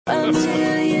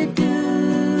until you do.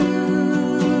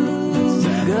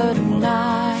 Good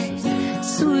night,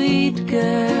 sweet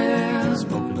girl.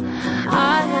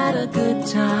 I had a good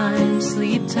time.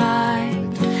 Sleep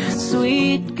tight,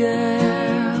 sweet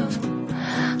girl.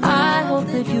 I hope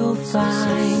that you'll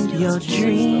find you're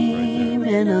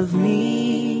dreaming of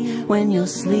me when you're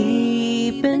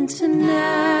sleeping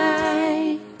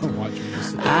tonight.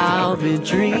 I'll be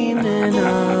dreaming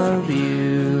of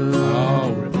you.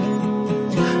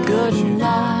 Good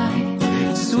night,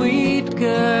 sweet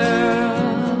girl.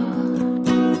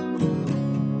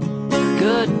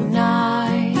 Good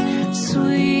night,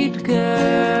 sweet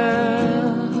girl.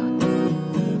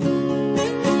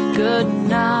 Good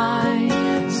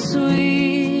night,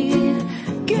 sweet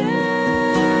girl.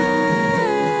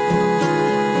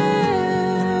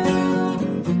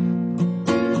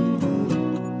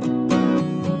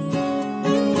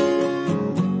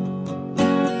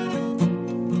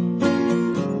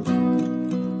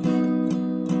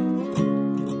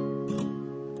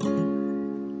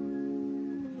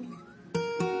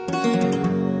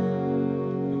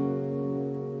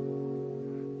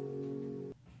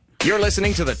 You're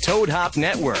listening to the Toad Hop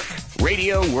Network,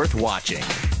 radio worth watching.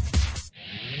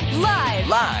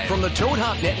 Live from the Toad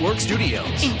Hop Network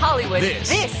studios in Hollywood.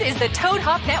 This is the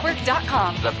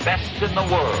ToadHopNetwork.com. The best in the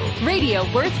world. Radio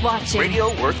worth watching. Radio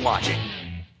worth watching.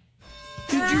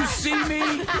 Did you see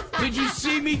me? Did you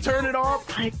see me turn it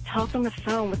off? I talked on the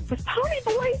phone with Pony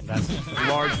Boy. That's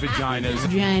large vaginas.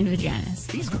 Giant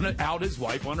vaginas. He's going to out his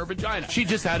wife on her vagina. She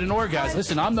just had an orgasm.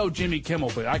 Listen, I'm no Jimmy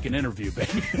Kimmel, but I can interview,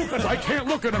 baby. I can't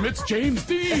look at him. It's James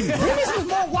Dean. This is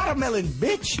more watermelon,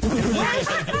 bitch.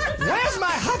 Where's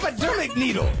my hypodermic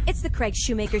needle? It's the Craig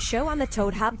Shoemaker Show on the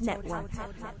Toad Hop Network.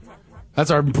 That's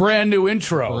our brand new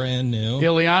intro. Brand new.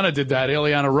 Ileana did that.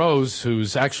 Ileana Rose,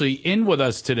 who's actually in with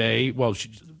us today. Well,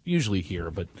 she's usually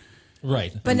here, but...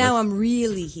 Right. But now I'm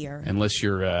really here. Unless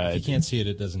you're... if you can't see it,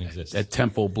 it doesn't exist. At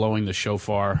Temple blowing the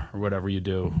shofar or whatever you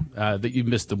do. That you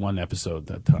missed the one episode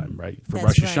that time, right? For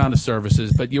That's Rosh Hashanah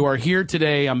services. But you are here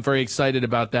today. I'm very excited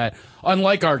about that.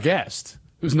 Unlike our guest,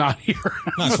 who's not here.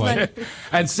 Not quite.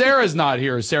 And Sarah's not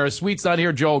here. Sarah Sweet's not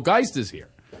here. Joel Geist is here.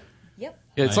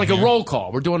 It's like a roll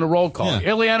call. We're doing a roll call.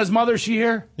 Yeah. Ileana's mother, is she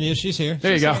here? Yeah, she's here.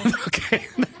 There you go. Okay.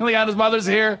 Ileana's mother's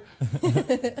here.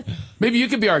 Maybe you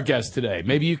could be our guest today.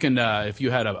 Maybe you can, if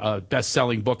you had a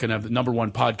best-selling book and a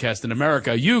 #1 podcast in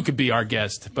America, you could be our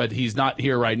guest. But he's not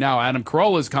here right now. Adam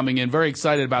Carolla is coming in. Very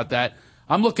excited about that.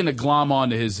 I'm looking to glom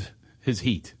on to his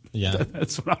heat. Yeah.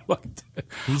 That's what I'm looking to.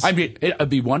 I mean, it'd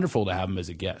be wonderful to have him as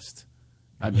a guest.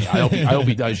 I mean, I hope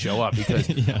he does show up because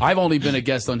I've only been a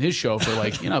guest on his show for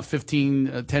 10,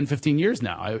 15 years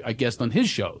now. I guest on his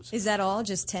shows. Is that all?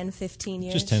 Just 10, 15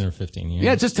 years? Just 10 or 15 years.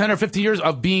 Yeah, just 10 or 15 years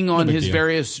of being on his deal.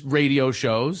 various radio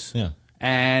shows. Yeah.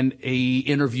 And he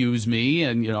interviews me,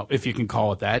 and, if you can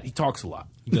call it that, he talks a lot.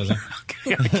 Does it?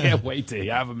 I can't wait to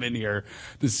have him in here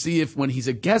to see if when he's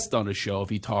a guest on a show, if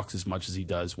he talks as much as he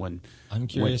does when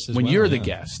you're the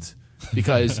guest.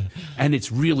 Because and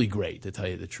it's really great, to tell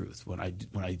you the truth, when I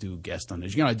do guest on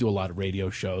this. I do a lot of radio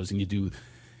shows, and you're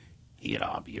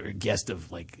a guest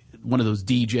of like one of those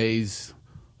DJs.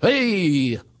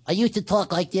 Hey, I used to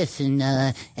talk like this, and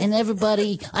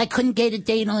everybody, I couldn't get a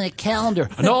date on the calendar.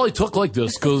 No, I talk like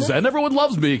this and everyone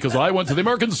loves me because I went to the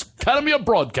American Academy of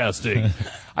Broadcasting.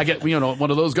 I get,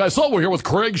 one of those guys. So we're here with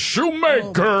Craig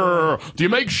Shoemaker. Do you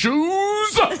make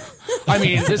shoes? I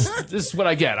mean, this is what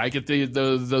I get. I get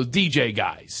those DJ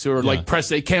guys who are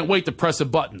they can't wait to press a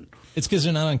button. It's because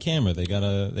they're not on camera. They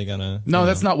gotta. No,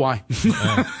 that's not why.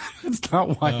 That's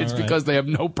not why. It's because they have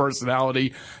no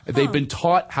personality. They've been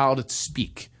taught how to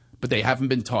speak, but they haven't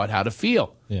been taught how to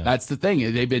feel. Yeah. That's the thing.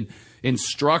 They've been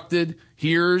instructed.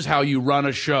 Here's how you run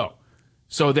a show.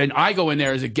 So then I go in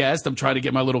there as a guest. I'm trying to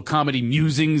get my little comedy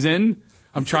musings in.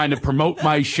 I'm trying to promote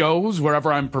my shows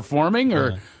wherever I'm performing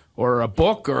or a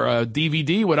book or a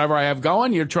DVD, whatever I have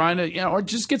going. You're trying to, or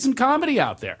just get some comedy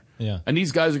out there. Yeah. And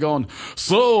these guys are going,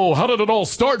 so how did it all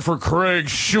start for Craig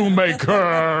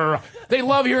Shoemaker? They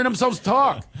love hearing themselves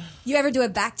talk. You ever do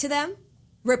it back to them?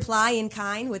 Reply in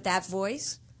kind with that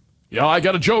voice? Yeah, I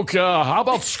got a joke. How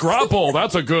about scrapple?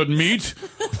 That's a good meat.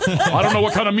 I don't know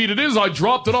what kind of meat it is. I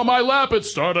dropped it on my lap. It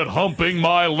started humping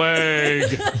my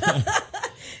leg.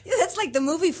 That's like the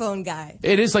movie phone guy.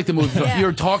 It is like the movie phone.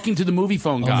 You're talking to the movie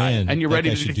phone guy, man, and you're ready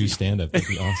to should do stand-up. That'd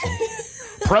be awesome.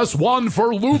 Press 1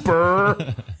 for Looper.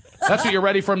 That's what you're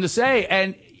ready for him to say,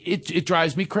 and it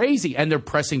drives me crazy. And they're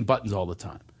pressing buttons all the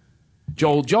time.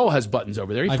 Joel has buttons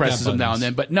over there. He presses them now and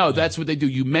then. But no, that's what they do.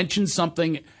 You mention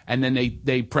something, and then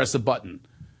they press a button.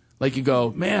 Like you go,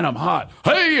 man, I'm hot.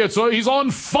 Hey, he's on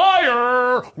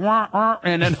fire.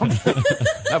 And then I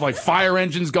have like fire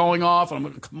engines going off. I'm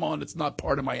like, come on, it's not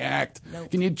part of my act.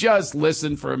 Nope. Can you just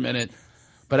listen for a minute?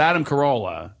 But Adam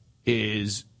Carolla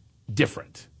is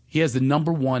different. He has the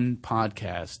 #1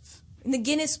 podcast in the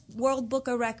Guinness World Book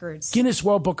of Records. Guinness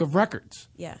World Book of Records.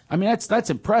 Yeah. I mean,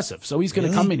 that's impressive. So he's going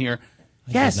to come in here.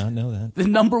 I did not know that. The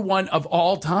 #1 of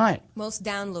all time. Most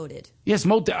downloaded. Yes,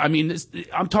 I mean,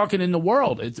 I'm talking in the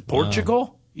world. It's Portugal.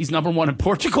 Wow. He's #1 in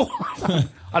Portugal.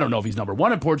 I don't know if he's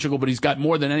 #1 in Portugal, but he's got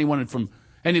more than anyone from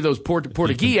any of those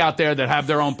Portuguese out there that have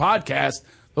their own podcast.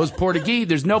 Those Portuguese,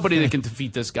 there's nobody that can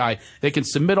defeat this guy. They can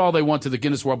submit all they want to the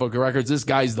Guinness World Book of Records. This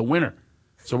guy's the winner.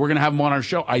 So we're going to have him on our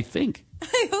show, I think.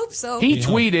 I hope so. He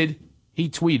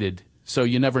tweeted, so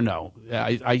you never know.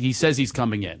 He says he's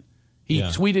coming in. He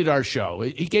tweeted our show.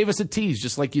 He gave us a tease,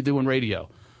 just like you do in radio.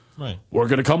 Right. We're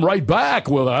going to come right back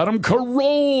with Adam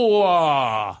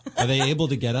Carolla. Are they able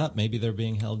to get up? Maybe they're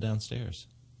being held downstairs.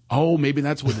 Oh, maybe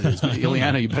that's what it is.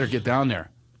 Ileana, you better get down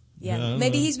there. Yeah,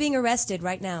 maybe he's being arrested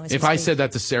right now. If I said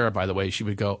that to Sarah, by the way, she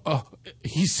would go, "Oh,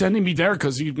 he's sending me there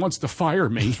because he wants to fire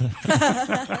me."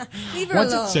 Leave her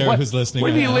alone. Sarah, who's listening.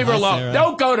 What do you mean leave her alone? Sarah.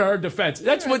 Don't go to her defense.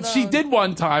 That's what she did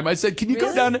one time. I said, "Can you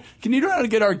go down? Can you go down and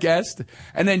get our guest?"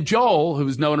 And then Joel,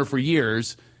 who's known her for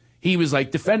years, he was like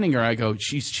defending her. I go,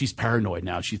 "She's paranoid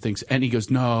now. She thinks," and he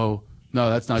goes, "No,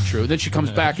 that's not true." Then she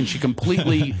comes back and she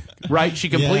completely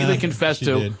confessed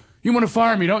to. Did. You want to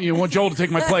fire me, don't you? You want Joel to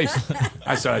take my place.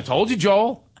 I said, I told you,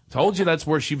 Joel. Told you that's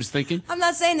where she was thinking. I'm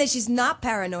not saying that she's not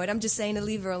paranoid. I'm just saying to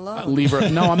leave her alone. Leave her.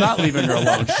 No, I'm not leaving her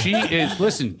alone. She is,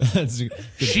 listen,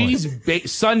 she's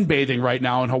sunbathing right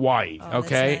now in Hawaii,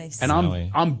 okay? Nice. And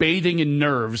I'm bathing in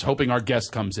nerves, hoping our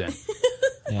guest comes in.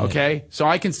 Okay? So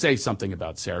I can say something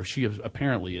about Sarah. She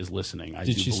apparently is listening.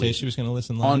 Did she say she was going to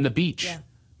listen live? On the beach. Yeah.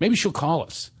 Maybe she'll call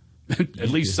us. At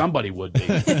least somebody would be.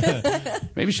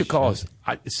 Maybe she'll call us.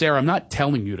 Sarah, I'm not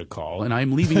telling you to call, and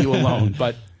I'm leaving you alone,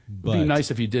 but it would be nice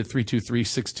if you did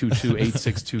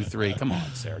 323-622-8623. Come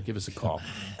on, Sarah, give us a call.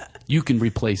 You can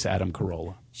replace Adam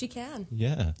Carolla. She can.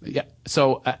 Yeah. Yeah.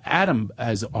 So Adam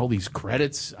has all these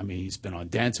credits. I mean, he's been on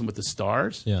Dancing with the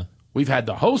Stars. Yeah. We've had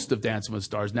the host of Dancing with the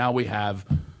Stars. Now we have...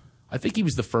 I think he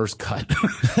was the first cut.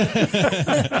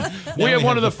 We have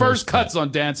one of the first cuts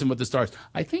on Dancing with the Stars.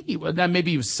 I think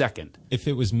maybe he was second. If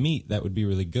it was meat, that would be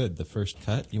really good. The first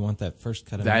cut, you want that first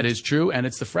cut of That meat. is true, and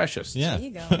it's the freshest. Yeah. There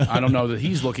you go. I don't know that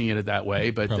he's looking at it that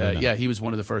way, but yeah, he was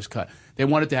one of the first cut. They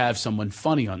wanted to have someone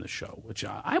funny on the show, which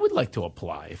I would like to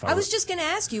apply. If I was just going to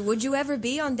ask you, would you ever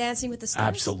be on Dancing with the Stars?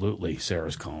 Absolutely.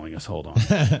 Sarah's calling us. Hold on.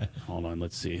 Hold on.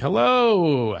 Let's see.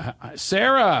 Hello,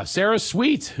 Sarah. Sarah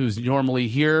Sweet, who's normally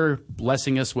here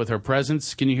blessing us with her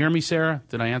presence. Can you hear me, Sarah?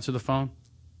 Did I answer the phone?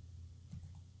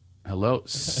 Hello,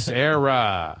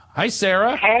 Sarah. Hi,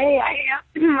 Sarah. Hey,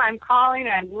 I'm calling,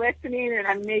 I'm listening, and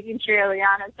I'm making sure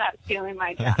Ileana's not stealing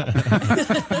my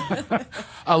job.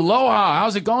 Aloha.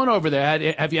 How's it going over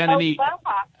there? Have you had any?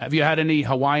 Aloha. Have you had any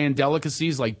Hawaiian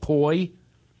delicacies like poi?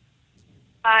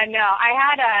 No, I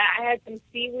had some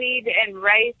seaweed and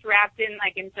rice wrapped in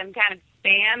some kind of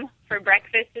Spam for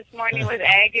breakfast this morning with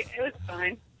egg. It was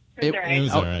fun. It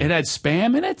was all right. It had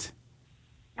Spam in it?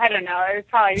 I don't know. It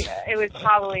was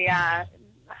probably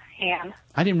ham.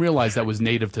 I didn't realize that was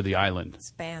native to the island.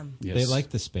 Spam. Yes. They like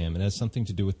the Spam. It has something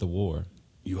to do with the war.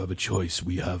 You have a choice.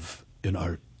 We have, in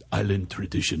our island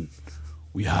tradition,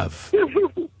 we have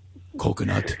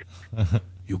coconut.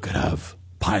 You can have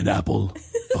pineapple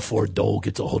before Dole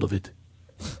gets a hold of it.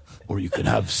 Or you can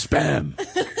have Spam,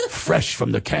 fresh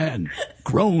from the can,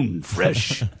 grown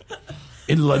fresh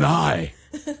in Lanai.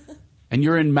 And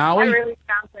you're in Maui? That really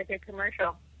sounds like a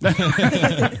commercial.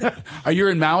 Are you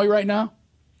in Maui right now?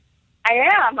 I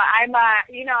am. I'm not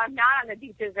on the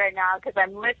beaches right now because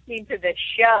I'm listening to the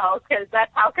show because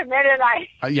that's how committed I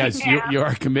am. Yes, you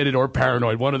are committed or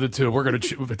paranoid. One of the two. We're going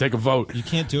to take a vote. You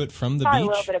can't do it from the Probably beach?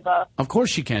 a little bit of both. Of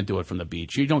course you can't do it from the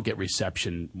beach. You don't get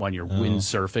reception when you're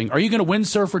windsurfing. Are you going to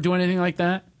windsurf or do anything like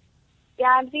that? Yeah,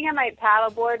 I'm thinking I might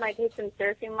paddleboard, might take some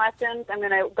surfing lessons. I'm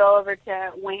going to go over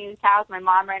to Wayne's house. My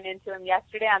mom ran into him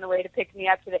yesterday on the way to pick me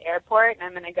up to the airport, and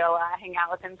I'm going to go hang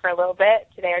out with him for a little bit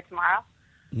today or tomorrow.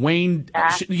 Wayne,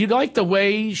 you like the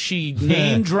way she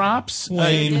name drops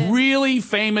a really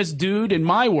famous dude in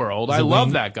my world. I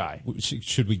love that guy.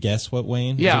 Should we guess what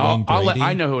Wayne? Yeah, Wayne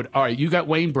I know who. All right, you got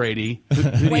Wayne Brady.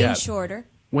 Who Wayne Shorter.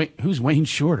 Who's Wayne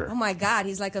Shorter? Oh my God,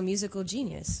 he's like a musical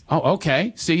genius. Oh,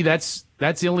 okay. See, that's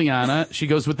Ileana. She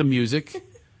goes with the music.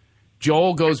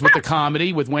 Joel goes with the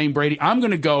comedy with Wayne Brady. I'm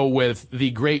going to go with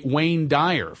the great Wayne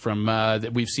Dyer from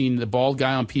that we've seen, the bald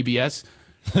guy on PBS.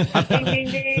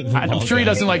 I'm sure he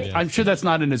doesn't like. I'm sure that's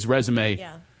not in his resume.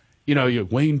 Yeah. You know,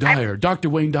 Wayne Dyer, Dr.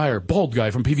 Wayne Dyer, bald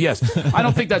guy from PBS. I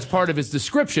don't think that's part of his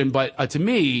description, but to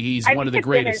me, he's one of the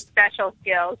greatest. In his special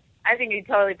skills. I think he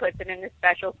totally puts it in his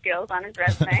special skills on his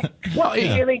resume. Well,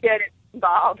 he's really good at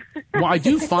bald. Well, I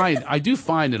do find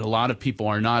that a lot of people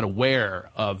are not aware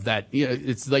of that. You know,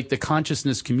 it's like the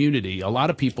consciousness community. A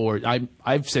lot of people are.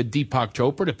 I've said Deepak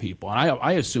Chopra to people, and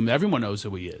I assume everyone knows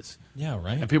who he is. Yeah,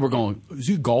 right. And people are going, "Is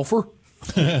he a golfer?"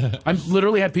 I've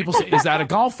literally had people say, "Is that a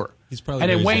golfer?" He's probably.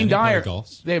 And then Wayne Dyer,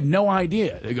 they have no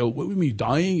idea. They go, "What do you mean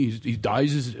dying? He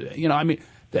dies?" You know, I mean,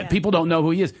 people don't know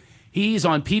who he is. He's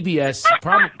on PBS.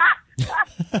 Probably.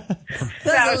 That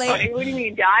was funny. What do you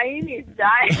mean dying? He's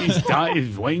dying. He's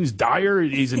dying. Wayne's dire.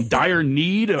 He's in dire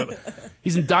need of.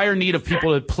 He's in dire need of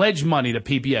people to pledge money to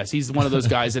PBS. He's one of those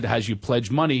guys that has you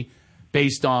pledge money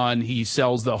based on he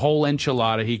sells the whole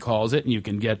enchilada, he calls it, and you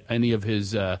can get any of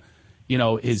his,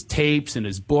 his tapes and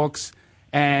his books.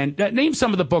 And name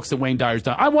some of the books that Wayne Dyer's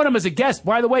done. I want him as a guest.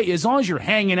 By the way, as long as you're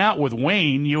hanging out with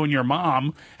Wayne, you and your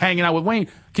mom hanging out with Wayne,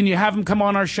 can you have him come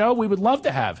on our show? We would love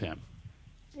to have him.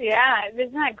 Yeah,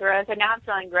 isn't that gross? And now I'm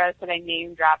feeling gross that I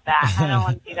name dropped that. I don't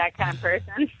want to be that kind of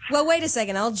person. Well, wait a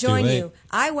second. I'll join you.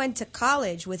 I went to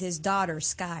college with his daughter,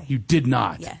 Sky. You did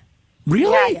not? Yeah.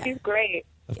 Really? Yeah, she's great.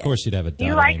 Of course you'd have a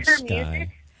daughter You like named her Sky. music?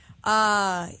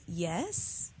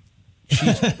 Yes.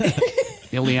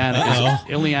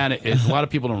 Ileana, a lot of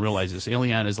people don't realize this.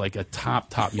 Ileana is like a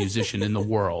top musician in the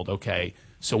world, okay?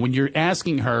 So when you're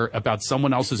asking her about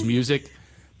someone else's music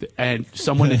and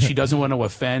someone that she doesn't want to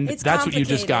offend, that's what you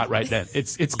just got right then.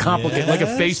 It's complicated, like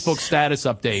a Facebook status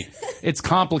update. It's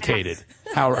complicated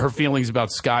how her feelings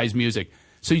about Sky's music.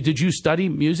 So did you study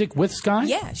music with Sky?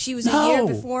 Yeah, she was a year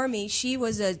before me. She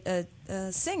was a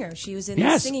singer. She was in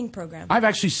the singing program. I've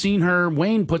actually seen her.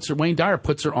 Wayne Dyer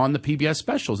puts her on the PBS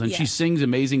specials, and she sings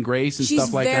Amazing Grace and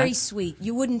stuff like that. She's very sweet.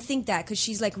 You wouldn't think that because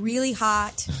she's like really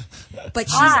hot, but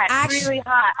she's actually really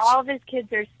hot. All of his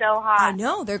kids are so hot. I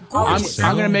know, they're gorgeous.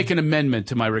 I'm going to make an amendment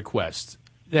to my request.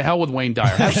 The hell with Wayne Dyer.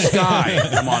 Have Sky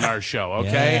come on our show,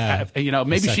 okay? Yeah.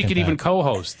 Maybe she could even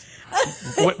co-host.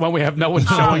 When we have no one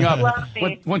showing up.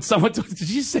 When someone... Did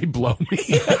you say blow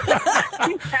me?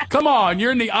 Come on,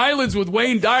 you're in the islands with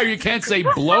Wayne Dyer. You can't say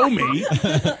blow me.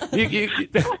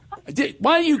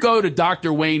 Why don't you go to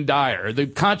Dr. Wayne Dyer, the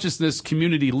consciousness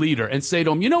community leader, and say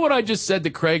to him, you know what I just said to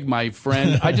Craig, my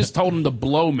friend? I just told him to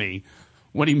blow me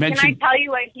when he mentioned... Can I tell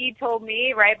you what he told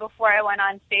me right before I went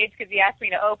on stage? Because he asked me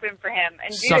to open for him.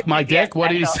 And suck my dick? What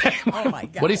did he say? Oh, my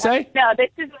God. What did he say? No, this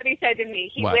is what he said to me.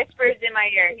 He whispers in my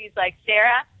ear. He's like,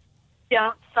 Sarah,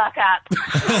 don't fuck up.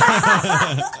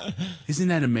 Isn't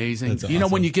that amazing? That's awesome. You know,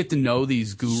 when you get to know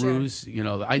these gurus,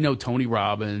 I know Tony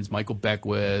Robbins, Michael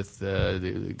Beckwith,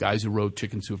 the guys who wrote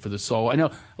Chicken Soup for the Soul. I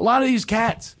know a lot of these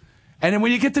cats. And then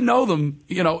when you get to know them,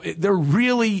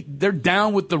 they're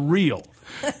down with the real.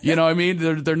 You know what I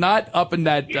mean? They're not up in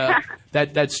that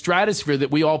that stratosphere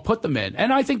that we all put them in.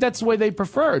 And I think that's the way they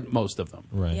prefer it, most of them.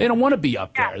 Right. They don't want to be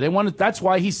up there. They want to, that's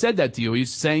why he said that to you.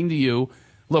 He's saying to you,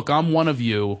 look, I'm one of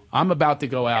you. I'm about to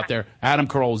go out there. Adam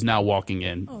Carolla is now walking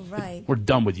in. Oh, right. We're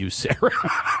done with you, Sarah. All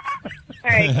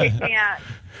right, kick me out.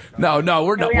 No,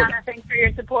 we're not. Ileana, thanks for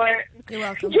your support. You're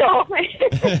welcome.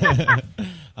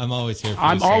 I'm always here for you,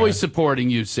 I'm always Sarah. supporting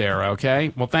you, Sarah,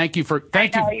 okay? Well, thank you. I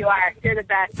know you are. You're the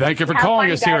best. Thank you for Have calling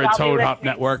fun, us here guys. at I'll be Toad Hop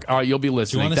listening. Network. You'll be Do you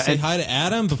listening. want to say hi to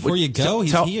Adam before you go?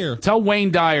 He's here. Tell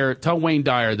Wayne Dyer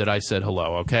that I said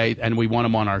hello, okay? And we want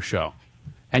him on our show.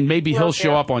 And maybe he'll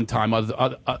show up on time,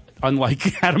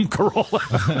 unlike Adam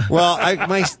Carolla. Well,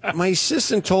 my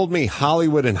assistant told me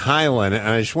Hollywood and Highland, and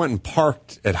I just went and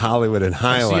parked at Hollywood and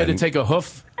Highland. So you had to take a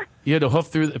hoof? You had to hoof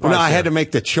through the... No, I had to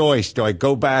make the choice. Do I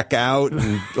go back out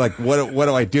and, like, what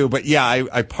do I do? But, yeah,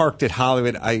 I parked at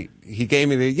Hollywood. He gave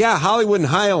me Hollywood and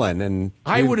Highland. And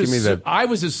I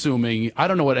was assuming, I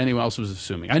don't know what anyone else was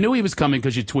assuming. I knew he was coming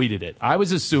because you tweeted it. I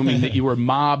was assuming that you were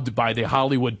mobbed by the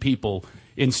Hollywood people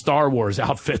in Star Wars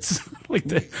outfits.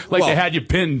 they had you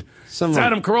pinned. It's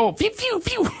Adam Carolla. Pew, pew,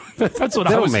 pew. That's what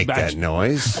I was They don't make that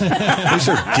noise. These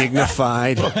are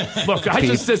dignified. Look, I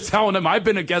just telling him, I've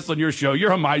been a guest on your show.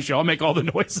 You're on my show. I'll make all the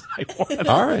noises I want.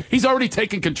 All right. He's already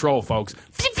taken control, folks.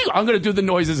 I'm going to do the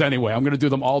noises anyway. I'm going to do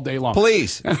them all day long.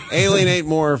 Please, alienate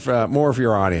more of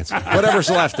your audience. Whatever's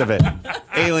left of it.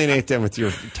 Alienate them with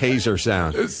your taser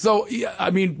sound. So, I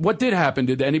mean, what did happen?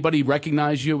 Did anybody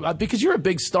recognize you? Because you're a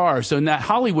big star. So in that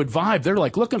Hollywood vibe, they're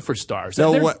like looking for stars.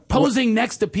 No, they're posing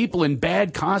next to people in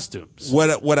bad costumes.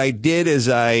 What I did is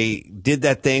I did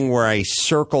that thing where I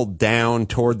circled down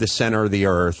toward the center of the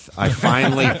earth. I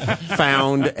finally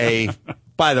found a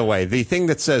By the way, the thing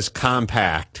that says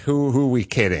compact, who are we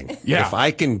kidding? Yeah. If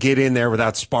I can get in there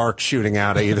without sparks shooting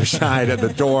out of either side of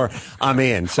the door, I'm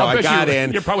in. So I got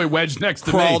in. You're probably wedged next to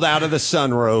me. Crawled out of the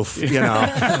sunroof,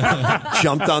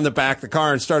 jumped on the back of the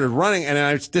car and started running. And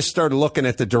I just started looking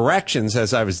at the directions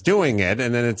as I was doing it.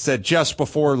 And then it said just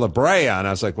before La Brea. And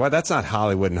I was like, well, that's not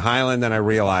Hollywood and Highland. Then I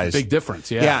realized. Big difference,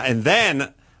 yeah. Yeah. And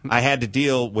then I had to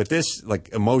deal with this like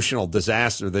emotional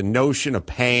disaster, the notion of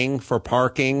paying for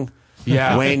parking.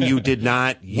 Yeah. When you did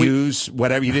not use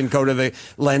whatever, you didn't go to the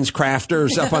Lens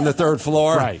Crafters up on the third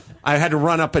floor. Right. I had to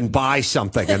run up and buy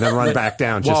something and then run back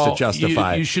down just to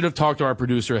justify it. You should have talked to our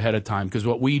producer ahead of time, because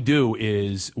what we do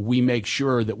is we make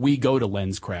sure that we go to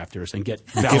Lens Crafters and get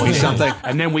Give me something.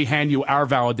 and then we hand you our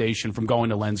validation from going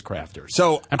to Lens Crafters.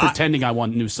 So and pretending I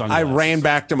want new sunglasses. I ran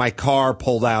back to my car,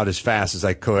 pulled out as fast as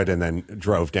I could, and then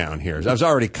drove down here. I was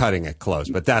already cutting it close,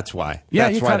 but that's why.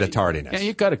 That's why the tardiness. Yeah,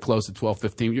 you cut it close at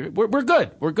 12:15. We're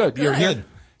good. We're good. You're good.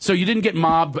 So you didn't get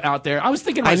mobbed out there. I was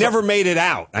thinking. I never made it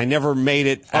out. I never made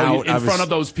it out in front of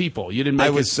those people. You didn't. Make I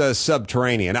was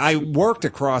subterranean. I worked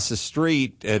across the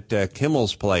street at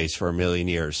Kimmel's place for a million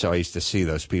years, so I used to see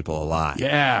those people a lot.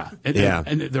 Yeah,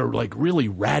 and they're like really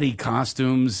ratty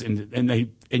costumes,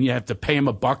 and you have to pay them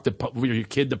 $1 for your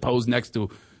kid to pose next to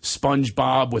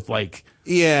SpongeBob with like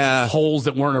holes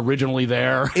that weren't originally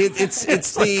there.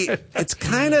 It's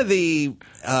kind of the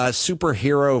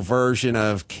superhero version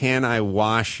of can I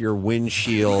wash your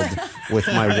windshield with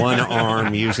my one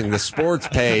arm using the sports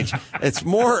page. It's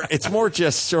more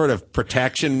just sort of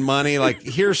protection money. Like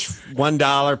here's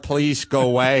 $1, please go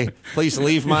away, please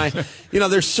leave my.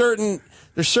 There's certain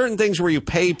things where you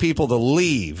pay people to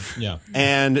leave. Yeah.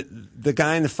 And the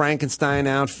guy in the Frankenstein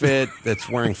outfit that's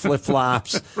wearing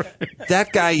flip-flops,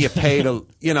 that guy you pay to,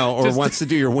 or wants to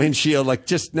do your windshield, like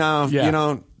just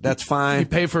that's fine. You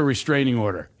pay for a restraining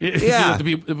order. Yeah. You have to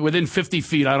be within 50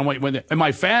 feet. I don't want, and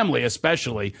my family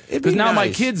especially, because now my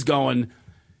kid's going,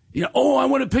 I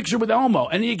want a picture with Elmo.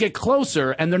 And then you get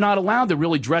closer, and they're not allowed to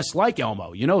really dress like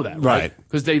Elmo. You know that, right?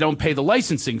 Because they don't pay the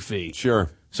licensing fee.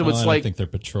 Sure. So I don't think they're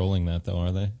patrolling that, though,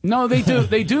 are they? No, they do.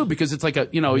 They do, because it's like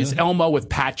he's Elmo with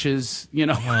patches,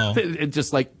 it's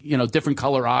just like, different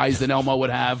color eyes than Elmo would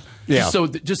have. Yeah.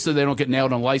 Just so they don't get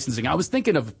nailed on licensing. I was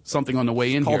thinking of something on the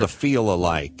way in called here. a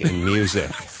feel-alike in music.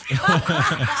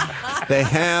 They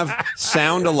have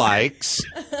sound-alikes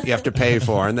you have to pay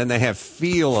for, and then they have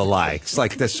feel-alikes.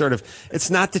 Like this sort of, it's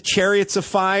not the Chariots of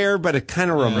Fire, but it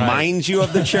kind of reminds you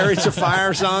of the Chariots of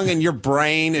Fire song, and your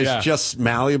brain is just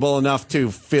malleable enough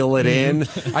to fill it in.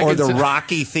 Or the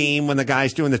Rocky theme when the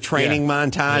guy's doing the training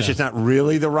montage. It's not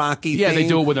really the Rocky theme. Yeah, they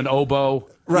do it with an oboe.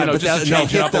 Right, but just to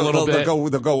change it up a little bit.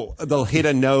 They'll hit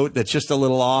a note that's just a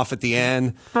little off at the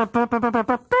end. Right.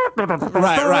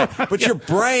 But your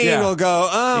brain will go,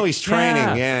 oh, he's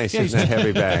training. Yeah, he's using that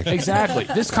heavy bag. Exactly.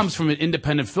 This comes from an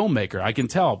independent filmmaker. I can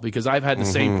tell, because I've had the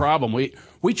same problem.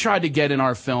 We tried to get in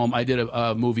our film. I did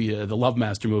a movie, the Love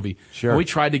Master movie. Sure. And we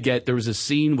tried to get. There was a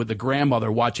scene with the grandmother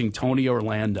watching Tony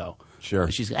Orlando. Sure.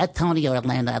 And she's at Tony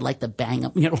Orlando. I'd like to bang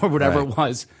him, or whatever it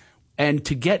was. And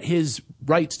to get his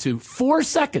rights to 4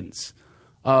 seconds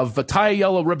of a tie a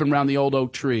yellow ribbon around the old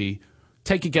oak tree,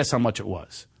 take a guess how much it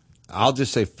was. I'll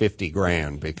just say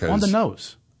 $50,000 because on the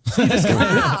nose.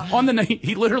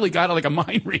 He literally got it like a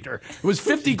mind reader. It was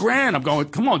 $50,000. I'm going,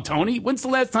 come on, Tony. When's the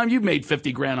last time you made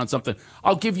 $50,000 on something?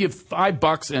 I'll give you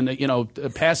 $5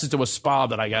 and passes to a spa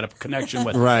that I got a connection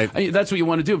with. Right. That's what you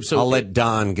want to do. So I'll let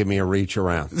Don give me a reach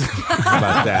around. How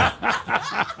about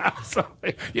that? So,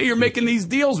 you're making these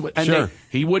deals with. And sure.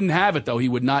 He wouldn't have it though. He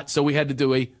would not. So we had to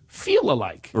do a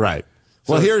feel-alike. Right.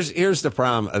 Well, here's the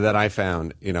problem that I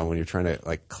found. When you're trying to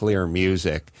like clear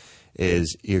music,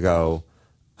 is you go,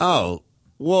 oh,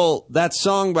 well, that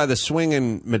song by the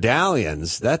Swingin'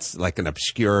 Medallions, that's like an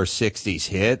obscure 60s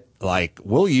hit. Like,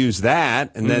 we'll use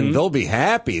that, and then they'll be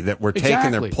happy that we're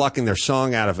plucking their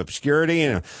song out of obscurity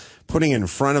and putting it in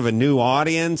front of a new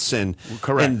audience, and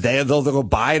and they'll go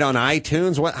buy it on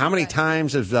iTunes. How many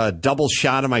times has Double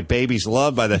Shot of My Baby's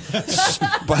Love by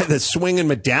the Swingin'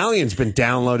 Medallions been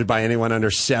downloaded by anyone under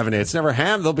 70? It's never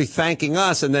happened. They'll be thanking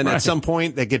us, and then at some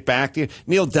point they get back to you.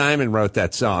 Neil Diamond wrote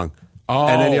that song. Oh.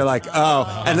 And then you're like,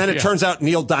 and then it turns out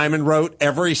Neil Diamond wrote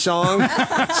every song.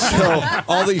 So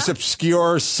all these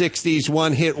obscure 60s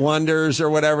one-hit wonders or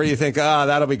whatever, you think,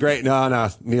 that'll be great. No,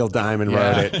 Neil Diamond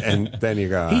wrote it. And then you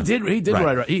go, He did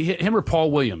write it. Him or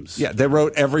Paul Williams. Yeah, they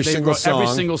wrote every single song.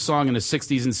 Every single song in the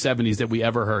 60s and 70s that we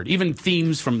ever heard. Even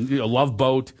themes from Love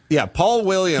Boat. Yeah, Paul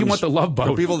Williams. You want the Love Boat.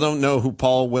 For people don't know who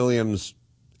Paul Williams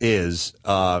is,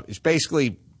 he's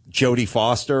basically Jodie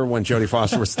Foster when Jodie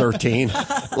Foster was 13.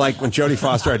 Like when Jodie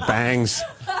Foster had bangs.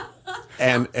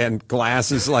 and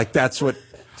glasses. Like that's what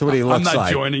he looks like. I'm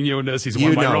not joining you in this. He's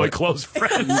one of my really close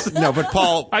friends. No, but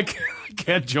Paul, I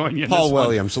can't join you. In Paul this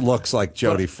Williams one. looks like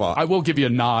Jodie Foster. I will give you a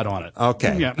nod on it.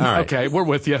 Okay, yeah, all right. Okay, we're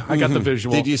with you. I got the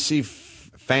visual. Did you see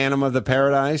Phantom of the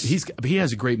Paradise? He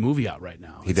has a great movie out right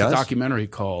now. He does? A documentary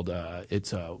called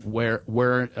it's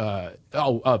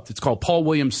called Paul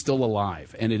Williams Still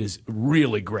Alive, and it is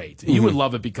really great. You would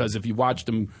love it because if you watched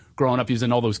him growing up, he was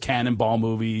in all those Cannonball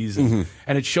movies, and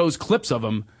it shows clips of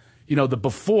him, you know, the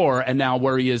before and now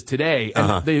where he is today.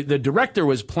 And the director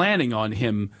was planning on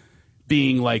him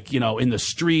being like, you know, in the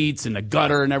streets, in the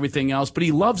gutter and everything else. But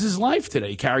he loves his life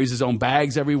today. He carries his own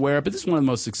bags everywhere. But this is one of the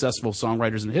most successful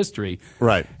songwriters in history.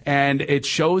 Right. And it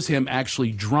shows him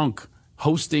actually drunk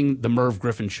hosting the Merv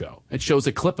Griffin show. It shows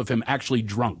a clip of him actually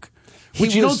drunk,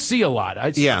 which you don't see a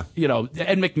lot. Yeah. You know,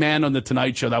 Ed McMahon on The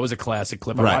Tonight Show, that was a classic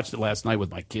clip. I Right. watched it last night with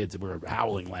my kids. We were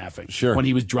howling laughing. Sure. When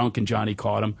he was drunk and Johnny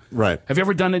caught him. Right. Have you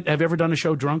ever done it? Have you ever done a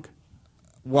show drunk?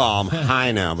 Well, I'm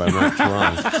high now, but I'm not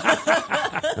drunk.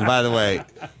 And by the way,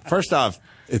 first off,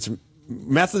 it's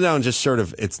methadone. Just sort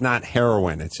of, it's not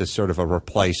heroin. It's just sort of a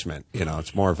replacement. You know,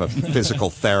 it's more of a physical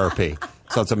therapy.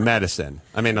 So it's a medicine.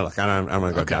 I mean, look, I'm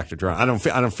going to go Dr. Drunk. I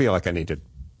don't feel like I need to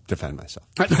defend myself.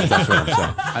 That's what I'm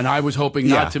saying. And I was hoping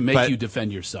not to make you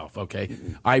defend yourself. Okay,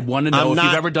 I want to know if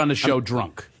you've ever done a show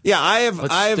drunk. Yeah, I have.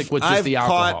 Let's stick with just the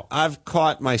alcohol. I've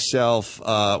caught myself.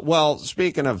 Well,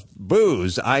 speaking of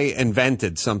booze, I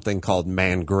invented something called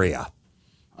Mangria.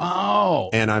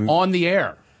 Oh, and I'm on the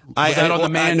air. Was that on the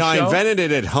Man No, Show? I invented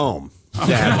it at home.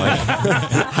 Sadly,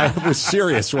 I was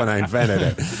serious when I invented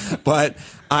it, but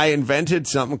I invented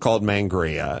something called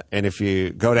Mangria, and if you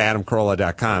go to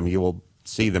AdamCarolla.com, you will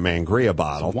see the Mangria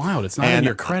bottle. It's wild. It's not in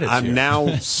your credits. I'm here.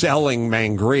 now selling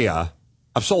Mangria.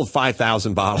 I've sold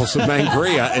 5,000 bottles of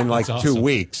Mangria in like 2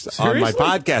 weeks on my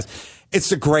podcast. It's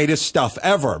the greatest stuff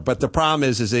ever. But the problem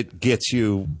is it gets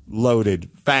you loaded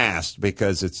fast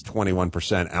because it's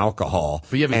 21% alcohol.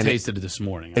 But you haven't tasted it this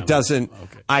morning. It doesn't.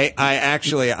 Okay.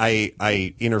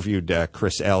 I interviewed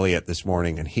Chris Elliott this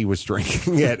morning, and he was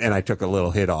drinking it, and I took a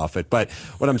little hit off it. But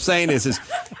what I'm saying is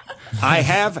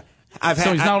I've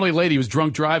so he's not only late, he was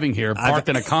drunk driving here, parked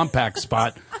in a compact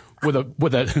spot with an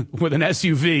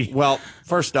SUV. Well,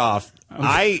 first off,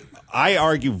 I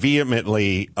argue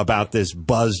vehemently about this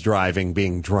buzz driving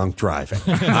being drunk driving.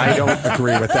 I don't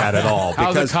agree with that at all.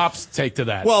 How do the cops take to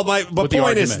that? Well, my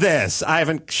point is this: I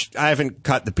haven't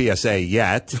cut the PSA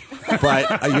yet,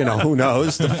 but you know, who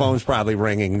knows? The phone's probably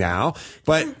ringing now.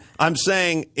 But I'm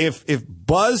saying if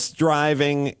buzz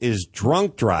driving is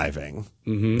drunk driving,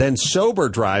 then sober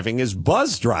driving is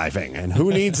buzz driving, and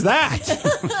who needs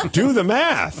that? Do the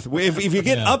math. If you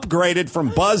get upgraded from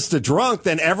buzz to drunk,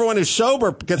 then everyone who's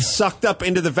sober gets sucked up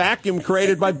into the vacuum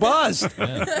created by buzz.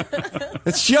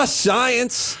 It's just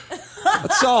science.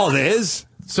 That's all it is.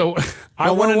 So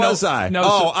I want to know. Where was I?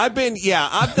 No, I've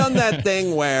done that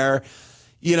thing where,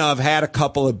 you know, I've had a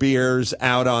couple of beers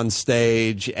out on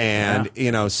stage and,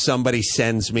 you know, somebody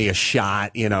sends me a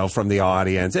shot, you know, from the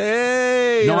audience.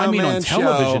 Hey, no, I mean Man on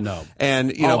television, Show. though.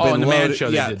 And, you know, been on the loaded. Man Show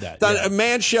they did that. A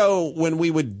Man Show, when we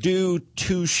would do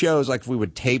 2 shows, like we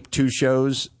would tape 2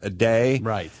 shows a day.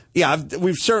 Right. Yeah,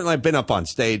 we've certainly been up on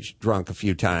stage drunk a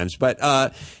few times. But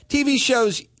TV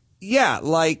shows, yeah,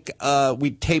 like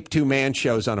we'd tape 2 Man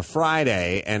shows on a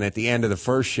Friday, and at the end of the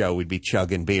first show, we'd be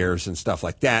chugging beers and stuff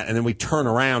like that. And then we'd turn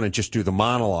around and just do the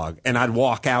monologue. And I'd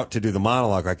walk out to do the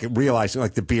monologue, like realizing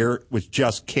like the beer was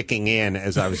just kicking in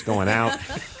as I was going out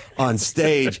on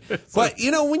stage. But,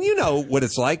 you know, when you know what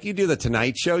it's like, you do the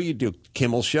Tonight Show, you do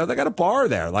Kimmel Show, they got a bar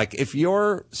there. Like, if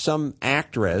you're some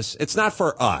actress, it's not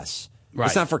for us. Right.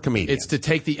 It's not for comedians. It's to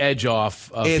take the edge off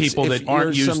of people that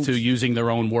aren't used to using their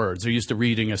own words. They're used to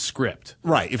reading a script.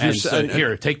 Right. If you're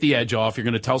here, take the edge off. You're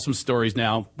going to tell some stories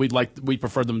now. We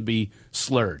prefer them to be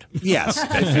slurred. Yes.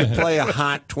 If you play a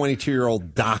hot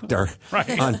 22-year-old doctor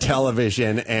on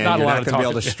television and you're not going to be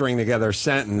able to string together a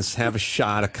sentence, have a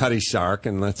shot of Cutty Sark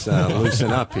and let's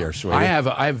loosen up here, sweetie. I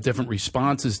have different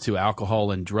responses to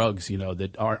alcohol and drugs, you know,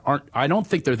 that aren't. I don't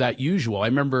think they're that usual. I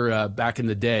remember back in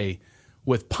the day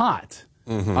with pot.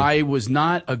 I was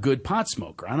not a good pot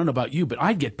smoker. I don't know about you, but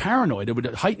I'd get paranoid. It would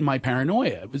heighten my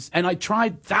paranoia. And I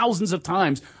tried thousands of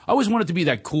times. I always wanted to be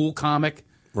that cool comic.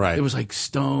 Right. It was like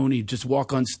Stone. He'd just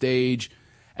walk on stage.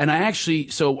 And I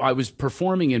was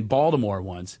performing in Baltimore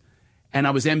once, and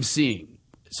I was emceeing.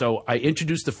 So I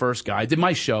introduced the first guy. I did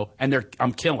my show, and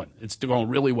I'm killing. It's going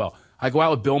really well. I go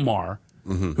out with Bill Maher,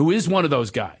 who is one of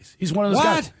those guys. He's one of those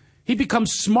guys. He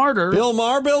becomes smarter. Bill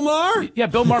Maher? Yeah,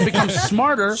 Bill Maher becomes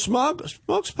smarter.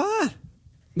 Smokes pot.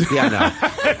 Yeah,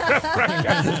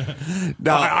 no.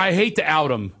 No, I hate to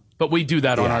out him, But we do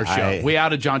that on our show. We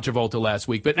outed John Travolta last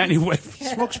week. But anyway.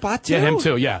 Smokes pot, too? Yeah, him,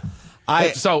 too, yeah.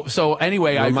 So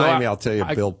anyway, I'll tell you,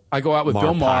 I go out with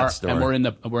Bill Maher, story. and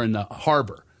we're in the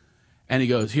harbor. And he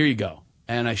goes, here you go.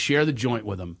 And I share the joint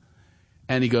with him.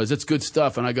 And he goes, it's good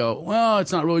stuff. And I go, well,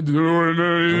 it's not really doing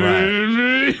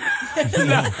anything.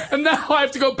 And now I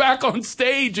have to go back on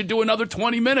stage and do another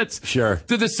 20 minutes. Sure.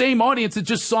 To the same audience that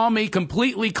just saw me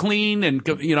completely clean and,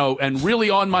 and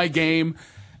really on my game.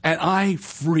 And I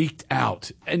freaked out.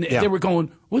 And they were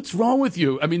going, what's wrong with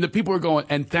you? I mean, the people were going,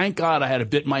 and thank God I had a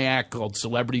bit in my act called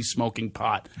Celebrity Smoking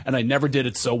Pot. And I never did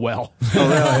it so well. Oh,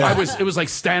 really? Yeah. It was like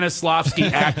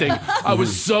Stanislavski acting. I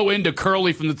was so into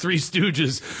Curly from the Three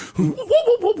Stooges.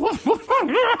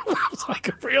 I was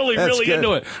like really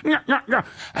into it.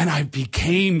 And I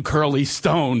became Curly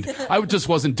stoned. I just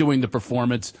wasn't doing the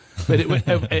performance. But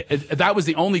that was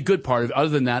the only good part of it. Other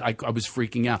than that, I was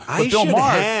freaking out. I should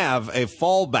have a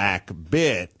fallback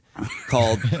bit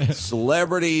called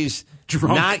Celebrities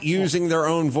Not Using Their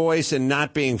Own Voice and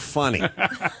Not Being Funny.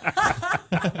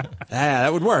 That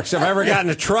would work. So if I ever got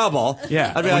into trouble,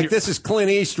 I'd be like, this is Clint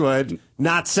Eastwood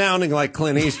not sounding like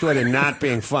Clint Eastwood and not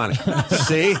being funny.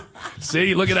 See?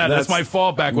 See, look at that. That's my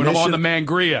fallback when I'm on the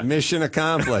Mangria. Mission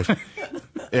accomplished.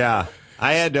 Yeah.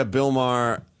 I had Bill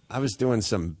Maher. I was doing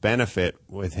some benefit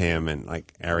with him and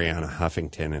like Ariana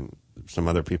Huffington and some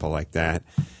other people like that.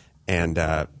 And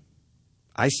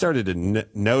I started to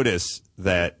notice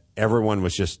that everyone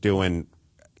was just doing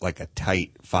like a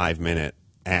tight 5-minute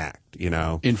act,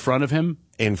 in front of him,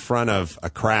 in front of a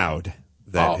crowd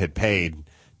that had paid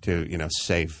to,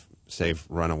 save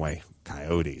runaway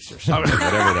coyotes or something,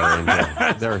 whatever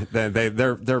they're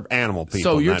into. They're animal people.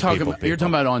 So you're talking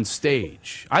about on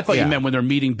stage. I thought you meant when they're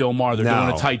meeting Bill Maher, they're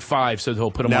doing a tight 5, so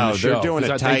they'll put him on the show. No, they're doing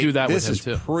a tight. They do that this with is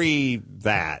him too. Pre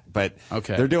that, but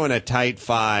they're doing a tight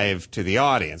 5 to the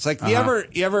audience. Like you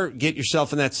ever get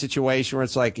yourself in that situation where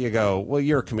it's like you go, well,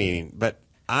 you're a comedian, but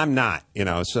I'm not.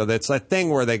 So that's that thing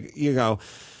where you go,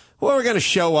 well, we're going to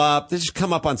show up. They just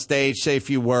come up on stage, say a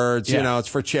few words. It's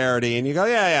for charity. And you go,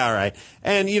 yeah, all right.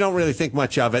 And you don't really think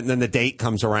much of it. And then the date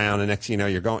comes around, and next thing you know,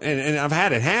 you're going. And I've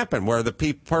had it happen where the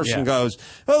person goes,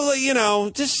 well,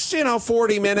 just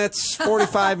 40 minutes,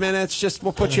 45 minutes. Just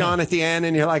we'll put you on at the end.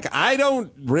 And you're like, I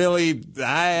don't really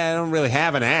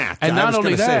have an act. And not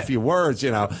only that, say a few words.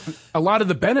 A lot of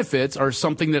the benefits are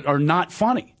something that are not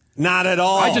funny. Not at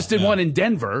all. I just did one in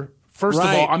Denver. First of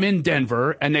all, I'm in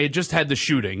Denver, and they just had the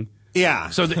shooting. Yeah.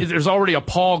 So there's already a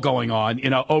pall going on,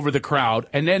 over the crowd.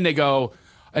 And then they go,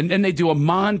 and then they do a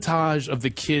montage of the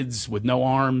kids with no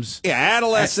arms. Yeah,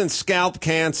 adolescent scalp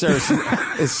cancer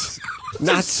is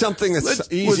not something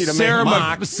that's easy to make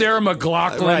mock. Sarah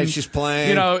McLachlan, right, she's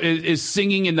playing. Is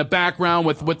singing in the background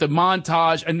with the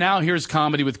montage. And now here's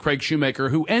comedy with Craig Shoemaker,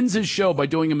 who ends his show by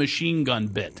doing a machine gun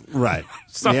bit. Right.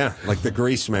 Like the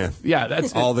Grease Man. Yeah,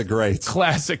 that's all the greats.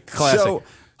 Classic.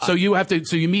 So you have to.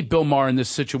 So you meet Bill Maher in this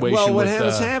situation. Well,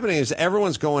 what's happening is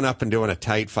everyone's going up and doing a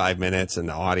tight 5 minutes, and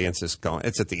the audience is going.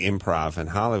 It's at the Improv in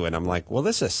Hollywood. I'm like, well,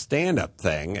 this is a stand-up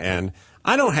thing, and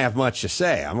I don't have much to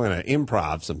say. I'm going to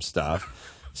improv some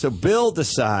stuff. So Bill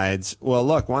decides, well,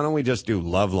 look, why don't we just do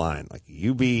Loveline? Like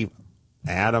you be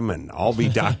Adam and I'll be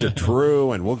Dr.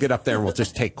 Drew, and we'll get up there and we'll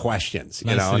just take questions.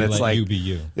 And it's like you be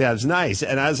you. Yeah, it's nice.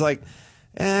 And I was like,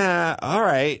 all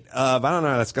right. I don't know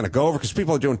how that's going to go over because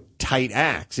people are doing tight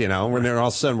acts, when then all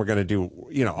of a sudden we're going to do,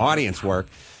 audience work.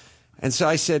 And so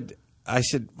I said,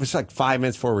 it was like 5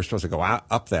 minutes before we were supposed to go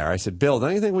up there. I said, Bill,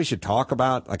 don't you think we should talk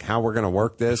about like how we're going to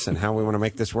work this and how we want to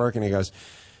make this work? And he goes,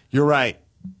 you're right.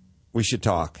 We should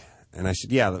talk. And I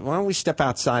said, yeah, why don't we step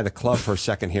outside the club for a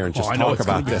second here and just talk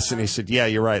about this? And he said, yeah,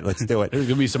 you're right. Let's do it. There's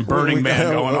going to be some Burning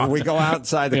Man going on. We go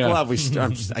outside the club.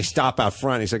 I stop out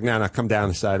front. He's like, no, come down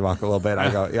the sidewalk a little bit. I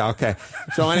go, yeah, okay.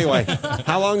 So anyway,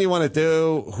 how long do you want to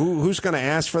do? Who's going to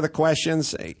ask for the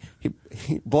questions?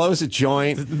 He blows a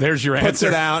joint. There's your answer. Puts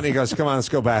it out, and he goes, come on, let's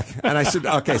go back. And I said,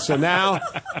 okay, so now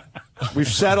we've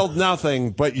settled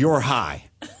nothing, but you're high.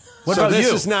 What about this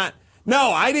you? Is not...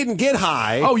 No, I didn't get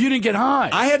high. Oh, you didn't get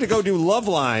high. I had to go do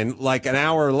Loveline like an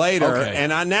hour later,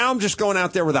 and now I'm just going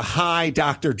out there with a high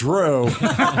Dr. Drew, who's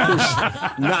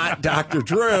not Dr.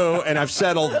 Drew, and I've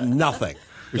settled nothing.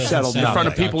 We've settled nothing. In front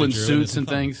of people in suits and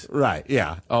things? Right,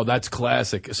 yeah. Oh, that's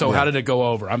classic. So how did it go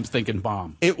over? I'm thinking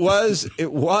bomb. It was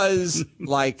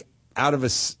like out of a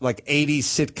 80s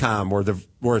sitcom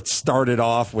where it started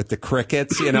off with the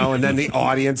crickets, and then the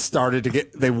audience started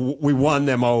to we won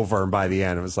them over, and by the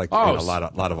end it was like a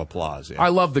lot of applause. Yeah. I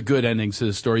love the good endings to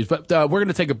the stories, but we're going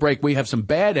to take a break. We have some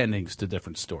bad endings to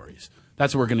different stories.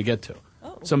 That's what we're going to get to.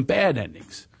 Some bad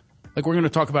endings. Like we're going to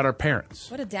talk about our parents.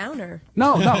 What a downer.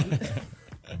 No.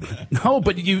 No,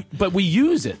 but we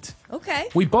use it. Okay.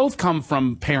 We both come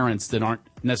from parents that aren't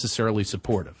necessarily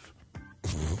supportive.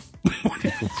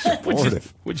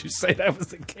 Would you say that was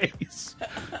the case?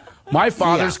 My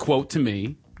father's quote to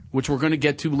me, which we're going to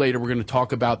get to later, we're going to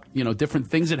talk about different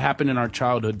things that happened in our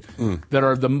childhood that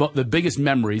are the biggest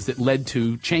memories that led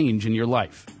to change in your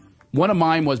life. One of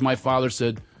mine was my father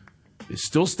said, "It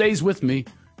still stays with me.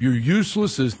 You're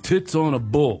useless as tits on a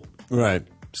bull." Right.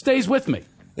 Stays with me.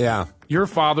 Yeah. Your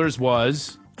father's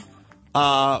was?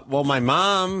 Well, my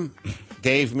mom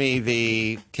gave me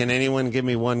the, can anyone give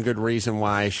me one good reason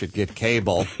why I should get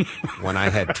cable when I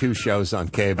had 2 shows on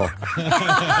cable?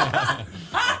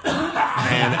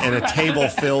 and a table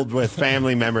filled with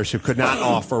family members who could not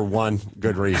offer one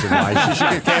good reason why she should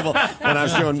get cable when I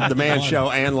was doing The Man Show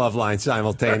and Loveline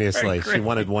simultaneously. She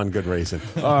wanted one good reason.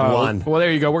 One. Well,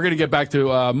 there you go. We're going to get back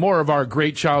to more of our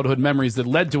great childhood memories that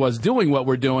led to us doing what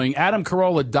we're doing.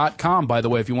 AdamCarolla.com, by the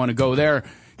way, if you want to go there.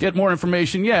 Get more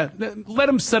information. Yeah, let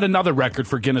him set another record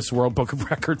for Guinness World Book of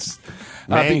Records.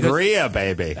 Mangria,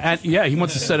 baby. He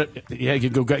wants to set it. Yeah, you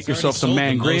go get yourself some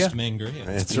Mangria.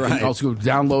 That's you right. can also go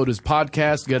download his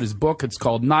podcast, get his book. It's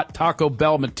called Not Taco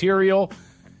Bell Material.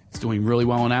 It's doing really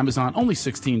well on Amazon. Only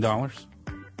 $16.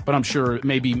 But I'm sure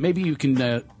maybe you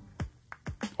can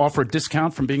offer a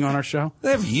discount from being on our show.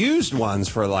 They have used ones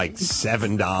for like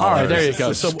 $7. All right, there you go.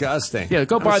 It's disgusting. Yeah,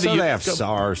 go buy they have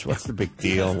SARS. What's the big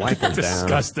deal? Wipe them down.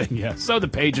 Disgusting, yeah. So the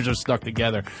pages are stuck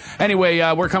together. Anyway,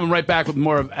 we're coming right back with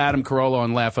more of Adam Carolla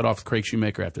on Laugh It Off with Craig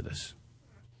Shoemaker after this.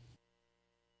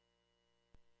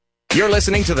 You're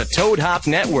listening to the Toad Hop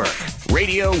Network,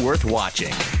 radio worth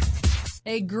watching.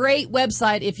 A great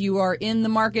website if you are in the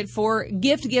market for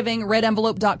gift giving,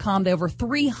 redenvelope.com. They have over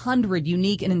 300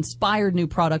 unique and inspired new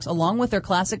products along with their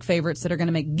classic favorites that are going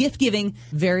to make gift giving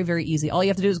very, very easy. All you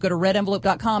have to do is go to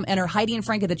redenvelope.com, enter Heidi and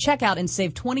Frank at the checkout, and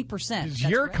save 20%. Does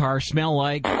your car smell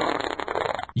like?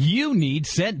 You need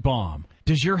Scent Bomb.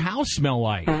 Does your house smell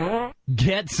like?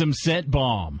 Get some Scent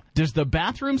Bomb. Does the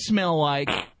bathroom smell like?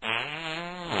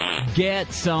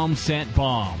 Get some Scent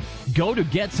Bomb. Go to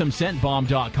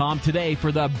GetSomeScentBomb.com today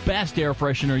for the best air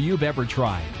freshener you've ever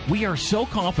tried. We are so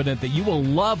confident that you will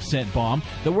love Scent Bomb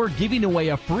that we're giving away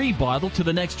a free bottle to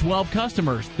the next 12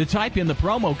 customers that type in the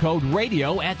promo code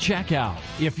RADIO at checkout.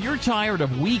 If you're tired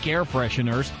of weak air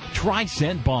fresheners, try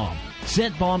Scent Bomb.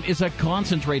 Scent Bomb is a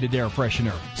concentrated air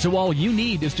freshener, so all you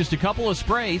need is just a couple of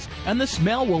sprays and the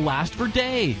smell will last for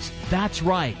days. That's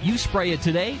right, you spray it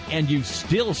today and you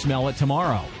still smell it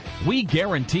tomorrow. We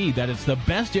guarantee that it's the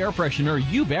best air freshener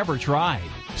you've ever tried.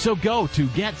 So go to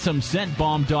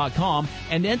GetSomeScentBomb.com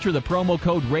and enter the promo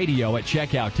code RADIO at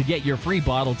checkout to get your free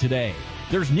bottle today.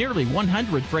 There's nearly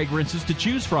 100 fragrances to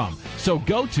choose from. So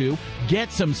go to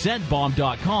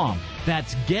GetSomeScentBomb.com.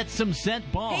 That's Get Some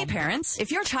Scent Bomb. Hey parents,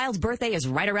 if your child's birthday is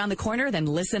right around the corner, then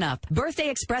listen up.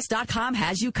 BirthdayExpress.com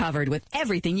has you covered with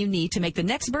everything you need to make the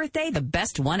next birthday the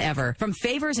best one ever. From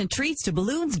favors and treats to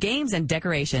balloons, games, and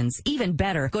decorations. Even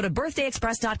better, go to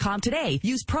BirthdayExpress.com today.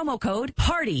 Use promo code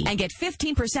PARTY and get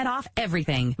 15% off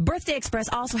everything. Birthday Express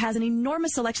also has an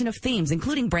enormous selection of themes,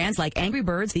 including brands like Angry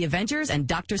Birds, The Avengers, and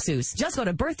Dr. Seuss. Just go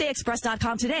to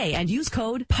BirthdayExpress.com today and use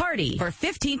code PARTY for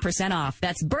 15% off.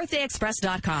 That's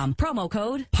BirthdayExpress.com. Promo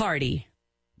code PARTY.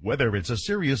 Whether it's a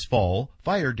serious fall,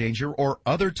 fire danger, or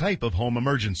other type of home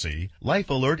emergency, Life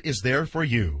Alert is there for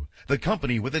you. The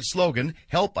company with its slogan,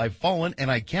 "Help, I've fallen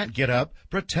and I can't get up,"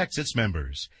 protects its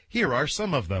members. Here are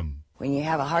some of them. When you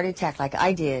have a heart attack like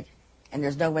I did, and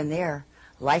there's no one there,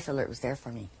 Life Alert was there for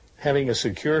me. Having a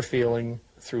secure feeling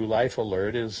through Life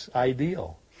Alert is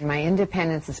ideal. My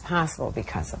independence is possible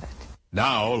because of it.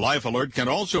 Now, Life Alert can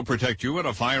also protect you in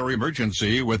a fire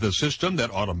emergency with a system that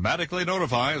automatically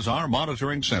notifies our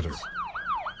monitoring center.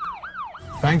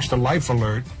 Thanks to Life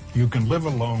Alert, you can live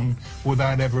alone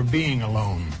without ever being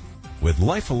alone. With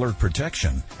Life Alert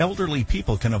protection, elderly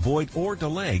people can avoid or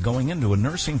delay going into a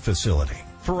nursing facility.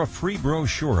 For a free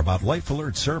brochure about Life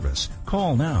Alert service,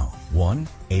 call now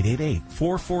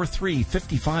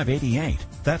 1-888-443-5588.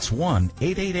 That's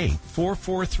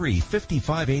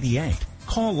 1-888-443-5588.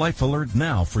 Call Life Alert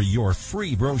now for your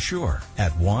free brochure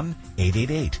at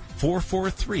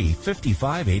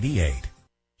 1-888-443-5588.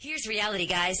 Here's reality,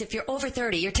 guys. If you're over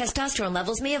 30, your testosterone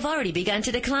levels may have already begun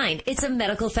to decline. It's a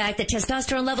medical fact that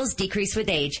testosterone levels decrease with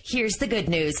age. Here's the good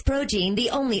news. Progene,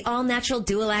 the only all-natural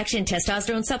dual-action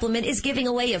testosterone supplement, is giving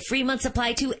away a free month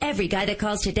supply to every guy that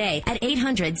calls today at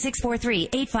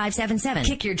 800-643-8577.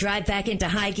 Kick your drive back into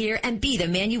high gear and be the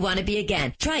man you want to be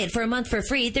again. Try it for a month for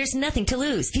free. There's nothing to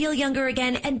lose. Feel younger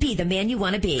again and be the man you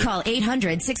want to be. Call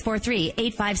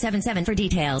 800-643-8577 for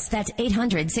details. That's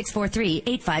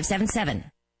 800-643-8577.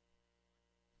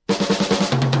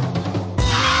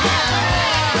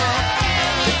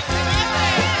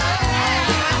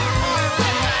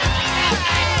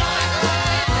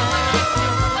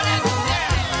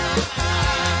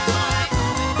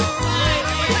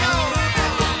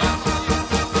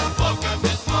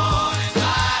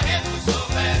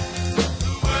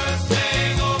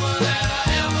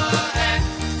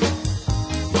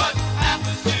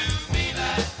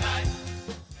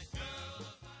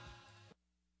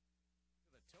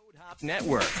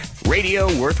 Network. Radio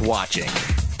worth watching.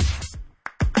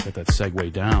 Get that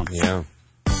segue down. Yeah.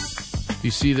 Do you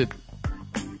see that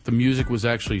the music was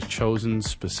actually chosen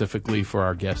specifically for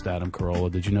our guest, Adam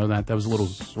Carolla? Did you know that? That was a little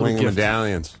Swinging gift.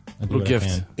 Medallions. Little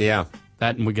gift. Yeah.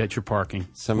 That, and we get your parking.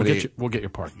 Somebody we'll get your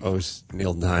parking. owes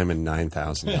Neil Diamond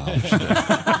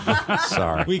 $9,000.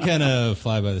 Sorry. We kind of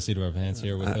fly by the seat of our pants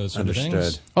here with those sort of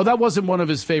things. Oh, that wasn't one of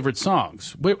his favorite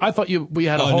songs. I thought we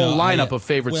had a whole lineup of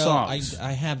favorite songs.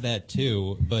 I have that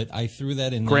too, but I threw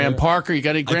that in Graham there. Parker, you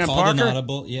got any Graham I called Parker? an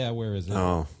audible. Yeah, where is it?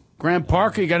 Oh. Graham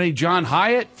Parker, you got any John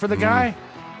Hyatt for the guy?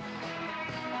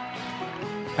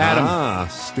 Adam.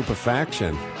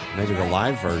 Stupefaction. Maybe the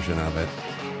live version of it.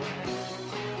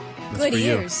 Good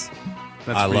ears.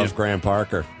 I love Graham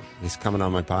Parker. He's coming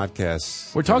on my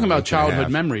podcast. We're talking about childhood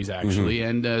memories, actually.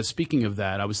 And speaking of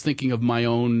that, I was thinking of my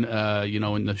own,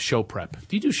 in the show prep.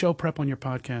 Do you do show prep on your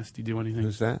podcast? Do you do anything?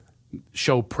 Who's that?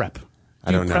 Show prep.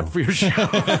 I don't know. Prep for your show.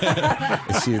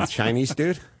 Is he a Chinese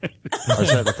dude? Or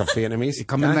is that like a Vietnamese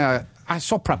Come guy? in, I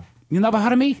show prep. You never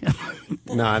heard of me?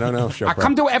 No, I don't know show I prep.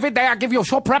 come to every day, I give you a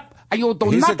show prep, and you do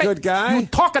He's nothing. a good guy. You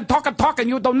talk, and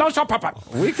you don't know show prep.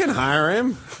 We can hire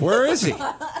him. Where is he?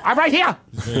 I'm right here.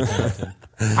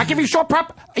 I give you show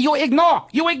prep, and you ignore.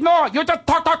 You just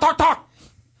talk.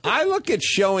 I look at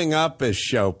showing up as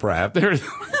show prep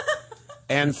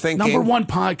and thinking... Number one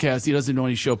podcast, he doesn't know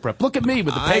any show prep. Look at me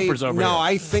with the papers over here. No,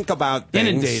 I think about things.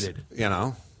 Inundated. You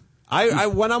know. I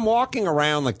when I'm walking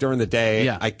around, like during the day,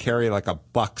 I carry like a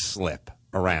buck slip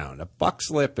around. A buck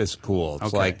slip is cool.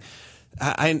 It's like...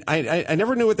 I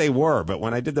never knew what they were, but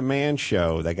when I did the Man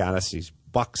Show, they got us these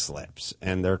buck slips,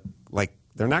 and they're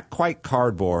not quite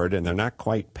cardboard and they're not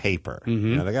quite paper. Mm-hmm.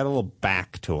 You know, they got a little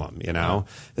back to them. You know,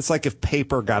 it's like if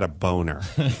paper got a boner.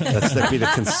 That'd be the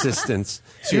consistency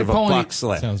of a buck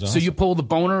slip. Sounds awesome. So you pull the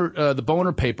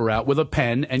boner paper out with a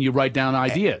pen and you write down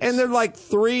ideas. And they're like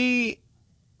 3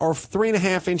 or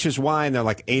 3.5 inches wide, and they're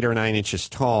like 8 or 9 inches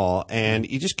tall, and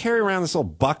you just carry around this little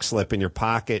buck slip in your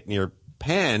pocket and your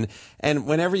pen, and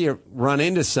whenever you run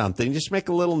into something, just make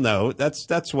a little note.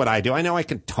 That's what I do. I know I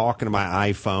can talk into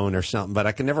my iPhone or something, but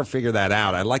I can never figure that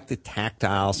out. I like the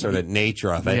tactile sort of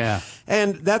nature of it. Yeah.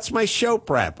 And that's my show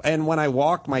prep. And when I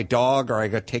walk my dog or I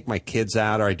go take my kids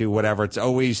out or I do whatever, it's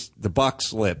always the buck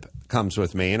slip comes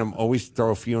with me, and I'm always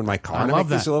throw a few in my car. I and love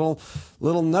make these little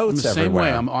notes I'm the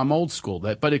everywhere. same way. I'm old school.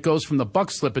 But it goes from the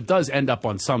buck slip. It does end up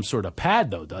on some sort of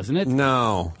pad, though, doesn't it?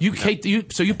 No.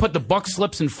 So you put the buck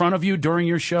slips in front of you during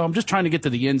your show? I'm just trying to get to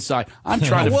the inside. I'm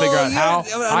trying to figure out how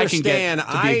I can get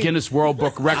to be a Guinness World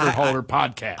Book record holder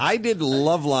podcast. I did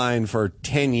Loveline for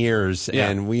 10 years,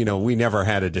 and we never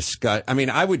had a discuss. I mean,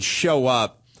 I would show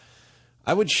up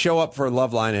for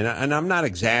Loveline, and I'm not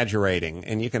exaggerating,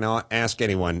 and you can ask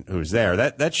anyone who's there.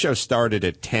 That show started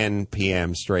at 10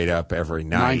 p.m. straight up every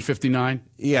night. 9:59?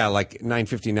 Yeah, like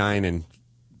 9:59 and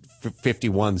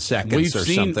 51 seconds or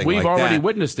something like that. We've already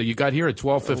witnessed it. You got here at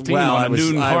 12:15 on a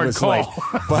noon I hard was call. late.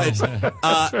 But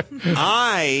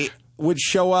I would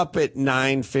show up at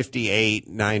 9:58,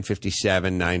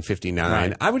 9:57, 9:59.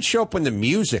 Right. I would show up when the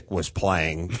music was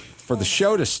playing for the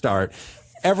show to start.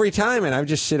 Every time, and I would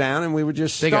just sit down, and we would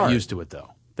just start. They got used to it, though.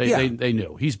 They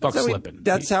knew. He's buck slipping.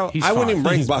 That's how He's I wouldn't fine. even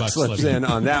bring He's buck buck slips slipping. in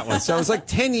on that one. So it was like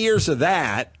 10 years of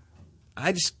that.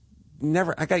 I just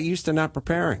never. I got used to not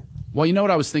preparing. Well, you know what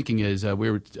I was thinking is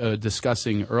we were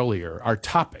discussing earlier. Our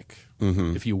topic,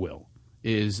 if you will,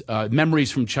 is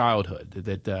memories from childhood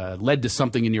that led to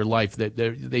something in your life that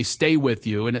they stay with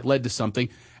you, and it led to something.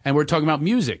 And we're talking about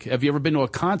music. Have you ever been to a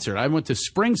concert? I went to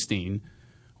Springsteen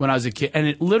when I was a kid, and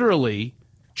it literally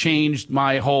changed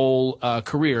my whole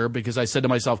career, because I said to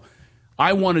myself,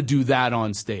 I want to do that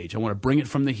on stage. I want to bring it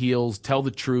from the heels, tell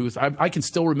the truth. I can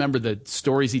still remember the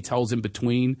stories he tells in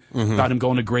between about him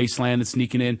going to Graceland and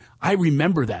sneaking in. I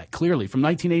remember that clearly from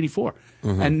 1984.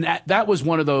 And that was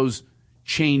one of those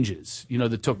changes,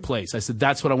 that took place. I said,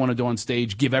 that's what I want to do on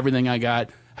stage, give everything I got,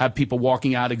 have people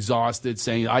walking out exhausted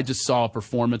saying, I just saw a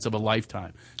performance of a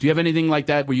lifetime. Do you have anything like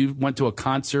that where you went to a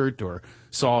concert or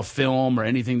saw a film or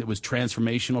anything that was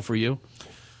transformational for you?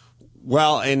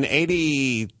 Well, in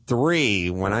 '83,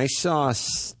 when I saw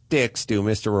Styx do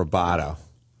Mr. Roboto,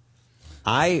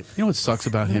 you know what sucks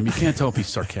about him? You can't tell if he's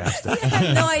sarcastic. I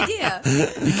have no idea.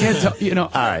 You can't tell. All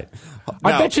right.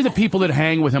 I bet you the people that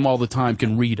hang with him all the time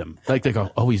can read him. Like they go,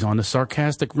 oh, he's on the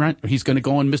sarcastic rant. He's going to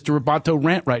go on Mr. Roboto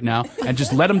rant right now, and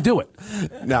just let him do it.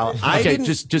 No, I okay,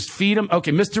 didn't. just feed him.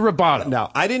 Okay, Mr. Roboto. No,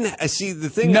 I didn't see the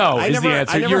thing. No, I is never, the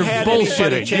answer. I never You're had bullshitting.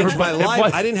 anybody change my You're-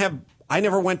 life. I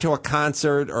never went to a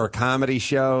concert or a comedy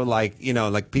show like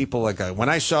people when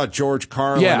I saw George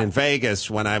Carlin in Vegas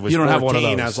when I was You don't 14. have one of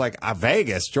those. I was like,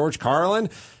 Vegas, George Carlin.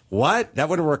 what? That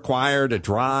would have required a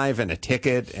drive and a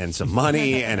ticket and some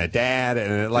money and a dad.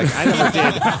 And like, I never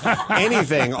did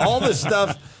anything. All the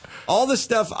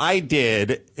stuff I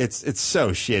did, it's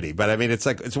so shitty. But I mean, it's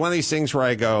one of these things where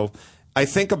I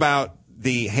think about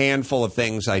the handful of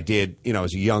things I did,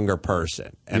 as a younger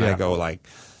person. And I go like,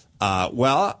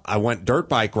 I went dirt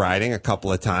bike riding a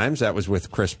couple of times. That was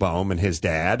with Chris Bohm and his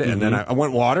dad. And then I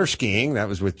went water skiing. That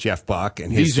was with Jeff Buck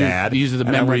and his dad. These are the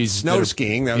and memories. I went snow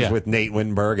skiing. That was with Nate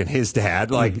Wittenberg and his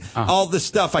dad. Like all the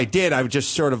stuff I did, I would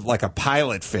just sort of like a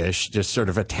pilot fish, just sort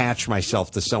of attach myself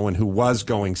to someone who was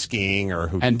going skiing or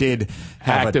who did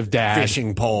have active a dad.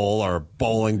 fishing pole or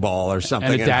bowling ball or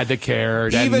something. And a dad that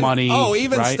cared and money.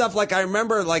 Even right? stuff like I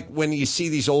remember like when you see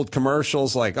these old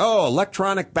commercials like,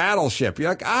 electronic battleship. You're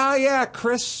like, yeah,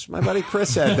 Chris, my buddy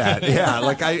Chris had that. Yeah,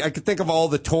 like I could think of all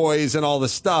the toys and all the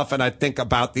stuff, and I think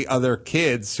about the other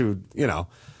kids who,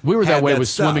 we were that way with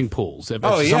stuff. swimming pools. If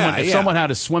someone had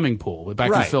a swimming pool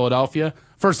back in Philadelphia,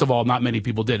 first of all, not many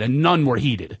people did, and none were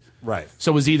heated. Right.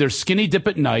 So it was either skinny dip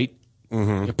at night,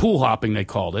 pool hopping they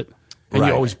called it, and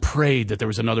you always prayed that there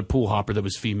was another pool hopper that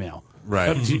was female.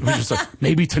 Right. It was just like,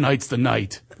 maybe tonight's the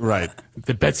night. Right.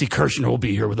 That Betsy Kirshner will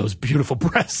be here with those beautiful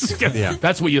breasts. Yeah.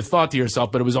 That's what you thought to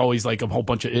yourself, but it was always like a whole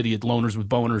bunch of idiot loners with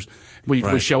boners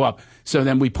would show up. So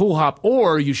then we pool hop,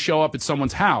 or you show up at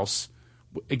someone's house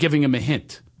giving them a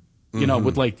hint,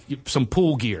 with like some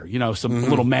pool gear, some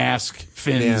little mask,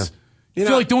 fins. Yeah.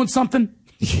 Feel like doing something?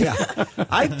 Yeah.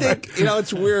 I think,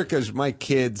 it's weird because my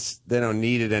kids, they don't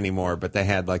need it anymore, but they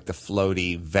had like the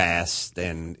floaty vest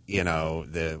and,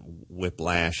 the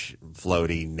whiplash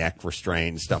floaty neck restraint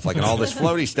and stuff like and all this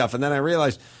floaty stuff. And then I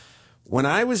realized when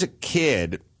I was a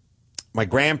kid, my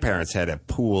grandparents had a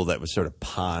pool that was sort of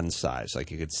pond size, like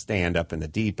you could stand up in the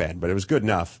deep end, but it was good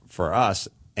enough for us.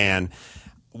 And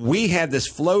we had this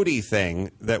floaty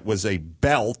thing that was a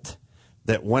belt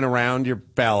that went around your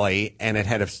belly, and it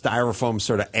had a styrofoam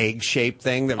sort of egg-shaped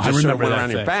thing that just sort of went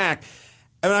around your back.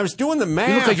 And when I was doing the math...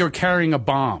 You looked like you were carrying a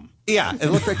bomb. Yeah,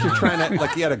 it looked like you're trying to...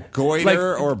 Like you had a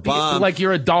goiter or a bomb. Like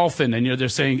you're a dolphin, and they're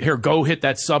saying, here, go hit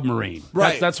that submarine.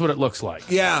 Right. That's what it looks like.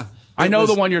 Yeah. I know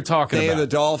the one you're talking Day about. of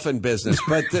the Dolphin Business,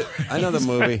 but I know the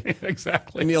movie.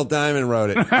 Exactly. Neil Diamond wrote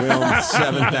it. We owe him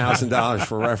 $7,000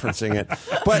 for referencing it.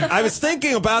 But I was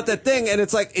thinking about that thing, and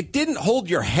it's like it didn't hold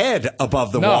your head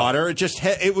above the water. It just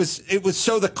it was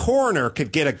so the coroner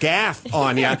could get a gaff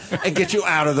on you and get you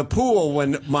out of the pool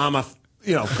when Mama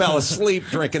fell asleep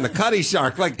drinking the Cutty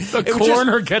Shark. Like the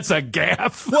coroner gets a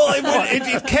gaff. Well,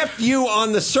 it kept you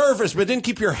on the surface, but it didn't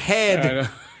keep your head.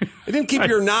 It didn't keep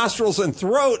your nostrils and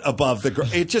throat above the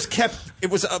ground. It just kept, it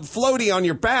was floaty on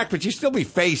your back, but you'd still be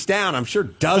face down. I'm sure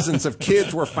dozens of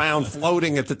kids were found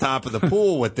floating at the top of the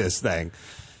pool with this thing.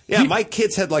 Yeah, my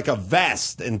kids had like a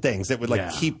vest and things that would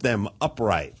keep them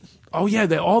upright. Oh, yeah,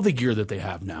 all the gear that they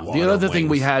have now. The other thing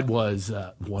we had was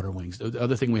water wings. The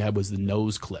other thing we had was the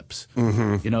nose clips,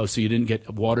 so you didn't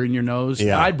get water in your nose.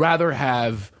 Yeah. I'd rather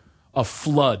have a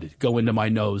flood go into my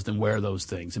nose than wear those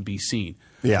things and be seen.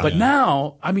 Yeah. But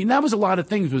now, I mean, that was a lot of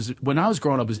things. When I was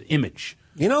growing up, was image.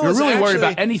 You're really worried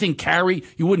about anything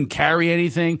you wouldn't carry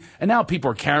anything. And now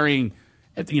people are carrying,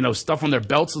 stuff on their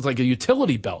belts. It's like a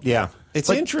utility belt. Yeah. It's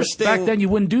interesting. Back then, you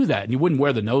wouldn't do that, and you wouldn't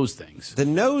wear the nose things. The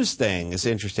nose thing is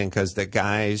interesting because the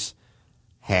guys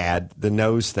had the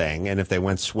nose thing, and if they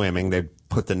went swimming, they'd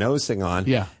put the nose thing on.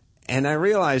 Yeah. And I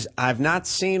realized I've not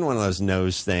seen one of those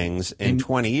nose things in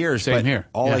 20 years. Same but here.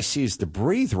 All I see is the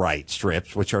Breathe Right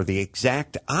strips, which are the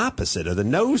exact opposite of the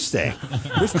nose thing.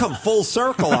 We've come full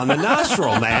circle on the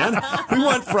nostril, man. We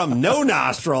went from no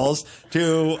nostrils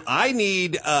to I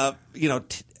need, a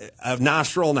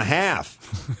nostril and a half.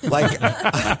 Like,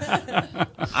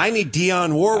 I need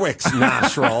Dionne Warwick's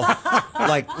nostril.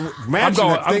 Like, imagine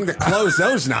the thing to close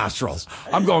those nostrils.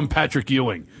 I'm going Patrick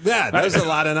Ewing. Yeah, there's a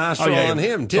lot of nostril on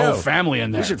him, too. The whole family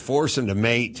in there. We should force him to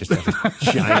mate. Just a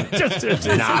giant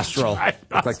nostril.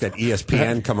 Look like that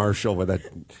ESPN commercial with a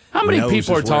How many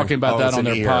people are talking about that on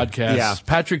their podcast? Yeah.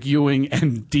 Patrick Ewing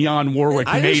and Dionne Warwick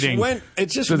mating.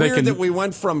 It's just weird that we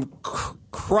went from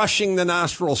crushing the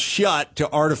nostril shut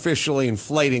to artificially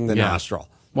inflating the nostril.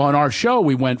 Well, in our show,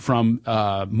 we went from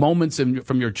moments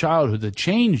from your childhood that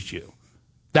changed you.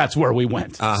 That's where we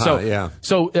went.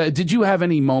 So, did you have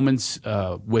any moments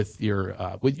with your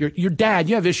dad?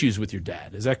 You have issues with your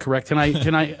dad, is that correct? Can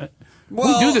I?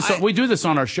 Well, we do this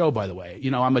on our show, by the way.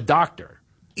 I'm a doctor.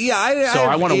 Yeah,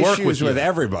 I want to work with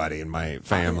everybody in my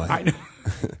family.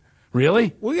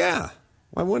 Really? Well, yeah.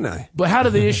 Why wouldn't I? But how do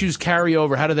the issues carry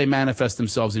over? How do they manifest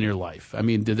themselves in your life? I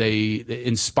mean, do they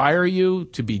inspire you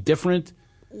to be different?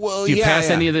 Well, do you yeah, pass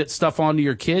yeah. any of that stuff on to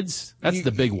your kids? That's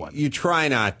the big one. You try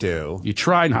not to. You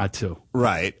try not to.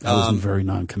 Right. That wasn't very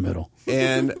non-committal.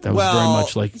 And that was very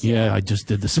much like, yeah, I just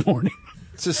did this morning.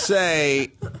 To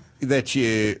say that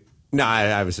you... No,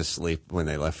 I was asleep when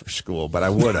they left for school, but I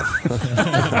would have.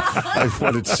 I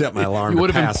would have set my alarm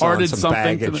to pass on some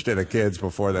baggage to the kids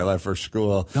before they left for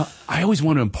school. No, I always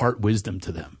want to impart wisdom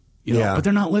to them, but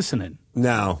they're not listening.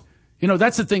 No.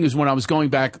 That's the thing is when I was going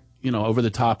back, over the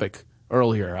topic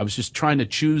earlier, I was just trying to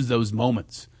choose those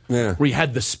moments where you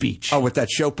had the speech. Oh, with that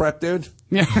show prep dude?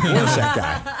 Yeah. Where's that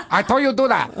guy? I told you to do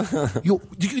that.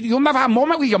 You never have a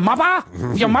moment with your mother?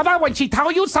 Your mother, when she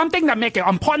tell you something that make it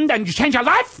important and you change your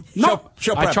life? No.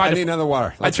 Show prep. I need another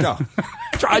water. Let's go.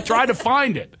 I tried to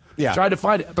find it. Yeah. Tried to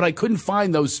find it, but I couldn't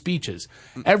find those speeches.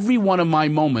 Every one of my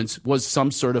moments was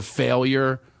some sort of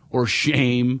failure or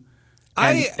shame.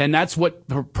 And that's what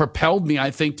propelled me,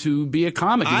 I think, to be a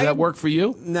comic. Does that work for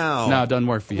you? No. No, it doesn't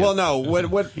work for you. Well, no.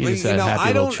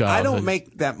 I don't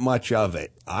make that much of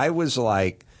it. I was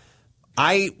like,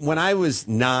 when I was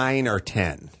 9 or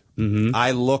 10,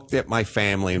 I looked at my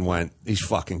family and went, these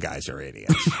fucking guys are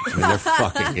idiots. I mean, they're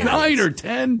fucking idiots. 9 or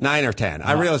 10? 9 or 10.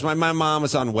 I realized my mom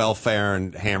was on welfare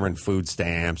and hammering food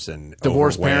stamps and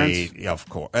divorced overweight. parents? Yeah, of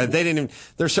course.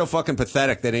 They're so fucking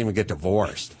pathetic they didn't even get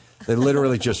divorced. They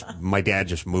literally my dad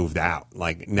just moved out,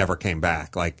 like never came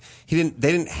back. Like they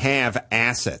didn't have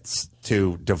assets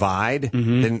to divide,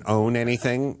 didn't own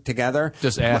anything together.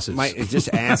 Just asses.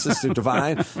 Just asses to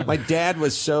divide. My dad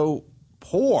was so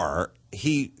poor,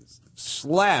 he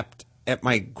slept at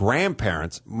my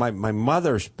grandparents', my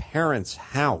mother's parents'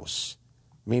 house,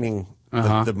 meaning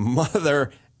the mother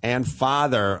and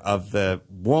father of the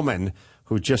woman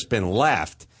who'd just been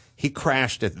left. He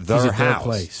crashed at their house.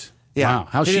 Place. Yeah. Wow.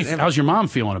 How's your mom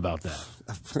feeling about that?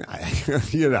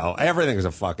 Everything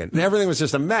was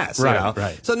just a mess.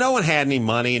 Right. So no one had any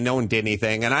money and no one did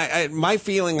anything. And my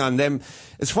feeling on them,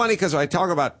 it's funny because when I talk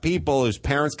about people whose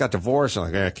parents got divorced, I'm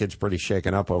like, kid's pretty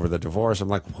shaken up over the divorce. I'm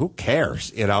like, who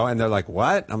cares? And they're like,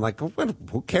 what? I'm like,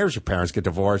 who cares your parents get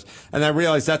divorced? And I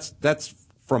realize that's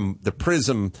from the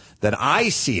prism that I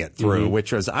see it through,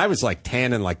 which was I was like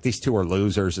 10 and like these two are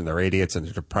losers and they're idiots and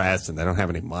they're depressed and they don't have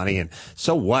any money. And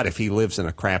so what if he lives in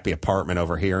a crappy apartment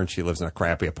over here and she lives in a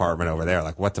crappy apartment over there?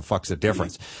 Like, what the fuck's the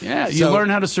difference? Yeah, you learn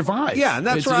how to survive. Yeah, and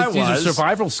that's where I was. These are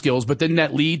survival skills, but didn't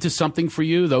that lead to something for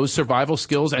you, those survival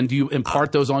skills? And do you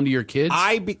impart those onto your kids?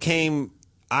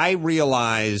 I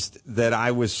realized that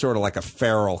I was sort of like a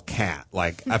feral cat.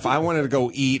 Like, if I wanted to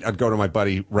go eat, I'd go to my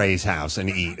buddy Ray's house and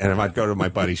eat. And if I'd go to my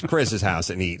buddy Chris's house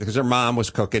and eat, because her mom was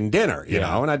cooking dinner, you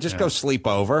know, and I'd just go sleep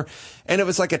over. And it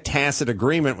was like a tacit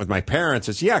agreement with my parents.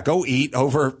 It's, go eat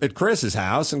over at Chris's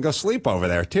house and go sleep over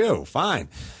there too. Fine.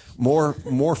 More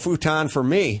futon for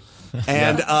me.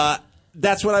 And,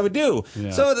 that's what I would do. Yeah.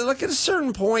 So, like at a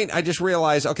certain point, I just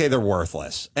realized, okay, they're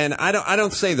worthless, and I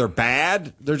don't say they're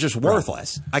bad. They're just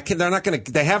worthless. They're not going to.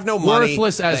 They have no money.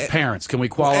 Worthless as parents. Can we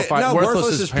qualify? No,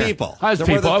 worthless as parents. People. As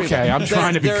people. Okay, I'm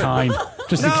trying to be kind,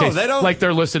 just in case. They don't. Like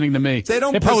they're listening to me. They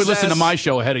don't. They probably listen to my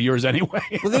show ahead of yours anyway.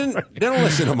 Well, they don't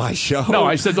listen to my show. No,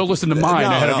 I said they'll listen to mine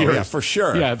ahead of yours. Yeah, for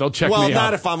sure. Yeah, they'll check me out. Well,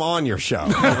 not if I'm on your show.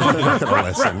 They're not going to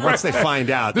listen. Once they find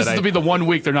out, this will be the 1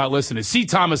 week they're not listening. See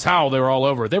Thomas Howell, they were all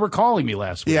over it. They were calling me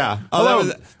last week. Yeah. Oh,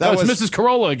 that was Mrs.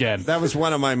 Carolla again. That was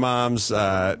one of my mom's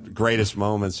greatest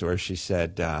moments, where she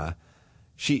said, and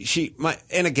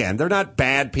again, they're not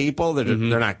bad people.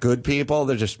 They're not good people.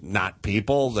 They're just not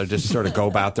people. They just sort of go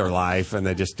about their life and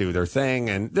they just do their thing.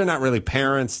 And they're not really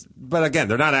parents. But again,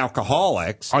 they're not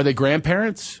alcoholics. Are they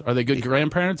grandparents? Are they good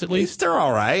grandparents at least? They're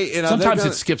all right. Sometimes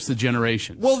it skips the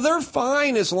generations. Well, they're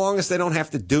fine as long as they don't have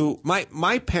to do.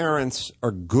 My parents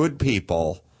are good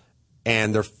people,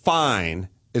 and they're fine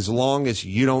as long as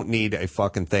you don't need a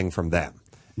fucking thing from them.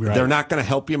 Right. They're not going to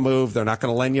help you move. They're not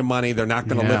going to lend you money. They're not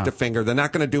going to lift a finger. They're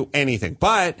not going to do anything.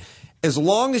 But as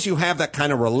long as you have that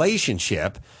kind of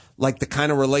relationship, like the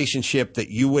kind of relationship that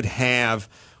you would have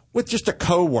with just a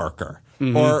coworker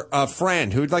or a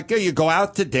friend who'd you go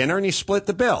out to dinner and you split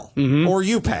the bill, or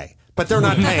you pay. But they're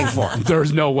not paying for it.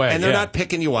 There's no way. And they're not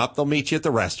picking you up. They'll meet you at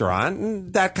the restaurant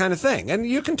and that kind of thing. And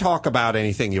you can talk about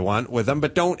anything you want with them,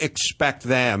 but don't expect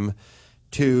them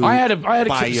to I had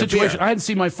a situation. Beer. I hadn't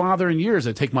seen my father in years.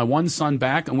 I take my one son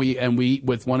back, and we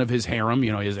with one of his harem.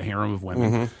 You know, he has a harem of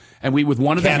women, and we with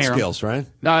one of the harem. Catskills, right?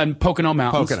 In Pocono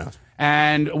Mountains. Pocono.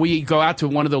 And we go out to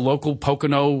one of the local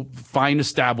Pocono fine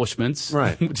establishments,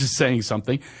 right? Which is saying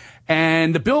something.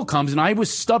 And the bill comes, and I was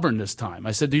stubborn this time.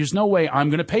 I said, "There's no way I'm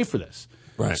going to pay for this."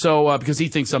 Right. So because he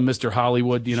thinks I'm Mr.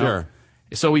 Hollywood, you know. Sure.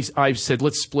 So I said,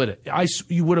 "Let's split it."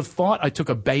 You would have thought I took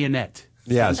a bayonet,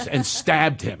 yes, and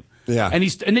stabbed him. Yeah. And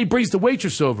he brings the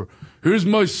waitress over. Here's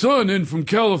my son in from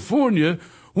California,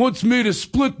 wants me to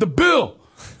split the bill.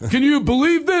 Can you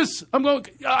believe this? I'm going,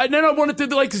 and then I wanted to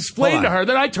like explain to her.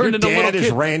 Then I turned into a little kid. Your dad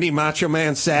is Randy Macho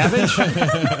Man Savage?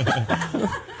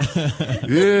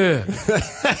 Yeah,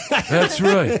 that's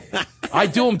right. I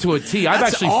do him to a T.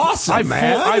 That's awesome,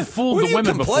 man. I've fooled what the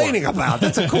women before. What are you complaining about?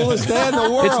 That's the coolest dad in the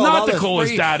world. It's not All the this coolest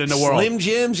free dad in the world. Slim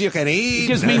Jims you can eat. He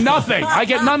gives me nothing. I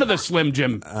get none of the Slim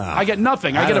Jim. I get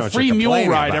nothing. I get a free mule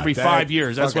ride every 5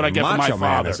 years. That's what I get from my Macho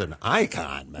father. Man is an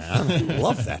icon, man. I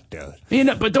love that dude. You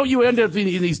know, but don't you end up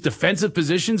in these defensive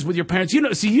positions with your parents? You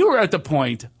know, see, you were at the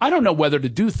point. I don't know whether to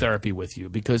do therapy with you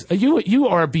because you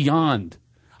are beyond.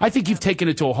 I think you've taken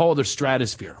it to a whole other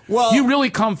stratosphere. Well, you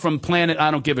really come from planet I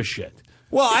don't give a shit.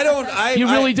 Well, I don't. You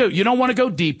really do. You don't want to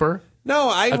go deeper. No,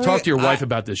 I've talked to your wife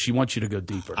about this. She wants you to go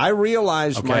deeper. I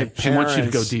realize my parents. She wants you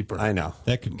to go deeper. I know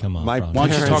that could come up. Why don't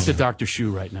you talk to Dr.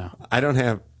 Shu right now? I don't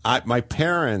have. My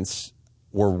parents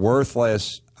were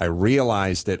worthless. I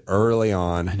realized it early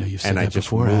on, I know you've said and that I just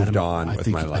before, moved Adam. on with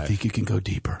my life. I think you can go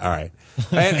deeper. All right,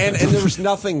 and there was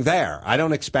nothing there. I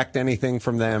don't expect anything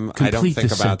from them. I don't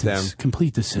think about them.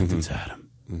 Complete the sentence, Adam.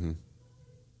 Mm-hmm.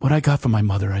 What I got from my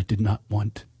mother, I did not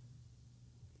want.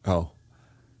 Oh,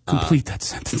 complete that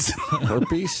sentence.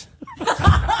 Herpes.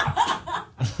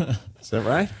 Is that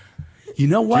right? You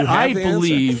know what? I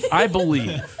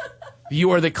believe you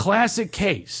are the classic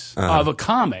case of a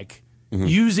comic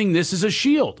using this as a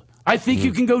shield. I think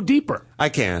you can go deeper. I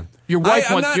can. Your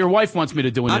wife wants me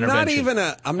to do an intervention.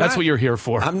 That's what you're here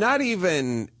for. I'm not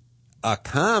even a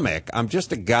comic. I'm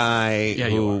just a guy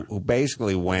who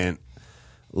basically went,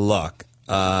 look,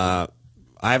 I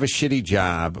have a shitty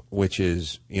job, which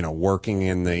is, working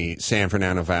in the San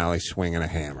Fernando Valley swinging a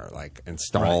hammer, like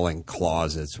installing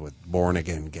closets with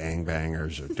born-again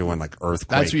gangbangers or doing like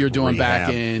earthquake That's what you're doing rehab.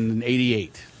 back in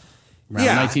 88. Around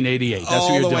 1988. That's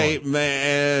what you're doing. All the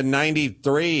way,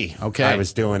 93. Okay. I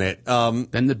was doing it.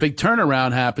 Then the big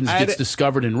turnaround happens, gets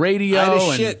discovered in radio.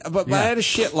 I had a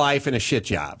shit life and a shit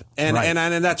job. And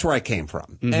that's where I came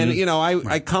from. Mm-hmm. And,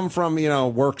 I come from,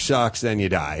 work sucks, then you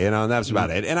die, and that was about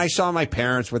it. And I saw my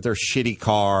parents with their shitty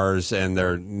cars and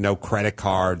their no credit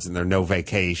cards and their no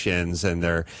vacations and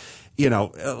their...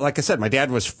 like I said, my dad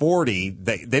was 40.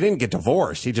 They didn't get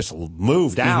divorced. He just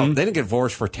moved out. Mm-hmm. They didn't get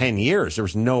divorced for 10 years. There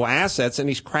was no assets, and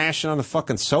he's crashing on the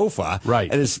fucking sofa.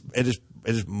 Right. At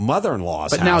his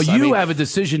mother-in-law's But house. now you have a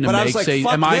decision to make. Like, say,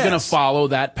 am I going to follow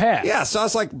that path? Yeah. So I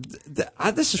was like,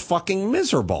 this is fucking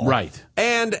miserable. Right.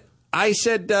 And I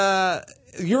said,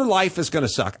 your life is going to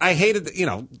suck. I hated,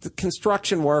 the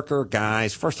construction worker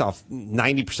guys. First off,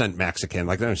 90% Mexican.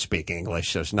 Like, they don't speak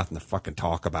English. So there's nothing to fucking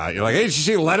talk about. You're like, hey, did you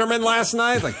see Letterman last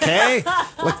night? Like, hey?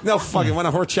 Like, no fucking, want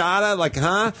a horchata? Like,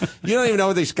 huh? You don't even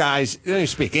know these guys. They don't even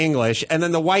speak English. And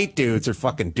then the white dudes are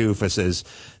fucking doofuses.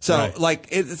 So,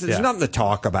 there's nothing to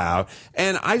talk about.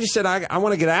 And I just said, I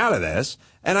want to get out of this.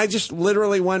 And I just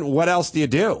literally went, what else do you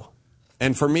do?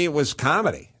 And for me, it was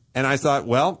comedy. And I thought,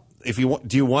 well,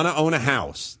 do you want to own a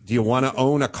house? Do you want to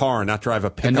own a car and not drive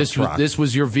a pickup truck? This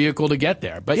was your vehicle to get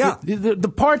there. But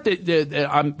the part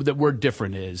that we're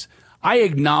different is I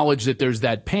acknowledge that there's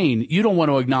that pain. You don't want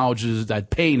to acknowledge there's that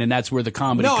pain, and that's where the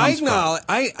comedy comes from. No,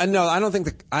 I don't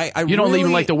think you don't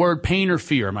even like the word pain or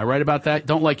fear. Am I right about that?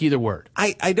 Don't like either word.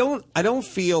 I don't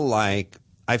feel like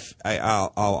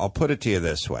I'll put it to you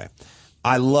this way.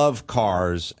 I love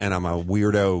cars, and I'm a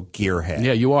weirdo gearhead.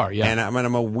 Yeah, you are. Yeah, and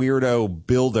I'm a weirdo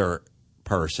builder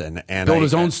person. And built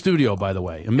his own studio, by the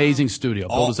way. Amazing studio.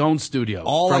 Built his own studio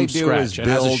from scratch. And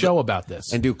has a show about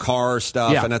this and do car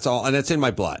stuff. Yeah. And that's all. And it's in my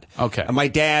blood. Okay. And my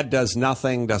dad does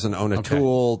nothing. Doesn't own a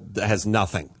tool. Has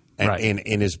nothing.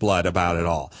 In his blood about it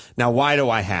all. Now, why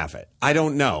do I have it? I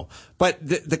don't know. But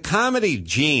the comedy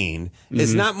gene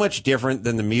is not much different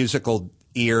than the musical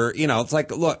ear. It's like,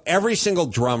 look, every single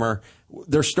drummer,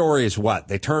 their story is what?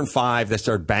 They turned 5, they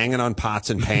started banging on pots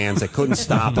and pans, they couldn't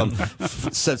stop them.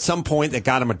 So at some point, they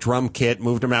got him a drum kit,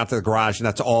 moved him out to the garage, and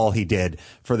that's all he did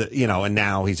for and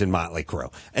now he's in Motley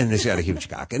Crue. And he's got a huge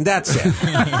cock. And that's it.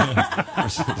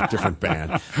 It's a different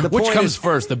band. Which comes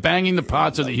first, the banging the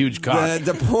pots or the huge cock?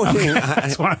 The point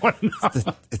that's what I want to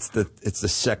know. It's the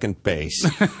second base.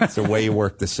 It's the way you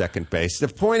work the second base. The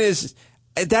point is,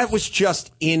 That was just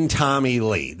in Tommy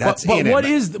Lee. That's but in what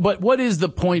it. what is the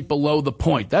point below the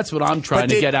point? That's what I'm trying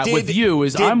to get at with you.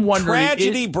 Is I'm wondering,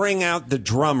 Tragedy bring out the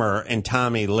drummer and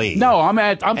Tommy Lee? No, I'm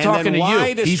talking to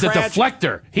you. He's a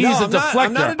deflector. He's a deflector.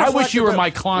 I'm not a deflector. I wish you were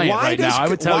my client right now. I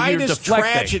would tell you you're deflecting. Why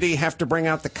does Tragedy have to bring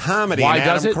out the comedy? Why in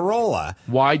does Adam it? Carolla?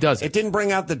 Why does it? It didn't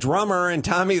bring out the drummer and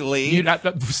Tommy Lee.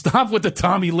 Stop with the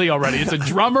Tommy Lee already. It's a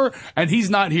drummer, and he's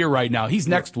not here right now. He's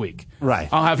next week. Right.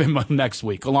 I'll have him next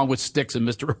week, along with Styx and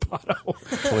Mr. Rapato.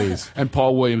 Please. And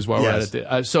Paul Williams while we're at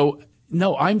it. So,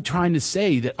 no, I'm trying to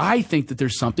say that I think that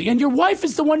there's something. And your wife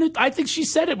is the one I think she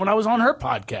said it when I was on her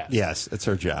podcast. Yes, it's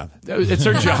her job. It's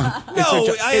her job.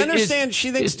 I understand.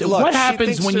 She thinks. Look, what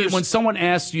happens she thinks when someone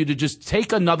asks you to just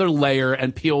take another layer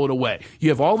and peel it away? You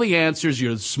have all the answers.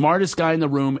 You're the smartest guy in the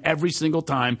room every single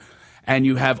time. And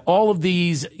you have all of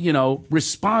these,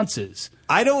 responses.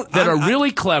 That are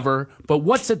really clever, but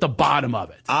what's at the bottom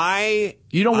of it?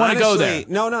 You don't want to go there.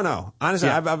 No. Honestly,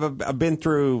 I've been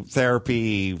through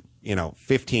therapy,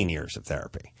 15 years of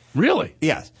therapy. Really?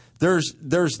 Yes.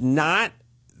 There's not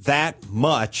that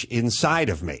much inside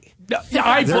of me.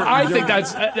 I think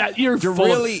that's you're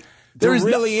full of. There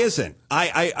really isn't.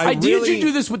 Did you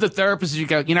do this with the therapist? You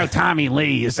go, Tommy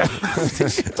Lee is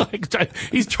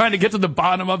he's trying to get to the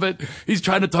bottom of it. He's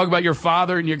trying to talk about your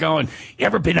father, and you're going, "You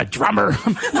ever been a drummer?"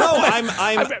 No,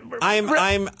 I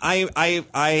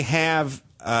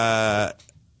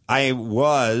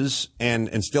was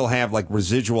and still have like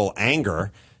residual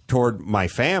anger toward my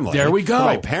family. There we go.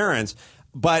 My parents,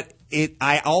 but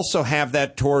I also have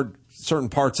that toward certain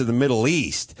parts of the Middle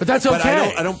East. But that's okay.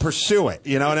 But I don't pursue it.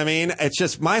 You know what I mean? It's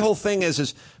just my whole thing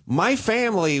is my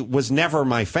family was never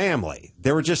my family.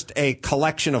 They were just a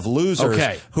collection of losers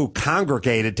who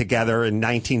congregated together in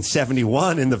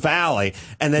 1971 in the Valley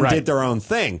and then did their own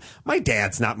thing. My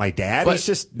dad's not my dad. He's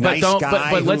just a nice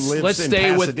guy who lives in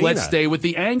Pasadena. Let's stay with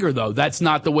the anger, though. That's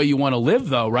not the way you want to live,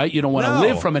 though, right? You don't want to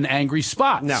live from an angry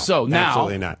spot. No, so now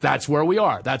absolutely not. That's where we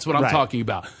are. That's what I'm talking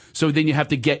about. So then you have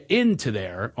to get into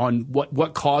there on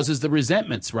what causes the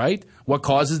resentments, right? What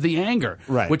causes the anger,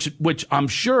 right? Which I'm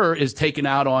sure is taken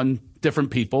out on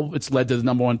different people. It's led to the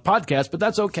 #1 podcast, but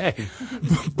that's okay.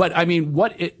 But I mean,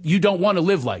 you don't want to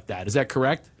live like that. Is that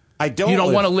correct? I don't. You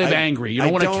don't want to live angry. You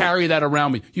don't want to carry that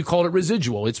around me. You call it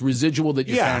residual. It's residual that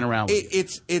you're carrying around with you.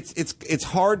 It's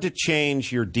hard to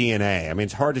change your DNA. I mean,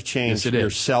 it's hard to change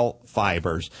your cell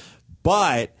fibers,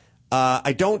 but.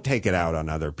 I don't take it out on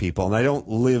other people, and I don't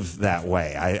live that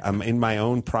way. I'm in my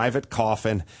own private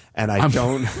coffin, and I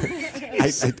don't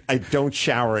I don't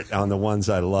shower it on the ones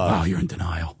I love. Oh, you're in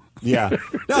denial. Yeah.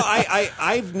 No,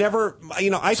 I've never,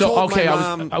 I told my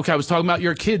mom. I was talking about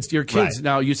your kids. Right.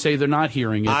 Now, you say they're not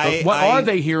hearing it. But what are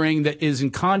they hearing that is in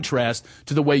contrast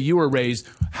to the way you were raised?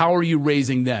 How are you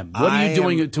raising them? What are you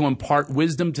doing to impart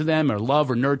wisdom to them or love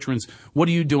or nurturance? What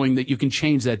are you doing that you can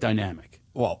change that dynamic?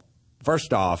 Well,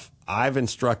 first off, I've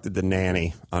instructed the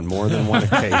nanny on more than one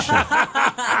occasion.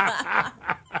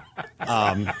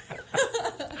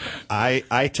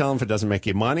 I tell them if it doesn't make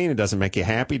you money and it doesn't make you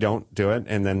happy, don't do it.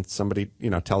 And then somebody,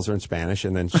 tells her in Spanish,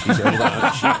 and then she's able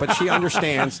to, but she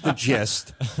understands the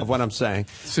gist of what I'm saying.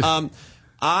 First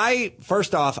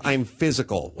off, I'm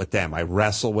physical with them. I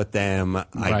wrestle with them.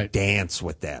 I dance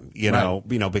with them.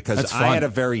 Because That's I had a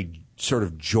very sort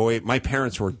of joy. My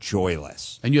parents were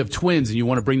joyless. And you have twins, and you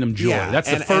want to bring them joy. Yeah,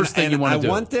 that's the first thing you want to do. I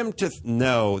want them to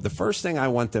know, the first thing I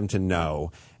want them to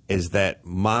know is that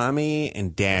mommy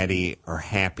and daddy are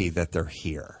happy that they're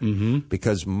here. Mm-hmm.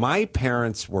 Because my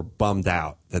parents were bummed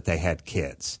out that they had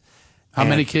kids. How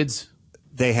many kids?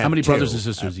 They had How many 2. brothers and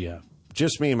sisters do you have?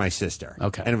 Just me and my sister.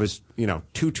 Okay. And it was,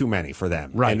 too many for them.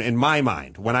 Right. And in my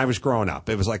mind, when I was growing up,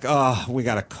 it was like, oh, we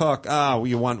got to cook. Oh,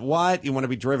 you want what? You want to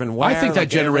be driven where? I think that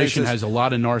generation has a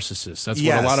lot of narcissists. That's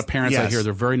what a lot of parents I hear.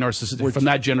 They're very narcissistic from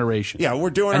that generation. Yeah,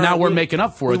 we're doing and now we're making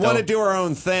up for it, We want to do our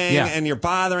own thing, Yeah. and you're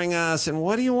bothering us. And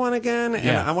what do you want again? And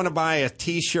Yeah. I want to buy a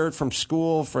T-shirt from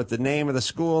school for the name of the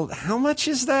school. How much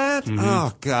is that? Mhm.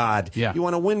 Oh, God. Yeah. You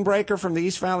want a windbreaker from the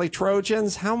East Valley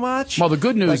Trojans? How much? Well, the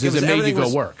good news is it made you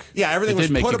go work. Yeah, everything It was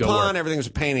did make put you go upon. work. Everything was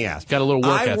a pain in the ass. Got a little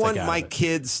work I ethic want out my of it.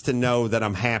 kids to know that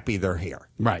I'm happy they're here.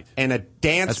 Right. And a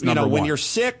dance, That's number when one. you're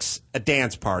 6, a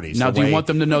dance party. Now, do you want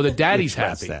them to know that daddy's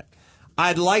happy? That.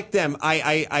 I'd like them.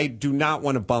 I do not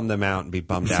want to bum them out and be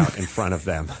bummed out in front of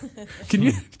them. Can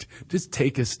you just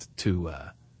take us to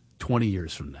 20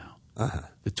 years from now? Uh-huh.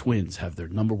 The twins have their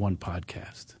 #1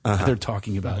 podcast. Uh-huh. They're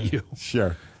talking about you.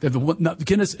 Sure. They're the one, now,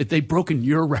 Guinness, they've broken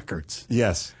your records.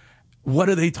 Yes. What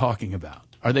are they talking about?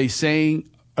 Are they saying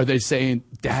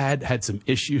Dad had some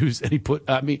issues and he put?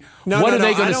 I mean, what are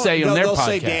they going to say in their they'll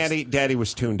podcast? Say Daddy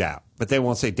was tuned out, but they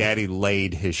won't say Daddy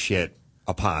laid his shit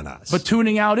upon us. But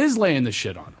tuning out is laying the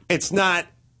shit on them. It's not.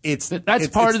 That's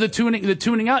part of the tuning. The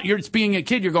tuning out. You're being a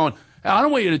kid. You're going, I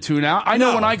don't want you to tune out. I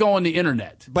know when I go on the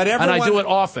internet, but and I do it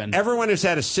often. Everyone who's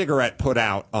had a cigarette put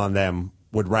out on them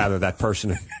would rather that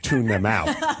person tune them out.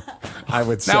 I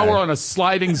would say. Now we're on a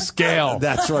sliding scale.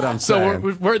 That's what I'm saying.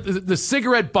 So we're the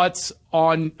cigarette butts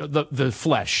on the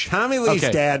flesh. Tommy Lee's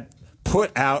dad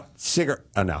put out cigarette.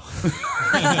 Oh, no.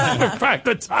 Back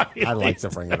to Tommy I like to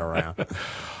bring it around.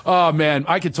 Oh, man.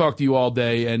 I could talk to you all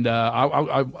day. And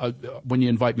I when you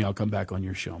invite me, I'll come back on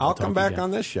your show. I'll come back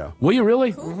on this show. Will you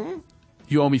really? Mm-hmm.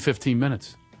 You owe me 15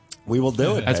 minutes. We will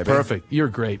do it. That's baby. Perfect. You're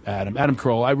great, Adam. Adam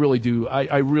Carolla. I really do.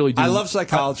 I really do. I love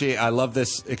psychology. I love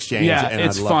this exchange. Yeah, and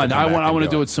it's I'd love fun. to come I want to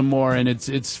back do it some more, and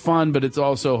it's fun, but it's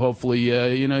also hopefully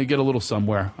you get a little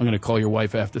somewhere. I'm going to call your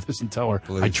wife after this and tell her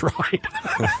I tried.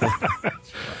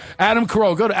 Adam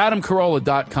Carolla. Go to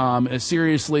AdamCarolla.com.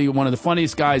 Seriously, one of the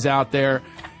funniest guys out there.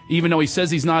 Even though he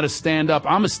says he's not a stand-up,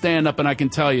 I'm a stand-up, and I can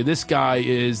tell you this guy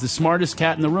is the smartest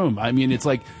cat in the room. I mean, it's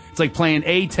like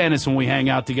playing tennis when we hang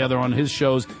out together on his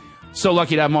shows. So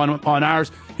lucky to have him on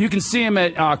ours. You can see him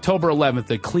at October 11th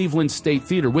at Cleveland State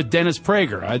Theater with Dennis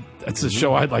Prager. That's a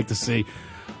show I'd like to see.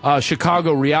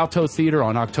 Chicago Rialto Theater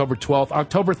on October 12th.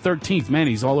 October 13th, man,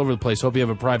 he's all over the place. Hope you have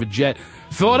a private jet.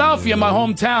 Philadelphia, my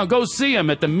hometown. Go see him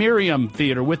at the Miriam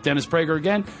Theater with Dennis Prager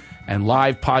again. And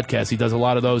live podcasts. He does a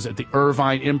lot of those at the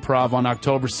Irvine Improv on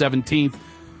October 17th.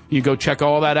 You can go check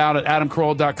all that out at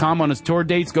AdamCarolla.com on his tour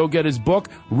dates. Go get his book.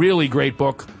 Really great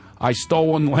book. I stole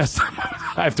one last time.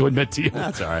 I have to admit to you.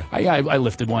 That's all right. I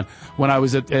lifted one when I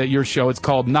was at your show. It's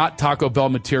called Not Taco Bell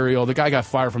Material. The guy got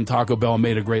fired from Taco Bell and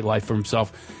made a great life for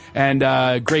himself.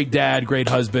 And great dad, great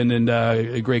husband, and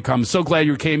a great comment. So glad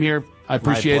you came here. I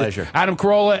appreciate My pleasure. it. Adam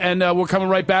Carolla, and we're coming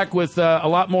right back with a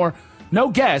lot more. No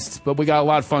guests, but we got a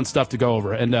lot of fun stuff to go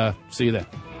over. And see you then.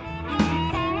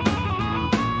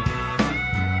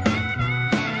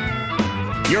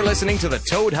 You're listening to the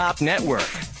Toad Hop Network,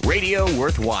 radio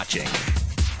worth watching.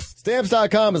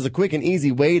 Stamps.com is a quick and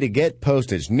easy way to get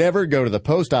postage. Never go to the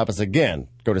post office again.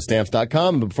 Go to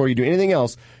Stamps.com, and before you do anything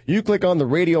else, you click on the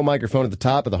radio microphone at the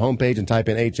top of the homepage and type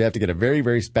in HF to get a very,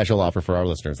 very special offer for our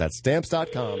listeners. That's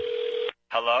Stamps.com.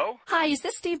 Hello? Hi, is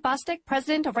this Steve Bostic,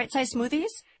 president of Right Size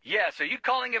Smoothies? Yes, are you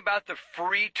calling about the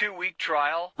free 2-week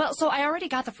trial? Well, so I already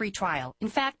got the free trial. In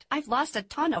fact, I've lost a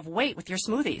ton of weight with your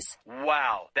smoothies.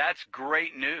 Wow, that's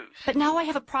great news. But now I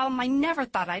have a problem I never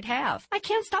thought I'd have. I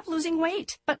can't stop losing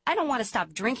weight, but I don't want to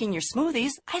stop drinking your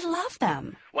smoothies. I love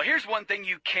them. Well, here's one thing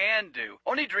you can do.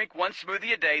 Only drink one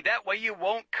smoothie a day. That way you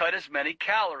won't cut as many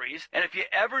calories. And if you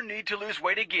ever need to lose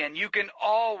weight again, you can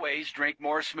always drink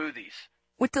more smoothies.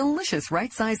 With delicious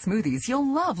right-size smoothies,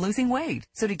 you'll love losing weight.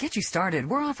 So to get you started,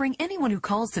 we're offering anyone who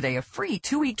calls today a free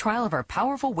 2-week trial of our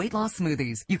powerful weight loss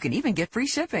smoothies. You can even get free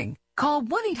shipping. Call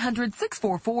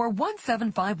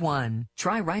 1-800-644-1751.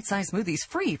 Try right-size smoothies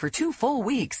free for 2 full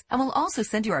weeks, and we'll also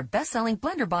send you our best-selling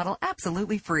blender bottle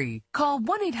absolutely free. Call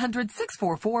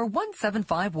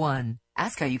 1-800-644-1751.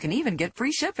 Ask how you can even get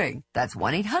free shipping. That's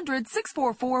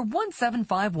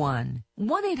 1-800-644-1751.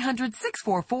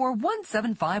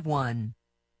 1-800-644-1751.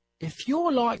 If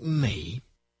you're like me,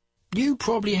 you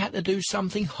probably had to do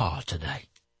something hard today.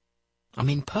 I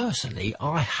mean, personally,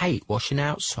 I hate washing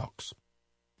out socks.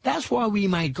 That's why we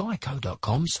made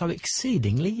Geico.com so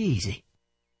exceedingly easy.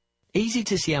 Easy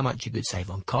to see how much you could save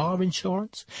on car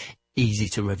insurance. Easy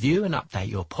to review and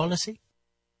update your policy.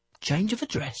 Change of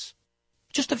address.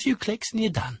 Just a few clicks and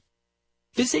you're done.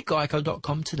 Visit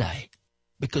Geico.com today,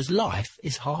 because life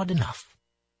is hard enough.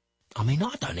 I mean,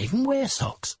 I don't even wear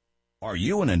socks. Are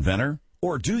you an inventor?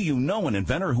 Or do you know an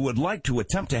inventor who would like to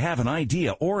attempt to have an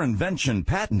idea or invention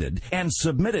patented and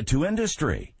submit it to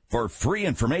industry? For free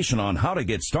information on how to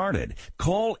get started,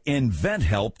 call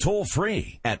InventHelp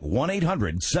toll-free at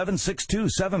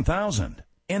 1-800-762-7000.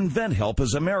 InventHelp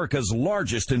is America's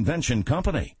largest invention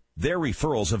company. Their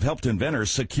referrals have helped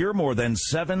inventors secure more than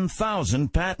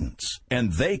 7,000 patents,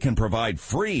 and they can provide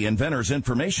free inventor's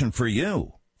information for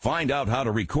you. Find out how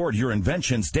to record your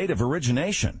invention's date of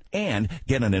origination and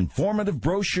get an informative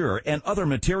brochure and other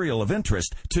material of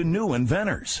interest to new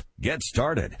inventors. Get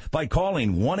started by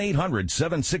calling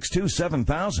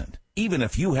 1-800-762-7000. Even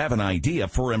if you have an idea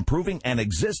for improving an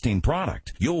existing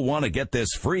product, you'll want to get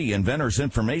this free inventor's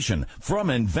information from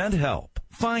InventHelp.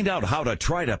 Find out how to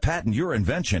try to patent your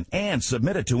invention and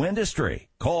submit it to industry.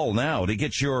 Call now to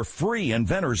get your free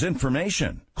inventor's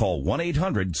information. Call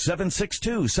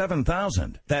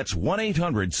 1-800-762-7000. That's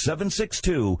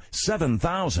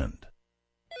 1-800-762-7000.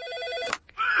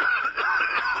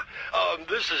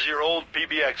 this is your old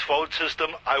PBX phone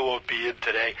system. I won't be in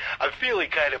today. I'm feeling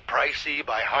kind of pricey.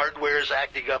 My hardware's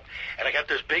acting up, and I got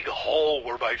this big hole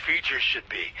where my features should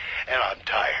be, and I'm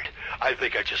tired. I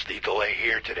think I just need to lay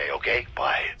here today, okay?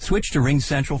 Bye. Switch to Ring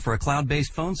Central for a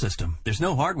cloud-based phone system. There's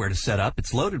no hardware to set up.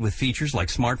 It's loaded with features like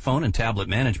smartphone and tablet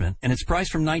management, and it's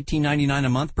priced from $19.99 a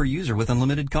month per user with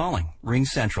unlimited calling. Ring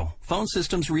Central. Phone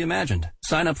systems reimagined.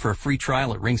 Sign up for a free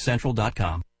trial at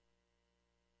ringcentral.com.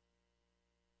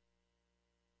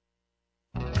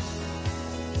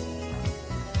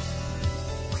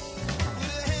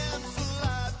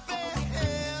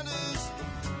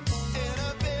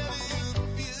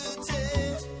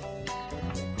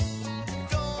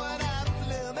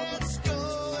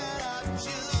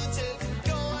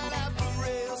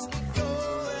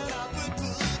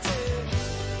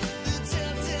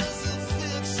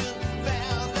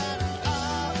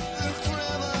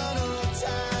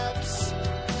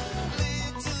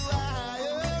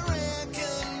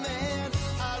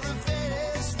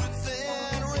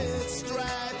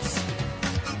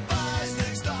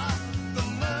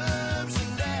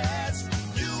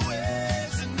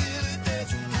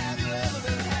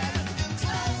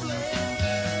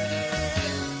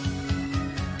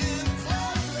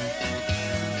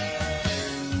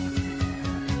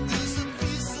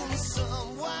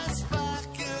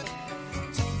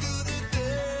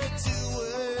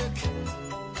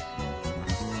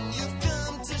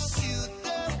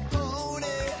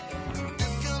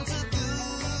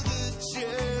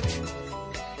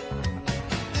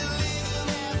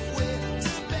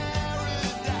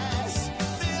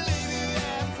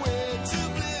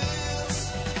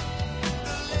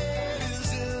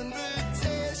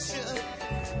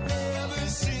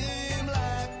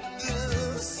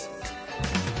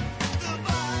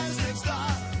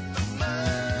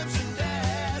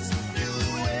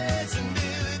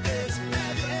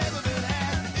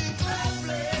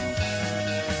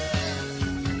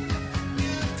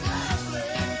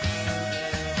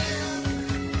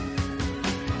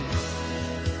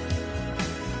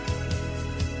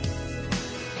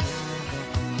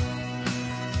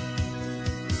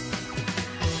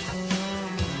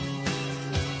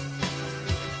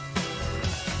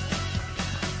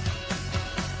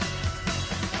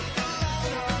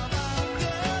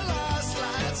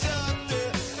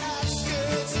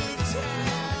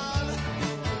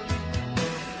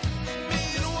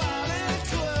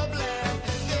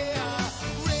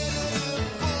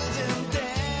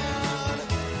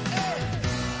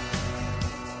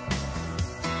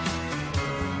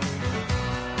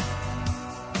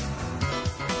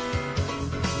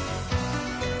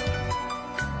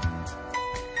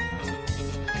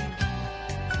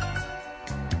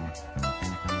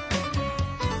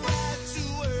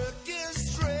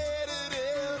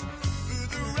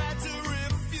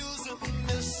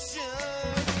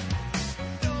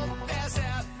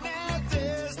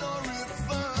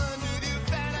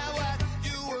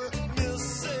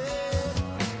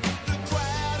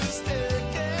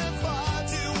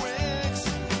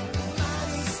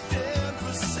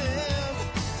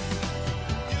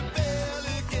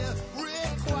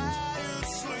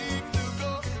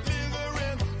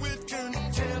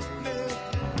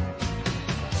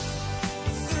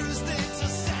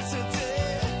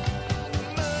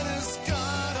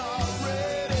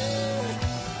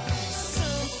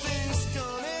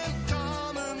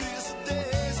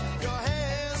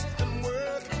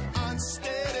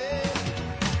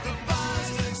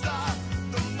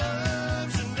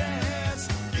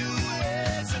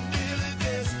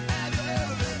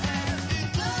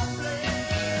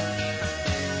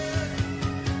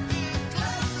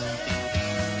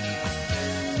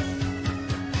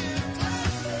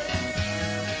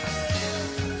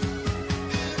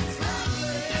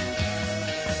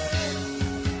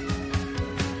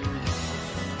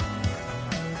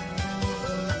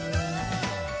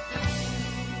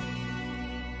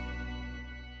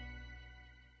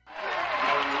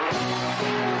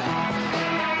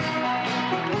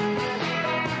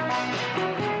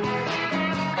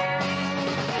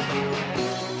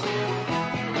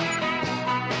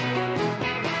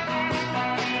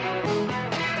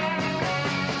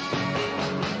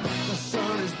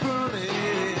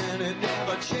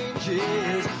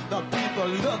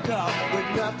 look up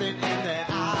with nothing in their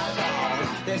eyeballs.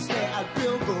 They stare at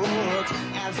billboards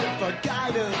as if for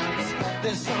guidance.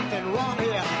 There's something wrong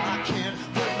here, I can't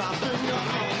put my finger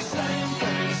on. Same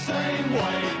thing, same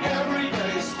way, every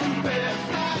day, stupid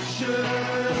action.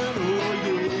 Oh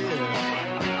yeah.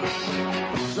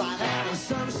 Right at the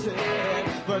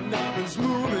sunset, but nothing's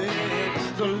moving.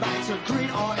 The lights are green,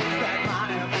 or is that my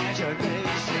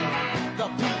imagination? The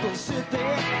people sit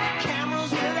there, cameras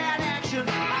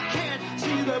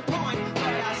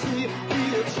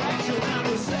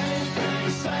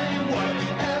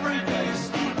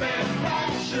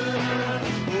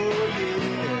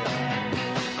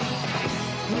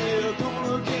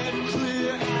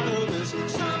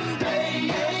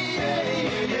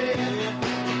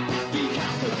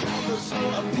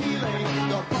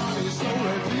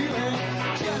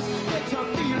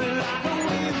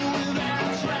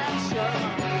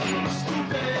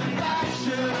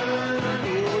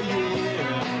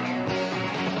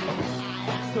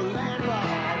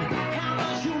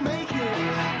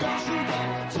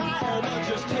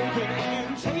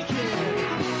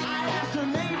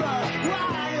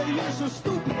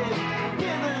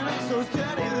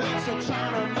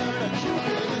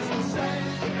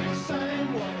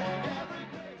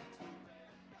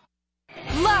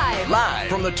Live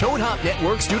from the Toad Hop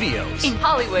Network studios. In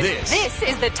Hollywood, This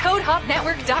is the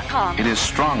ToadHopNetwork.com. It is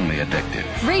strongly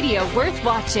addictive. Radio worth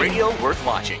watching. Radio worth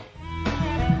watching.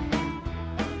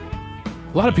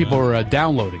 A lot of people are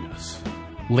downloading us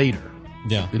later.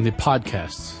 Yeah. In the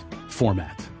podcasts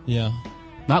format. Yeah.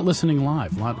 Not listening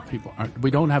live. A lot of people aren't. We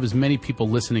don't have as many people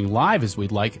listening live as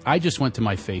we'd like. I just went to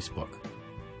my Facebook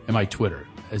and my Twitter.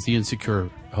 As the insecure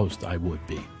host I would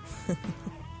be.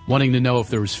 Wanting to know if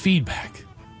there was feedback.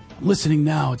 I'm listening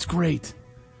now. It's great.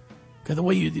 God, the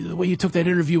way you took that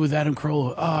interview with Adam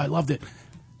Carolla. Oh, I loved it.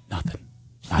 Nothing.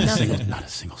 Not a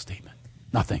single statement.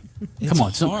 Nothing. It's Come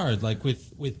on. hard. Like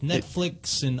with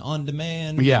Netflix and on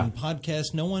demand and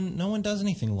podcasts, no one does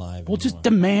anything live. Well, just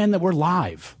demand that we're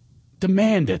live.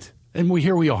 Demand it. And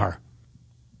here we are.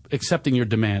 Accepting your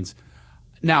demands.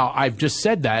 Now, I've just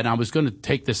said that, and I was going to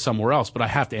take this somewhere else, but I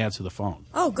have to answer the phone.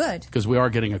 Oh, good. Because we are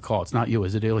getting a call. It's not you,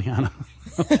 is it, Ileana?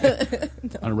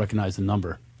 I don't recognize the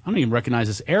number. I don't even recognize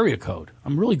this area code.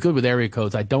 I'm really good with area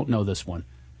codes. I don't know this one.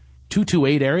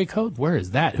 228 area code? Where is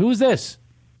that? Who is this?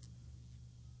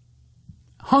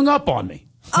 Hung up on me.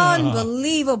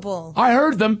 Unbelievable. I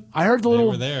heard them. I heard the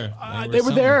little... They were there. They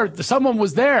were there. Someone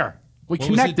was there. We what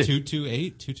connected. Was it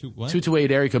 228?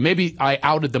 228 area code. Maybe I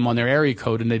outed them on their area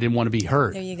code and they didn't want to be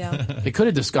heard. There you go. They could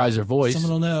have disguised their voice.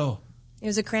 Someone will know. It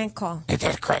was a crank call. It's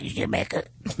a crazy maker.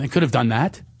 They could have done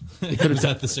that. They could have Is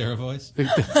that the Sarah voice?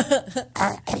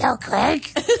 Hello,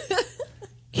 Craig.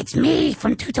 It's me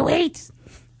from 228.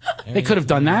 They could have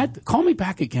done that. Call me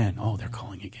back again. Oh, they're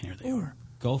calling again. Here they are.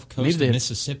 Gulf Coast of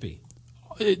Mississippi.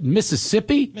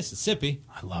 Mississippi? Mississippi.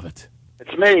 I love it.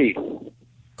 It's me.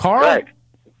 Carl? Greg.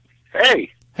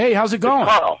 Hey. Hey, how's it going?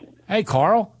 It's Carl. Hey,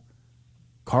 Carl.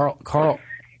 Carl,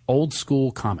 old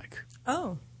school comic.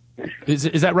 Oh.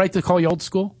 Is that right to call you old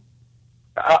school?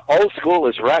 Old school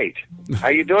is right. How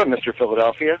you doing, Mr.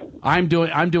 Philadelphia? I'm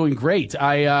doing great.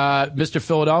 Mr.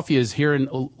 Philadelphia is here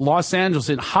in Los Angeles,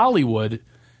 in Hollywood,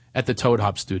 at the Toad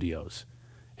Hop Studios.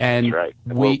 And that's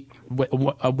right.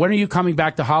 When are you coming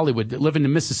back to Hollywood? Living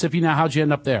in Mississippi now? How'd you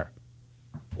end up there?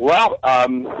 Well, I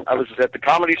was at the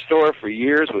Comedy Store for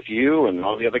years with you and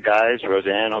all the other guys,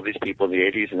 Roseanne, all these people in the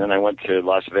 80s, and then I went to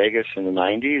Las Vegas in the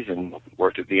 90s and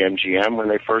worked at the MGM when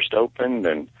they first opened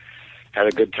and had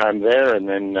a good time there, and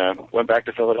then went back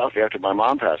to Philadelphia after my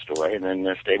mom passed away, and then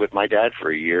stayed with my dad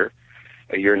for a year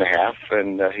and a half,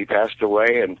 and he passed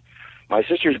away, and my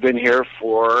sister's been here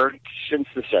since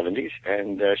the 70s,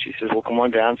 and she says, well, come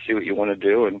on down, see what you want to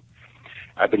do, and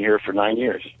I've been here for 9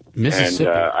 years. Mississippi.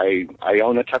 And I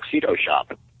own a tuxedo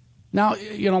shop. Now,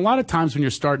 a lot of times when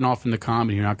you're starting off in the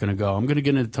comedy, you're not going to go, I'm going to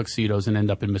get into tuxedos and end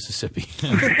up in Mississippi.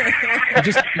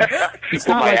 It's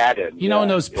not like, in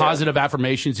those positive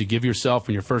affirmations you give yourself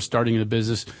when you're first starting in the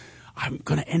business, I'm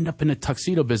going to end up in a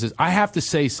tuxedo business. I have to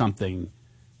say something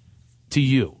to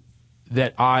you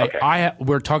that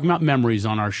we're talking about memories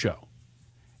on our show.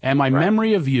 And my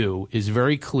memory of you is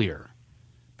very clear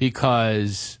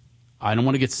because I don't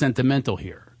want to get sentimental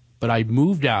here, but I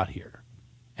moved out here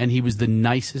and he was the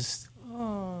nicest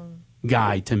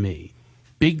guy to me.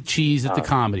 Big cheese at the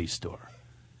Comedy Store.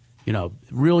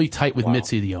 Really tight with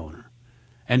Mitzi, the owner.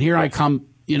 And here I come,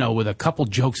 with a couple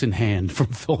jokes in hand from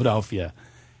Philadelphia.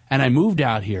 And I moved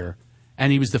out here,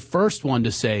 and he was the first one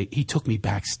to say, he took me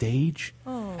backstage.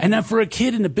 Oh. And then for a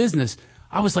kid in the business,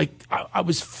 I was like, I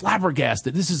was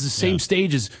flabbergasted. This is the same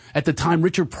stage as, at the time,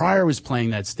 Richard Pryor was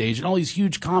playing that stage, and all these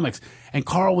huge comics. And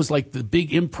Carl was like the big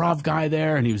improv guy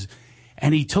there,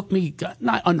 and he took me,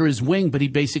 not under his wing, but he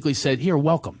basically said, here,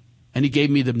 welcome. And he gave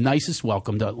me the nicest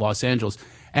welcome to Los Angeles.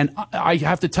 And I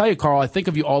have to tell you, Carl, I think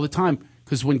of you all the time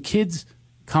because when kids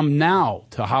come now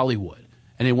to Hollywood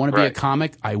and they want to be a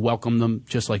comic, I welcome them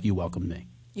just like you welcomed me.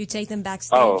 You take them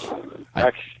backstage. Oh,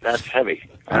 that's heavy.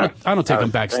 I don't take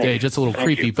them backstage. That's a little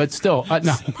creepy, but still,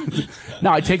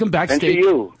 no, I take them backstage. And to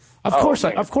you. Of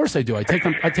course I do. I take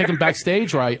them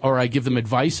backstage, or I give them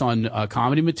advice on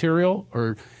comedy material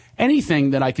or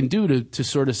anything that I can do to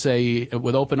sort of say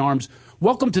with open arms,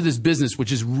 welcome to this business,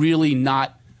 which is really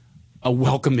not a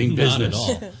welcoming business.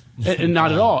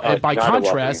 Not at all. By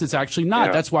contrast, it's actually not.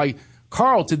 Yeah. That's why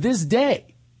Carl, to this day,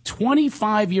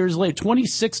 25 years later,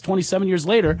 26, 27 years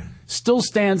later, still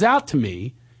stands out to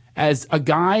me as a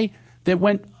guy that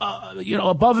went,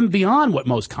 above and beyond what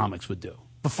most comics would do.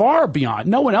 Far beyond.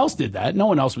 No one else did that. No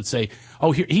one else would say,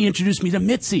 oh, he introduced me to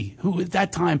Mitzi, who at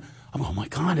that time, oh my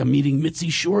God, I'm meeting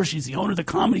Mitzi Shore. She's the owner of the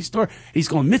Comedy Store. He's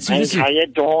going, Mitzi, how you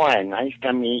doing? Nice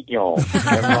to meet you.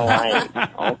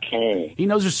 Okay. He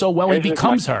knows her so well, he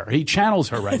becomes her. He channels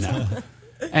her right now.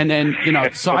 And then,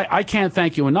 so I can't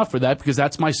thank you enough for that because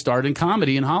that's my start in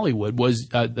comedy in Hollywood was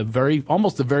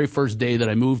almost the very first day that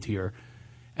I moved here.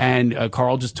 And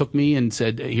Carl just took me and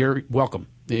said, "Here, welcome.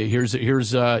 Here's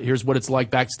what it's like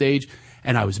backstage."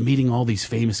 And I was meeting all these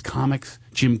famous comics.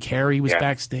 Jim Carrey was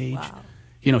backstage. Wow.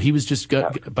 You know, he was just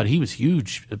good, but he was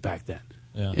huge back then.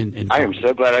 Yeah. I am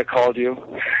so glad I called you.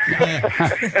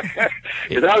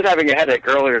 Because I was having a headache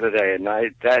earlier today, and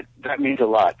that means a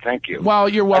lot. Thank you. Well,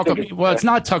 you're welcome. It's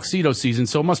not tuxedo season,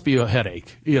 so it must be a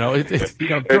headache. You know,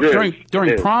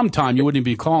 during prom time, you wouldn't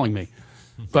be calling me.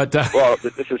 But well,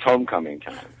 this is homecoming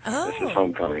time. Oh. This is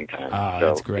homecoming time. So,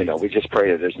 that's great. You know, we just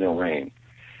pray that there's no rain.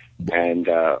 And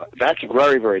that's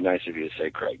very, very nice of you to say,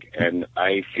 Craig. And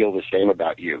I feel the same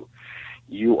about you.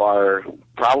 You are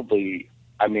probably,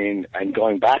 and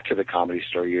going back to the Comedy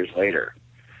Store years later,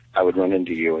 I would run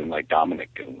into you and like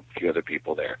Dominic and a few other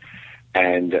people there.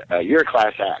 And you're a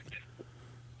class act.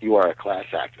 You are a class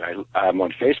act. I'm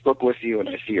on Facebook with you, and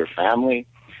I see your family,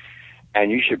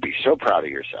 and you should be so proud of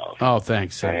yourself. Oh,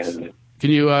 thanks. And can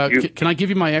you? Can I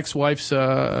give you my ex-wife's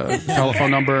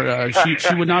telephone number?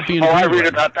 She would not be in. I read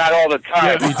about that all the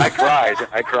time. Yeah,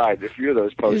 I cried. A few of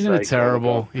those posts. Isn't it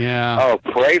terrible? Yeah. Oh,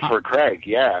 pray for Craig.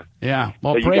 Yeah. Yeah.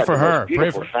 Well, pray for her.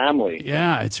 Pray for family.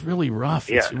 Yeah, it's really rough.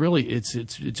 Yeah. It's really it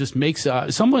just makes.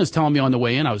 Someone was telling me on the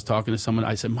way in. I was talking to someone.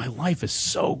 I said, "My life is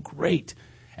so great,"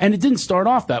 and it didn't start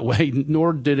off that way,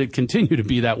 nor did it continue to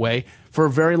be that way for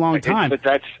a very long time.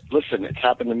 But listen, it's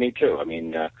happened to me too. I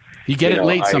mean. You get it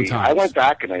late sometimes. I went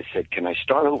back and I said, "Can I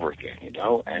start over again?" You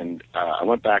know, and I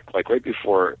went back like right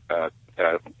before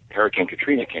Hurricane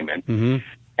Katrina came in, mm-hmm.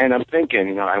 and I'm thinking,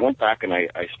 you know, I went back and I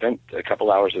spent a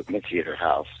couple hours with Mitzi at her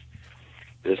house.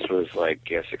 This was like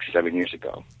 6-7 years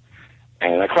ago,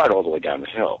 and I cried all the way down the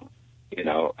hill. You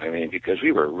know, because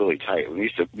we were really tight. We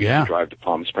used to drive to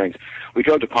Palm Springs. We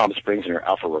drove to Palm Springs in her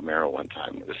Alfa Romero one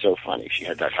time. It was so funny. She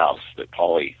had that house that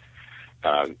Paulie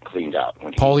cleaned out.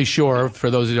 Paulie Shore, for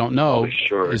those who don't know,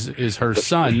 is her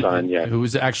son, yeah. who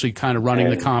is actually kind of running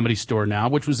the Comedy Store now,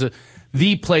 which was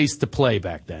the place to play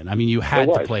back then. I mean, you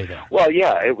had to play there. Well,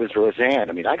 yeah, it was Roseanne.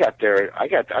 I mean, I got there. I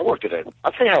worked at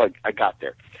I'll tell you how I got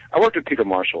there. I worked with Peter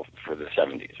Marshall for the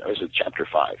 70s. I was with Chapter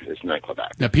 5, his nightclub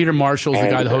act. Now, Peter Marshall's the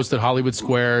guy that hosted Hollywood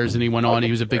Squares, and he went on. He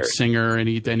was a big singer, and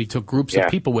he took groups of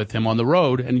people with him on the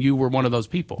road, and you were one of those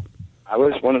people. I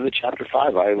was one of the Chapter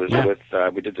 5. I was with,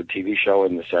 we did the TV show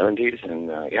in the 70s, and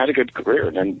he had a good career.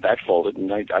 And then that folded,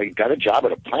 and I got a job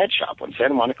at a plant shop on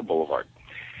Santa Monica Boulevard.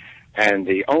 And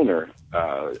the owner,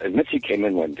 and Mitzi came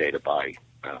in one day to buy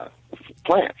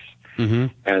plants. Mm-hmm.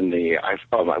 And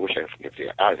I wish I forget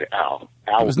Al.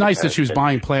 It was nice that she was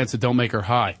buying plants that don't make her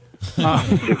high. There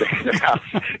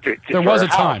was a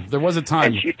time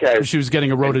where she was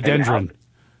getting a rhododendron.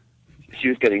 She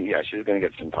was going to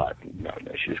get some pot. No,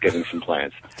 she was getting some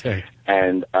plants. Okay.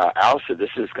 And Al said,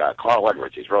 "This is Carl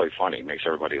Edwards. He's really funny. He makes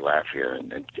everybody laugh here."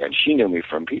 And she knew me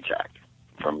from Pete's Act,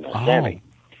 from Sammy.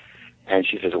 And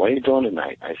she says, "What are you doing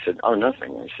tonight?" I said, "Oh,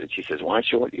 nothing." She says, "Why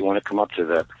don't you want to come up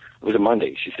to it was a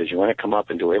Monday. She says, "You want to come up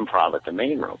and do improv at the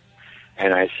main room?"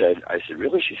 And I said,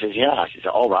 "Really?" She says, "Yeah." She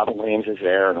said, "Oh, Robin Williams is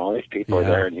there, and all these people are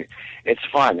there, and it's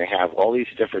fun. They have all these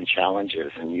different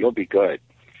challenges, and you'll be good."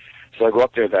 So I go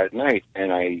up there that night,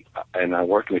 and I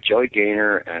worked with Joey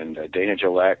Gaynor and Dana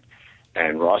Gillette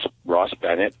and Ross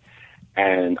Bennett,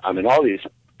 and I'm in all these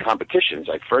competitions,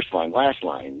 like first line, last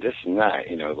line, this and that,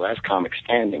 last comic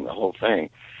standing, the whole thing.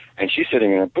 And she's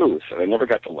sitting in a booth, and I never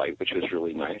got the light, which was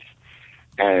really nice.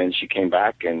 And she came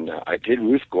back, and I did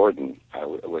Ruth Gordon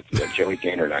with Joey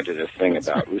Gaynor, and I did a thing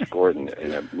about Ruth Gordon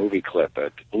in a movie clip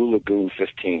at Blue Lagoon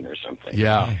 15 or something.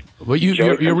 Yeah. Well,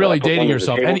 you're really dating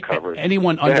yourself.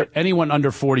 Anyone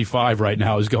under 45 right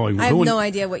now is going. I have no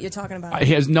idea what you're talking about.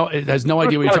 He has no idea what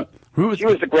you're talking about. She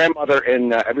was the grandmother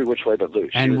in Every Which Way But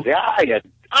Loose. And you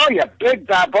big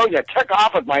baboon, you took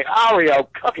off with my Oreo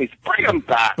cookies. Bring them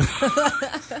back.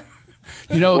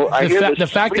 The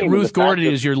fact that Ruth Gordon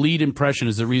is your lead impression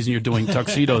is the reason you're doing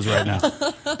tuxedos right now.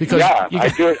 Because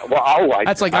I do it. Well,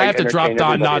 that's like I have to drop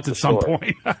Don Knotts at some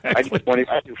point. I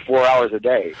do 4 hours a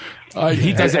day.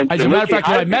 He does it. As a matter of fact,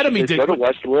 when I met him, he did. Go to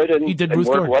Westwood and he did Ruth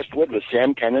work Gordon. Westwood with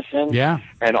Sam Kinison.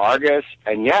 And Argus,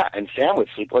 and Sam would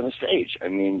sleep on the stage. I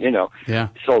mean,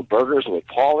 sold burgers with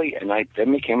Paulie, and I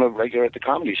then became a regular at the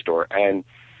Comedy Store. And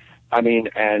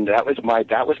that was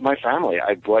my family.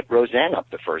 I brought Roseanne up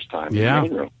the first time. In the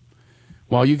main room.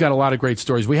 Well, you got a lot of great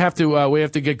stories. We have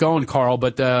to get going, Carl.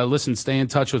 But listen, stay in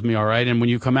touch with me, all right? And when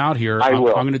you come out here, I'm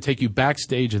going to take you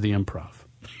backstage of the Improv.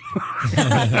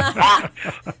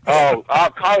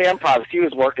 Carly Improv. He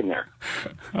was working there.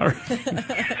 All right.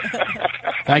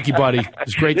 Thank you, buddy.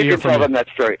 It's great to hear from you. You can tell them that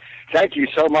story. Thank you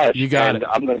so much. You got it.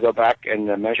 I'm going to go back and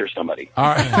measure somebody.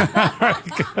 All right.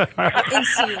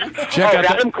 Check out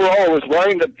Adam Carolla was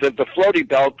wearing the floaty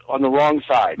belt on the wrong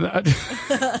side.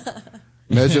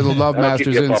 Measure the Love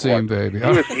Masters inseam, baby.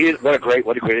 What a great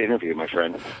interview, my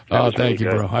friend. Thank you,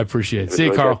 bro. I appreciate it. See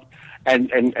you, Carl.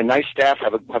 And nice staff.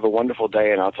 Have a wonderful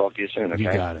day, and I'll talk to you soon. Okay.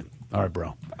 You got it. All right,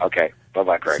 bro. Okay.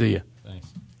 Bye, Craig. See you. Thanks.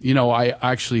 You know, I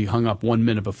actually hung up 1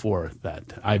 minute before that.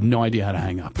 I have no idea how to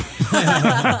hang up.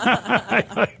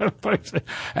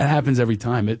 It happens every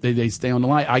time. They stay on the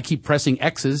line. I keep pressing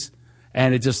X's,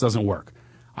 and it just doesn't work.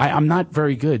 I'm not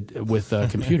very good with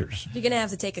computers. You're going to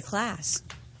have to take a class.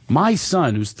 My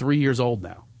son, who's 3 years old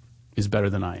now, is better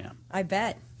than I am. I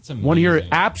bet. Want to hear an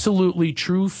absolutely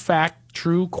true fact,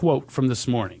 true quote from this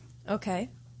morning. Okay.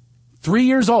 3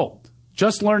 years old,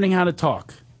 just learning how to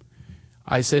talk.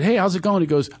 I said, "Hey, how's it going?" He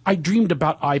goes, "I dreamed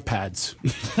about iPads."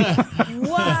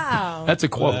 Wow. That's a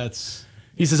quote.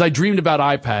 He says, "I dreamed about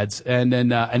iPads," and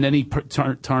then he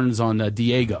turns on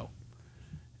Diego.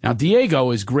 Now,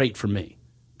 Diego is great for me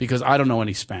because I don't know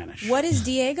any Spanish. What is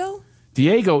Diego?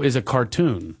 Diego is a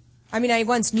cartoon. I mean, I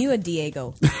once knew a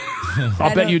Diego.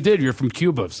 I'll bet you did. You're from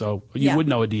Cuba, so you would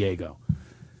know a Diego.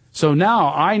 So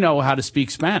now I know how to speak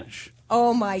Spanish.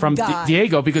 Oh, my from God. From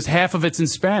Diego, because half of it's in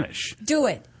Spanish. Do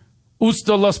it.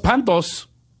 Usta los pantos.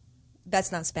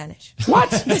 That's not Spanish. What?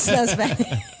 That's not Spanish.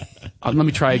 Let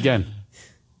me try again.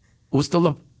 Usta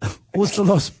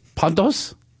los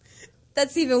pantos?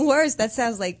 That's even worse. That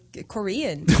sounds like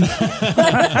Korean.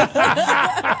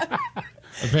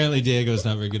 Apparently, Diego's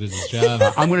not very good at his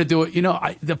job. I'm going to do it. You know,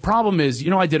 the problem is,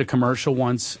 I did a commercial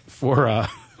once for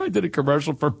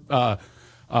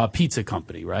pizza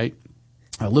company, right?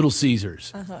 Little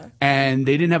Caesars. Uh-huh. And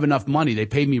they didn't have enough money. They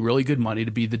paid me really good money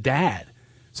to be the dad.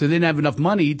 So they didn't have enough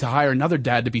money to hire another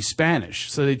dad to be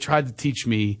Spanish. So they tried to teach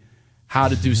me how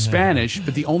to do Spanish,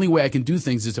 but the only way I can do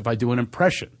things is if I do an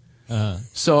impression. Uh-huh.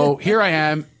 So here I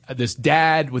am, this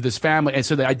dad with his family. And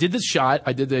so I did this shot.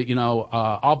 I did the,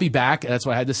 I'll be back. That's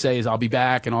what I had to say is I'll be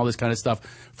back and all this kind of stuff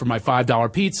for my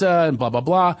 $5 pizza and blah, blah,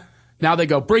 blah. Now they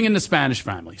go, bring in the Spanish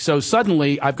family. So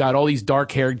suddenly I've got all these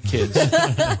dark-haired kids,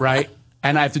 right?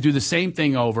 And I have to do the same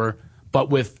thing over, but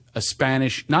with a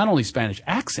Spanish, not only Spanish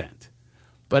accent,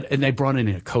 and they brought in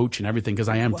a coach and everything because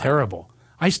I am terrible.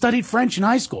 I studied French in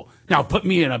high school. Now put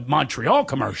me in a Montreal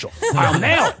commercial. I'll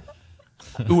nail it.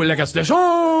 Où est la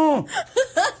station?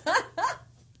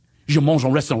 Je mange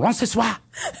au restaurant ce soir.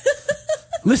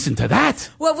 Listen to that.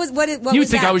 What you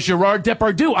was think that? I was Gerard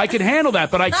Depardieu. I could handle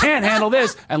that, but I can't handle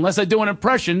this unless I do an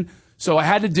impression. So I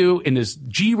had to do, in this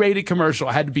G-rated commercial,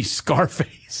 I had to be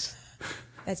Scarface.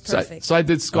 That's perfect. So I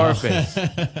did Scarface.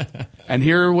 And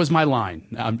here was my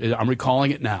line. I'm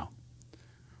recalling it now.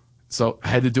 So I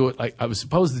had to do it like I was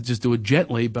supposed to just do it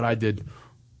gently, but I did.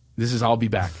 This is I'll be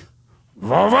back.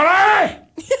 Favore!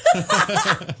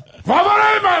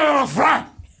 Favore, my little friend!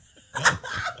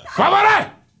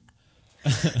 Favore!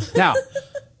 Now,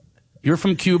 you're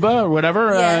from Cuba or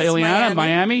whatever, yes, Ileana,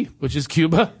 Miami, which is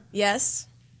Cuba. Yes.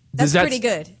 That's pretty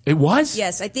good. It was?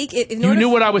 Yes, I think you knew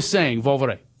what I was saying,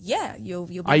 Volvore. Yeah, you'll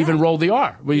be I even rolled the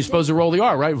R. Were you supposed to roll the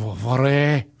R, right?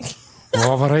 Volvore.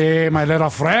 Volvore, my little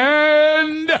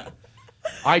friend.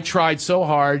 I tried so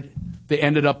hard, they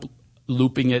ended up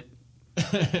looping it.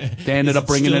 They ended up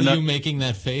bringing in you making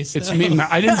that face. It's me.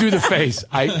 I didn't do the face.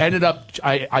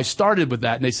 I started with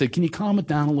that, and they said, "Can you calm it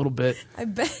down a little bit? I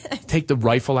bet. Take the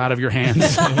rifle out of your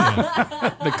hands.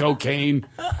 The cocaine.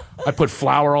 I put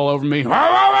flour all over me. My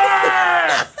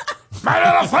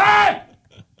little friend."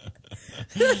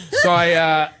 So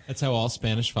that's how all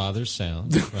Spanish fathers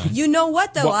sound. Right? You know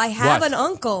what though? I have an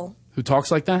uncle who talks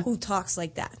like that.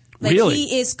 Like really?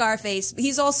 He is Scarface.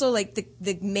 He's also like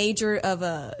the major of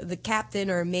the captain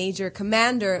or major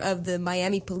commander of the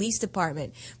Miami Police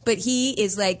Department. But he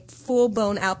is like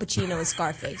full-blown Al Pacino as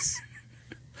Scarface.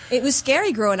 It was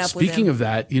scary growing up with him. Speaking of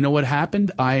that, you know what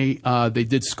happened? They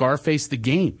did Scarface the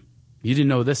game. You didn't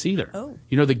know this either. Oh.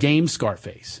 You know the game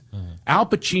Scarface. Al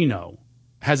Pacino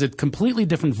has a completely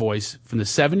different voice from the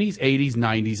 70s, 80s,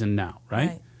 90s, and now,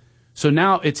 right? So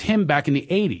now it's him back in the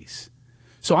 80s.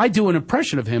 So I do an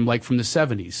impression of him like from the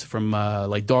 70s, from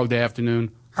like Dog Day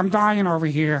Afternoon. I'm dying over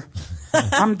here.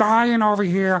 I'm dying over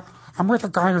here. I'm with a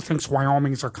guy who thinks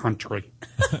Wyoming's a country.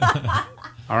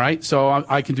 All right? So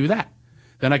I can do that.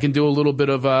 Then I can do a little bit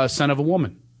of Son of a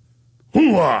Woman.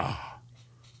 Hoo-ah!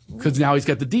 Because now he's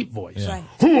got the deep voice. Yeah.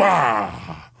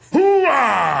 Hoo-ah!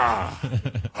 Hoo-ah!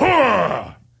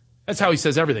 Hoo-ah! That's how he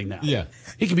says everything now. Yeah.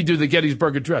 He could be doing the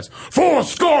Gettysburg Address.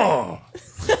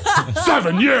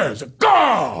 7 years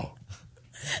ago.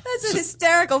 That's an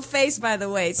hysterical face, by the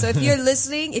way. So if you're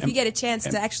listening, if you get a chance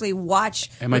to actually watch,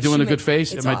 am I doing a good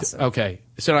face? It's awesome. Okay.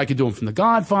 So I could do him from The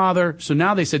Godfather. So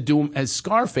now they said do him as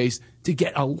Scarface to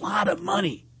get a lot of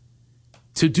money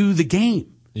to do the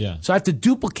game. Yeah. So I have to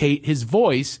duplicate his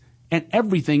voice and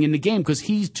everything in the game because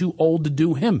he's too old to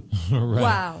do him. Right.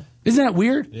 Wow. Isn't that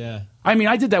weird? Yeah. I mean,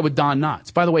 I did that with Don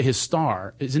Knotts. By the way, his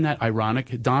star, isn't that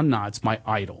ironic? Don Knotts, my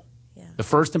idol. Yeah. The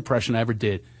first impression I ever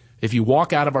did. If you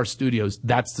walk out of our studios,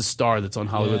 that's the star that's on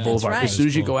Hollywood Boulevard. right. As soon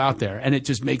as you go out there. And it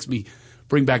just makes me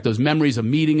bring back those memories of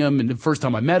meeting him. And the first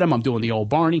time I met him, I'm doing the old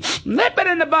Barney. Nip it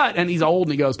in the butt. And he's old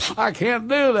and he goes, I can't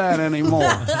do that anymore.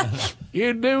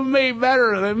 You do me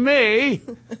better than me.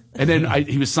 And then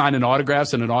he was signing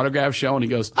autographs in an autograph show. And he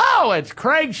goes, oh, it's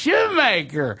Craig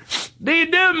Shoemaker. Do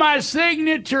you do my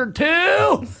signature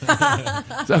too?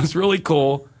 So it's really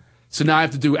cool. So now I have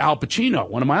to do Al Pacino,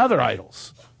 one of my other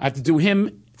idols. I have to do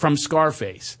him from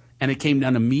Scarface, and it came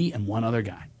down to me and one other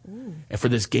guy, and for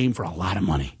this game for a lot of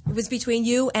money. It was between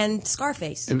you and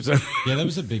Scarface. It was Yeah, that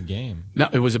was a big game. No,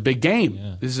 it was a big game.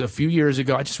 Yeah. This is a few years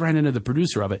ago. I just ran into the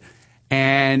producer of it,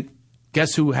 and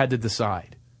guess who had to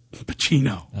decide?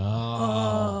 Pacino.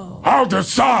 Oh. I'll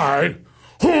decide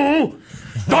who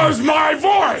does my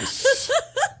voice.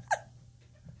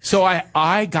 So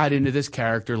I got into this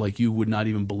character like you would not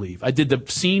even believe. I did the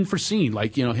scene for scene,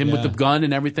 like, you know, him with the gun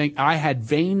and everything. I had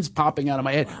veins popping out of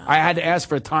my head. I had to ask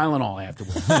for a Tylenol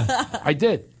afterwards. I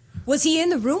did. Was he in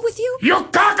the room with you? You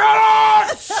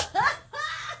cockroach!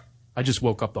 I just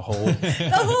woke up the whole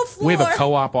floor. We have a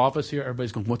co-op office here.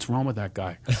 Everybody's going, what's wrong with that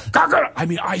guy? I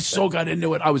mean, I so got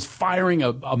into it. I was firing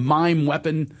a mime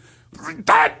weapon. Was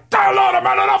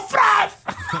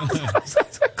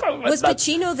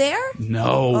Pacino there?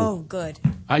 No. Oh, good.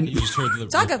 You just heard the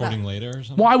Talk recording about later or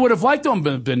something? Well, I would have liked to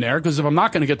have been there because if I'm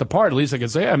not going to get the part, at least I could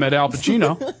say I met Al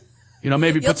Pacino. You know,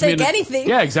 maybe You'll puts me in take anything.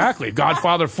 Yeah, exactly.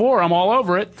 Godfather 4, I'm all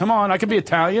over it. Come on, I can be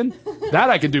Italian. That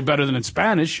I can do better than in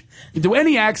Spanish. You can do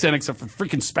any accent except for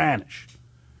freaking Spanish.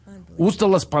 Usta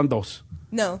los pandos.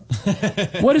 No.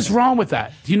 What is wrong with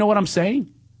that? Do you know what I'm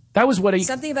saying? That was what he...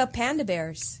 Something about panda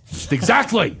bears.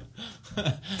 Exactly.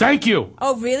 Thank you.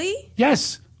 Oh, really?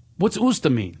 Yes. What's usta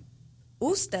mean?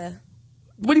 Usta.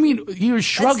 What do you mean? You're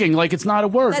shrugging like it's not a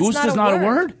word. That's Usta's not a not a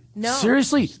word. word? No.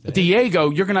 Seriously? Diego,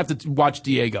 you're going to have to watch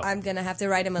Diego. I'm going to have to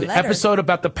write him a The letter. episode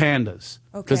about the pandas.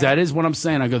 Because Okay. that is what I'm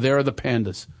saying. I go, there are the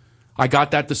pandas. I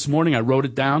got that this morning. I wrote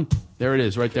it down. There it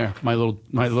is, right there. My little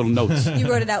notes. You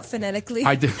wrote it out phonetically?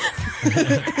 I did.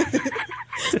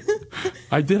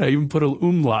 I did. I even put an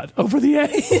umlaut over the A.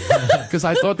 Because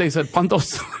I thought they said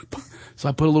pandos. So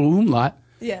I put a little umlaut.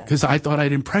 Yeah. Because I thought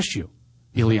I'd impress you,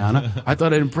 Ileana. I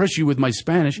thought I'd impress you with my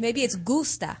Spanish. Maybe it's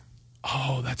gusta.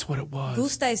 Oh, that's what it was.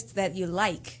 Gusta is that you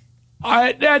like.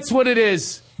 That's what it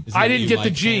is. Is I it didn't you get the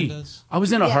like G. pandas? I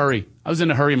was in a hurry. I was in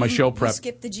a hurry in my show prep.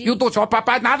 Skip the G. You do so,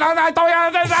 papa. No,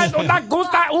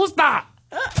 gusta.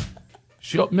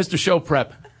 Mr. Show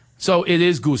Prep. So it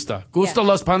is gusta. Gusta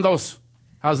los pandos.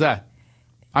 How's that?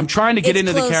 I'm trying to get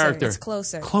into closer. the character. It's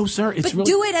closer. Closer? It's but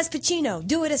really... do it as Pacino.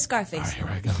 Do it as Scarface. Here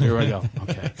I go.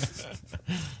 Okay.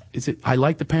 I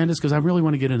like the pandas because I really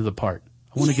want to get into the part.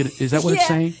 I want to get. Is that what it's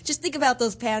saying? Just think about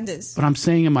those pandas. But I'm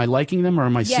saying, am I liking them or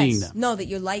am I seeing them? No, that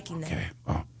you're liking them.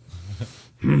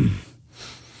 Okay.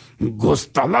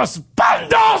 Gusta los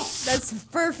pandos. That's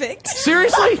perfect.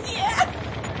 Seriously? Yeah.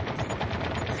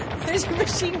 There's your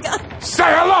machine gun. Say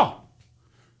hello,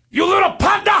 you little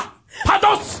panda!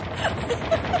 Pandos!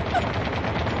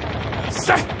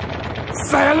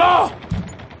 Say hello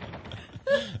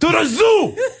to the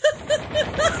zoo!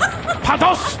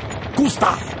 Pandos!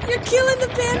 Gusta! You're killing the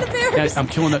panda bears. I'm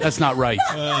killing that. That's not right.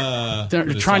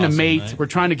 They're trying to mate. Right? We're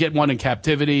trying to get one in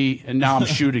captivity, and now I'm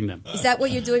shooting them. Is that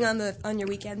what you're doing on your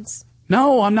weekends?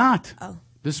 No, I'm not. Oh.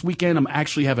 This weekend, I'm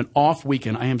actually having an off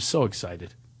weekend. I am so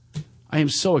excited. I am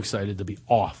so excited to be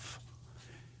off.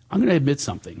 I'm going to admit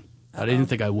something that I didn't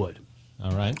think I would.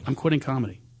 All right. I'm quitting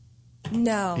comedy.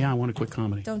 No. Yeah, I want to quit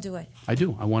comedy. Don't do it. I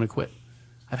do. I want to quit.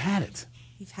 I've had it.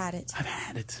 You've had it. I've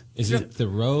had it. Is it the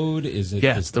road? Is it?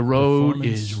 Yes, the road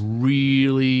performance? is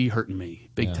really hurting me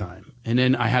big time. And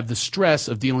then I have the stress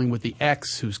of dealing with the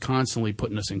ex who's constantly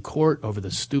putting us in court over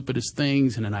the stupidest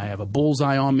things. And then I have a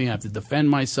bullseye on me. I have to defend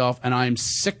myself. And I'm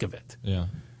sick of it. Yeah.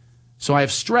 So I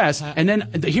have stress. And then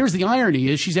here's the irony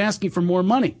is she's asking for more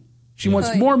money. She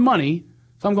wants more money.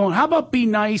 So I'm going, how about be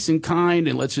nice and kind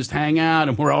and let's just hang out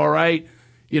and we're all right.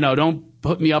 You know, don't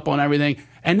put me up on everything.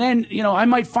 And then, you know, I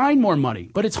might find more money.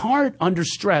 But it's hard under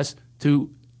stress to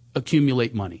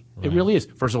accumulate money. Right. It really is.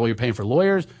 First of all, you're paying for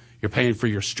lawyers. You're paying for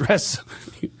your stress.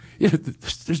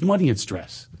 There's money in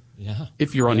stress. Yeah.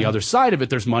 If you're on the other side of it,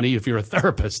 there's money if you're a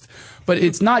therapist. But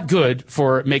it's not good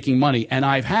for making money. And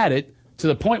I've had it to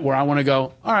the point where I want to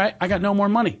go, all right, I got no more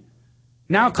money.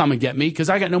 Now come and get me because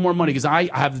I got no more money because I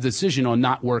have the decision on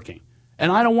not working.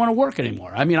 And I don't want to work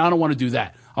anymore. I mean, I don't want to do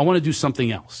that. I want to do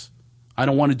something else. I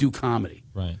don't want to do comedy.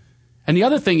 Right. And the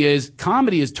other thing is,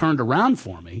 comedy has turned around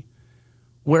for me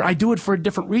where I do it for a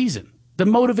different reason. The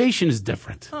motivation is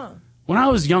different. Huh. When I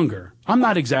was younger, I'm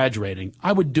not exaggerating,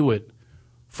 I would do it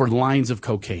for lines of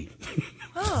cocaine.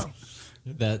 Oh.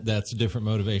 That's a different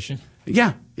motivation.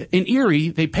 Yeah. In Erie,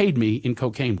 they paid me in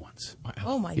cocaine once.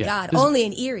 Oh, my Yeah. God. This- Only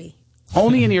in Erie.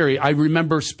 Only in Erie. I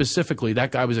remember specifically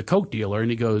that guy was a coke dealer,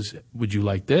 and he goes, "Would you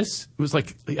like this?" It was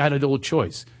like he had a little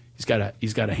choice. He's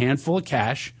got a handful of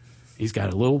cash. He's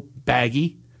got a little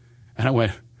baggie, and I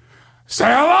went, "Say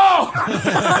hello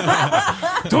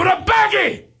to the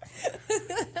baggie."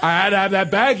 I had to have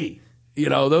that baggie. You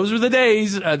know, those were the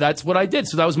days. That's what I did.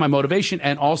 So that was my motivation,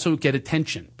 and also get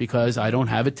attention because I don't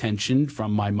have attention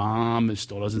from my mom. Who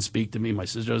still doesn't speak to me. My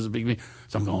sister doesn't speak to me.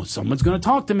 So I'm going, someone's going to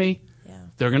talk to me.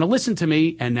 They're going to listen to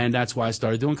me, and then that's why I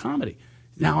started doing comedy.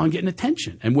 Now I'm getting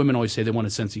attention. And women always say they want a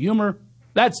sense of humor.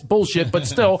 That's bullshit, but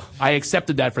still, I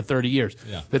accepted that for 30 years,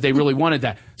 that they really wanted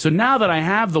that. So now that I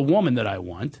have the woman that I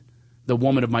want, the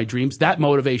woman of my dreams, that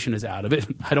motivation is out of it.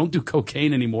 I don't do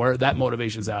cocaine anymore. That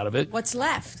motivation's out of it. What's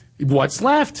left? What's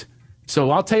left?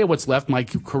 So I'll tell you what's left. My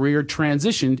career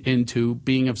transitioned into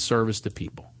being of service to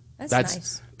people. That's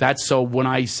nice. That's so when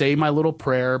I say my little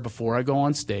prayer before I go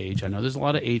on stage, I know there's a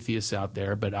lot of atheists out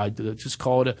there, but I just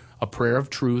call it a prayer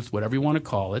of truth, whatever you want to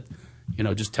call it. You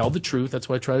know, just tell the truth. That's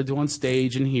what I try to do on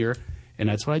stage and here. And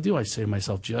that's what I do. I say to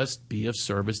myself, just be of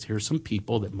service. Here's some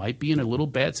people that might be in a little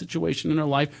bad situation in their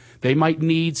life. They might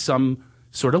need some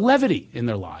sort of levity in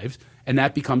their lives, and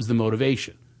that becomes the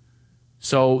motivation.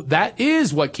 So that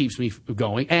is what keeps me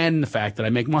going, and the fact that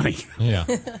I make money. Yeah.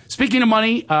 Speaking of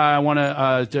money, I want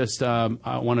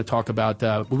to talk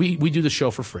about we do the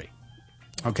show for free,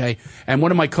 okay? And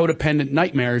one of my codependent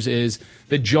nightmares is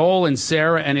that Joel and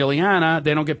Sarah and Ileana,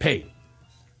 they don't get paid.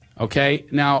 Okay,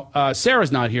 now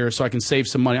Sarah's not here, so I can save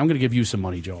some money. I'm going to give you some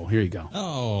money, Joel. Here you go.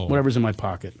 Oh, whatever's in my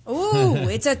pocket. Ooh,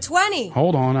 it's a 20.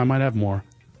 Hold on, I might have more.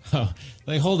 Oh,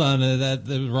 like, hold on,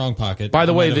 the wrong pocket. By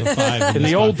the way, in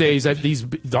the old days,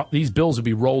 these bills would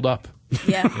be rolled up.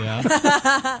 Yeah.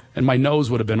 Yeah. And my nose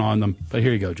would have been on them. But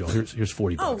here you go, Joel. Here's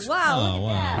 $40. Oh, wow. Oh,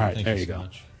 wow. All right, Thank there you you so go.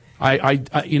 much.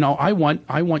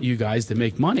 I want you guys to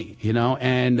make money, you know.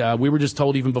 And we were just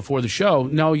told even before the show,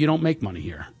 no, you don't make money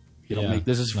here. You don't make.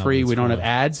 This is free. We don't have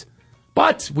ads,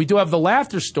 but we do have the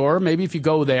Laughter Store. Maybe if you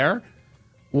go there,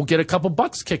 we'll get a couple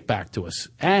bucks kicked back to us,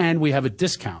 and we have a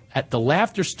discount at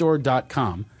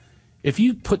thelaughterstore.com. If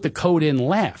you put the code in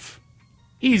LAUGH,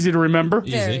 easy to remember.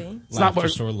 Easy. It's not where,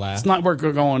 Laugh. it's not where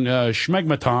we're going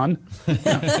schmegmaton.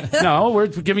 No, we're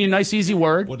giving you a nice easy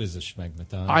word. What is a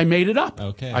schmegmaton? I made it up.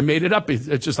 Okay. I made it up.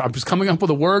 It's just I'm just coming up with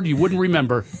a word you wouldn't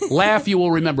remember. Laugh, you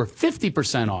will remember.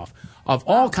 50% off of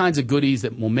all kinds of goodies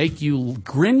that will make you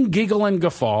grin, giggle, and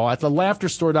guffaw at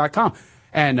thelaughterstore.com.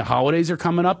 And the holidays are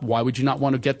coming up. Why would you not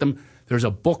want to get them? There's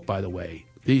a book, by the way.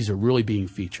 These are really being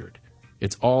featured.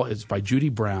 It's by Judy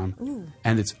Brown,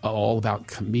 and it's all about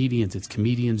comedians. It's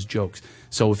comedians' jokes.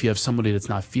 So if you have somebody that's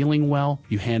not feeling well,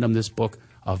 you hand them this book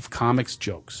of comics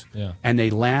jokes, and they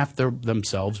laugh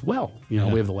themselves well. You know,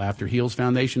 we have the Laughter Heals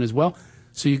Foundation as well.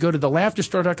 So you go to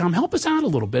thelaughterstore.com. Help us out a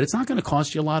little bit. It's not going to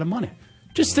cost you a lot of money.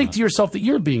 Just think to yourself that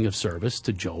you're being of service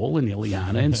to Joel and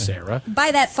Ileana and Sarah.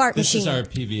 Buy that fart This machine. is our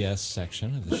PBS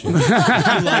section of the show. If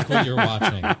you like what you're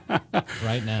watching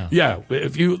right now. Yeah,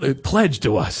 if you pledge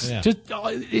to us,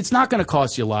 it's not going to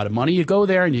cost you a lot of money. You go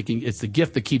there and it's the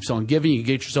gift that keeps on giving. You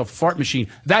get yourself a fart machine.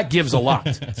 That gives a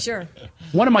lot. Sure.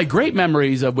 One of my great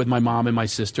memories with my mom and my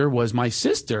sister was my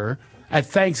sister at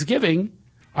Thanksgiving.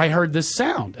 I heard this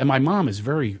sound, and my mom is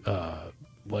very,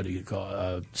 what do you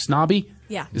call it, snobby?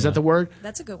 Yeah. Is that the word?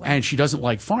 That's a good one. And she doesn't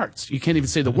like farts. You can't even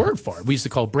say the word fart. We used to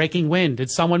call it breaking wind. Did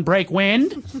someone break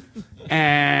wind?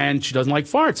 And she doesn't like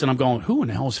farts. And I'm going, who in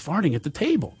the hell is farting at the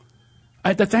table?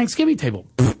 At the Thanksgiving table.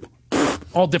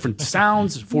 All different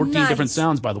sounds, 14 different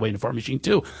sounds, by the way, in the fart machine,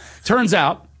 too. Turns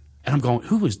out, and I'm going,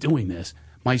 who is doing this?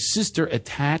 My sister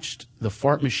attached the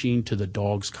fart machine to the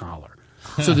dog's collar.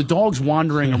 So the dog's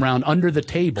wandering around under the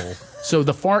table, so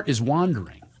the fart is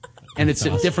wandering. And it's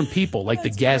at different people, like the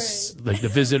guests, like the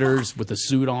visitors with the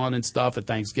suit on and stuff at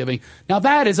Thanksgiving. Now,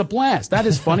 that is a blast. That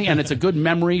is funny, and it's a good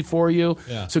memory for you.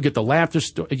 Yeah. So get the Laughter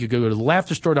Store. You go to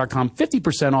thelaughterstore.com,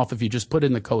 50% off if you just put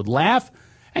in the code LAUGH.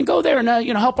 And go there and,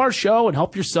 help our show and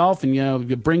help yourself and,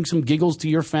 you bring some giggles to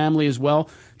your family as well,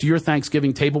 to your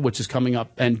Thanksgiving table, which is coming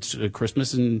up, and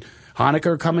Christmas and Hanukkah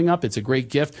are coming up. It's a great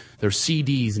gift. There's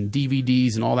CDs and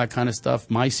DVDs and all that kind of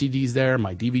stuff. My CDs there,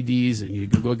 my DVDs, and you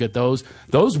can go get those.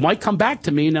 Those might come back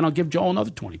to me, and then I'll give Joel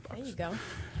another $20. There you go.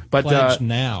 But, Pledge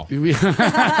now.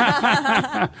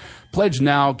 Pledge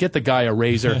now. Get the guy a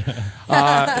razor.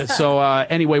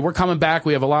 Anyway, we're coming back.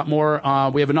 We have a lot more.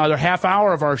 We have another half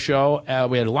hour of our show.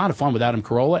 We had a lot of fun with Adam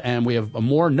Carolla, and we have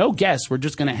more. No guests. We're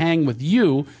just going to hang with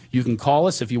you. You can call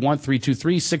us if you want,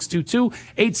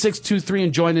 323-622-8623,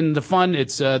 and join in the fun.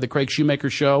 It's the Craig Shoemaker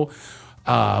Show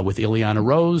with Ileana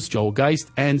Rose, Joel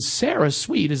Geist, and Sarah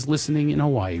Sweet is listening in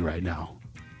Hawaii right now.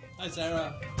 Hi,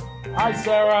 Sarah. Hi,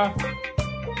 Sarah.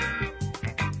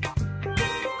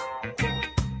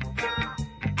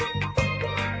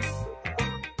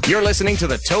 You're listening to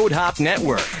the Toad Hop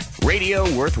Network, radio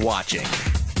worth watching.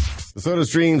 The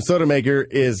SodaStream Soda Maker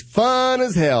is fun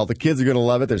as hell. The kids are going to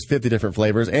love it. There's 50 different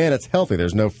flavors, and it's healthy.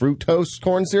 There's no fructose,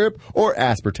 corn syrup, or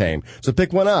aspartame. So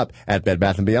pick one up at Bed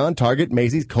Bath & Beyond, Target,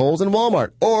 Macy's, Kohl's, and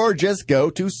Walmart. Or just go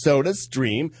to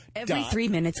SodaStream. Every 3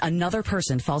 minutes, another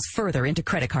person falls further into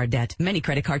credit card debt. Many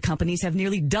credit card companies have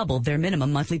nearly doubled their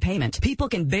minimum monthly payment. People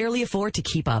can barely afford to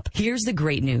keep up. Here's the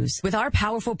great news. With our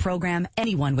powerful program,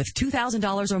 anyone with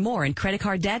 $2,000 or more in credit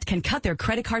card debt can cut their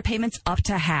credit card payments up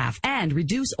to half and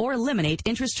reduce or eliminate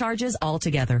interest charges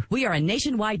altogether. We are a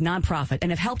nationwide nonprofit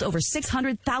and have helped over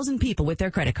 600,000 people with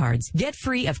their credit cards. Get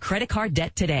free of credit card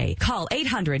debt today. Call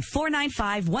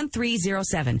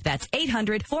 800-495-1307. That's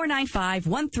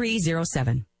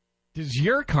 800-495-1307. Does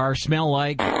your car smell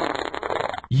like?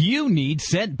 You need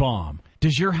Scent Bomb.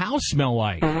 Does your house smell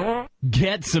like?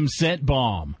 Get some Scent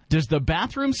Bomb. Does the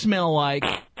bathroom smell like?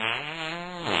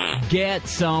 Get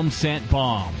some Scent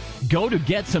Bomb. Go to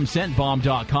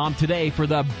GetSomeScentBomb.com today for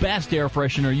the best air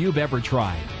freshener you've ever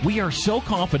tried. We are so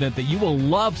confident that you will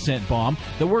love Scent Bomb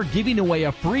that we're giving away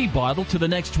a free bottle to the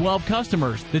next 12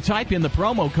 customers that type in the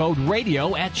promo code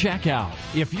RADIO at checkout.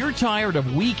 If you're tired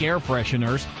of weak air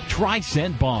fresheners, try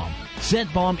Scent Bomb.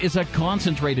 Scent Bomb is a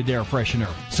concentrated air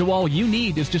freshener, so all you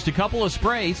need is just a couple of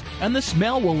sprays and the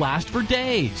smell will last for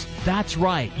days. That's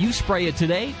right, you spray it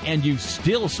today and you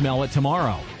still smell it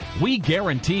tomorrow. We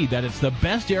guarantee that it's the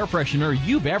best air freshener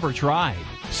you've ever tried.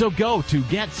 So go to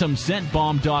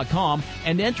GetSomeScentBomb.com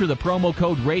and enter the promo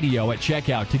code RADIO at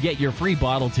checkout to get your free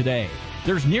bottle today.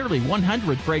 There's nearly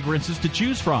 100 fragrances to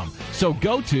choose from, so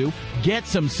go to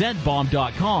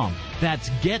GetSomeScentBomb.com. That's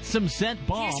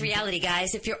GetSomeScentBomb. Here's reality,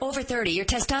 guys. If you're over 30, your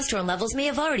testosterone levels may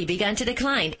have already begun to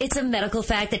decline. It's a medical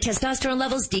fact that testosterone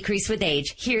levels decrease with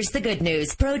age. Here's the good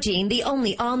news. Progene, the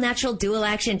only all-natural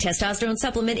dual-action testosterone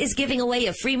supplement, is giving away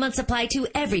a free month supply to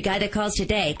every guy that calls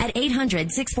today at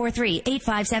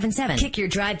 800-643-8577. Kick your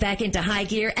drive back into high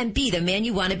gear and be the man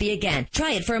you want to be again.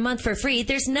 Try it for a month for free.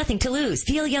 There's nothing to lose.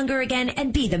 Feel younger again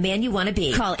and be the man you want to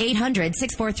be. Call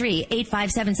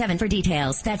 800-643-8577 for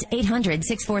details. That's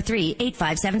 800-643-8577.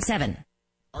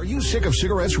 Are you sick of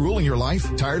cigarettes ruling your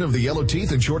life? Tired of the yellow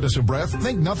teeth and shortness of breath?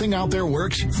 Think nothing out there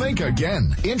works? Think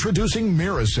again. Introducing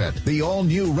Miraset, the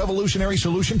all-new revolutionary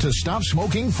solution to stop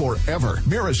smoking forever.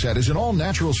 Miraset is an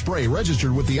all-natural spray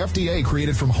registered with the FDA,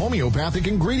 created from homeopathic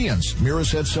ingredients.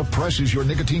 Miraset suppresses your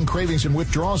nicotine cravings and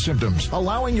withdrawal symptoms,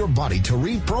 allowing your body to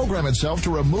reprogram itself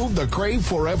to remove the crave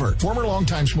forever. Former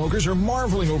longtime smokers are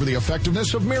marveling over the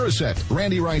effectiveness of Miraset.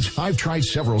 Randy writes, I've tried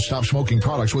several stop-smoking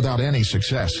products without any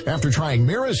success. After trying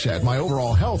Miraset, my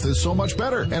overall health is so much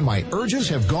better, and my urges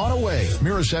have gone away.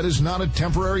 Miraset is not a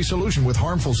temporary solution with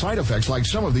harmful side effects like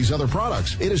some of these other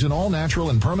products. It is an all-natural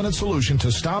and permanent solution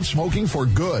to stop smoking for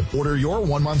good. Order your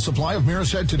 1-month supply of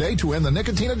Miraset today to end the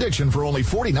nicotine addiction for only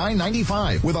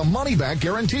 $49.95 with a money-back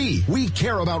guarantee. We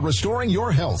care about restoring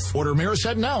your health. Order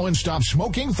Miraset now and stop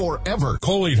smoking forever.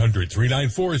 Call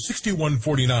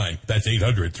 800-394-6149. That's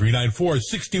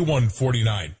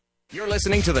 800-394-6149. You're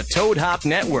listening to the Toad Hop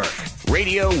Network,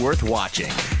 radio worth watching.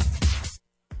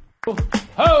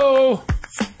 Oh!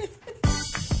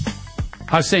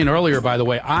 I was saying earlier, by the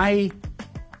way, I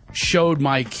showed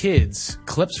my kids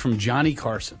clips from Johnny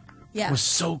Carson. Yeah. It was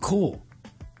so cool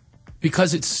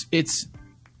because it's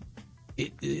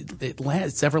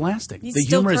everlasting. He's the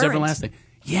still humor is current. everlasting.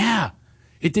 Yeah.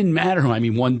 It didn't matter. I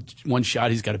mean, one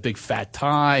shot, he's got a big fat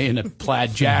tie and a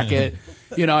plaid jacket.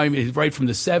 You know, I mean, right from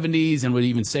the 70s, and would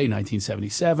even say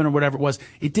 1977 or whatever it was.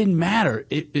 It didn't matter.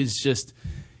 It is just,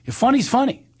 funny's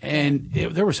funny. And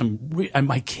there were and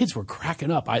my kids were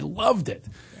cracking up. I loved it.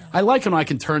 Yeah. I like when I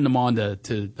can turn them on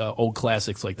to old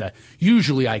classics like that.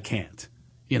 Usually I can't.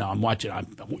 You know, I'm watching,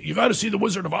 you got to see The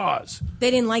Wizard of Oz.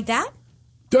 They didn't like that?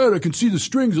 Dad, I can see the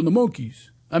strings on the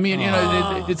monkeys. I mean,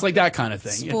 it's like that kind of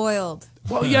thing. Spoiled.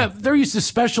 Well, yeah, they're used to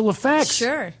special effects.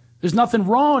 Sure. There's nothing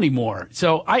raw anymore.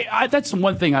 So I that's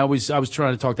one thing I was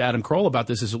trying to talk to Adam Carolla about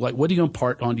this is like, what do you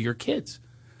impart onto your kids?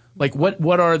 Like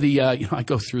what are the, I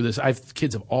go through this. I have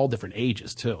kids of all different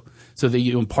ages too. So that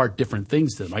you impart different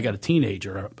things to them. I got a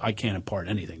teenager. I can't impart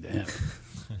anything to him.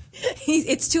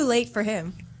 It's too late for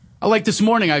him. Like this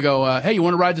morning, I go, hey, you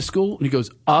want to ride to school? And he goes,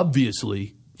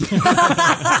 obviously.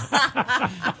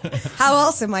 How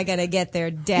else am I going to get there,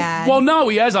 Dad? Well, no,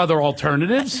 he has other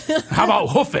alternatives. How about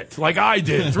hoof it, like I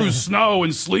did, through snow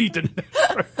and sleet? And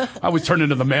I would turn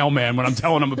into the mailman when I'm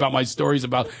telling him about my stories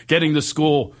about getting to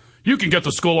school. You can get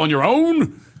to school on your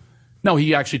own. No,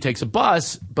 he actually takes a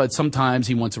bus, but sometimes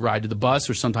he wants to ride to the bus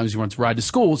or sometimes he wants to ride to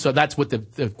school. So that's what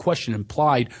the question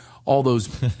implied, all those,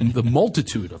 the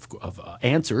multitude of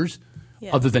answers,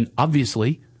 other than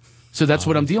obviously. So that's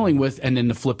what I'm dealing with, and then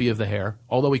the flippy of the hair.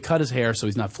 Although he cut his hair, so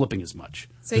he's not flipping as much.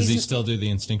 So does he still do the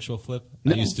instinctual flip?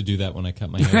 No. I used to do that when I cut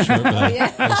my hair short, but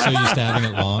I was so used to having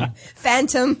it long.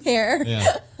 Phantom hair.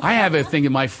 Yeah. I have a thing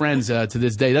in my friends to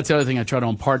this day. That's the other thing I try to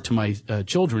impart to my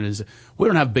children is we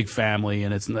don't have a big family,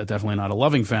 and it's definitely not a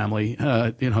loving family.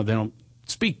 They don't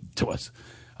speak to us,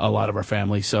 a lot of our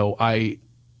family. So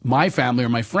my family are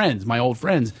my friends, my old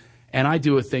friends. And I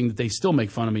do a thing that they still make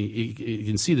fun of me. You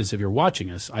can see this if you're watching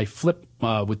us. I flip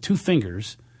with 2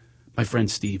 fingers. My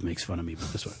friend Steve makes fun of me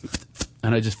with this one.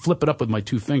 And I just flip it up with my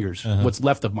 2 fingers, what's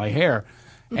left of my hair.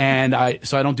 And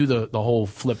so I don't do the whole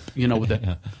flip, with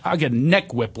the, I'll get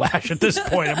neck whiplash at this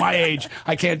point at my age.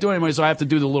 I can't do it anymore, so I have to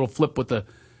do the little flip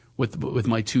with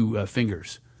my 2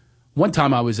 fingers. One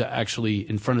time I was actually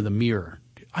in front of the mirror.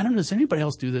 I don't know, does anybody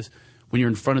else do this? When you're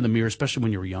in front of the mirror, especially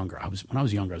when you were younger. When I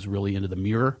was younger, I was really into the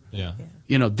mirror. Yeah.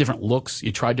 Different looks.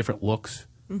 You try different looks.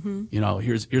 Mm-hmm.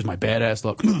 Here's my badass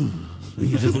look.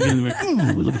 You just look in the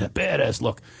mirror. Look at that badass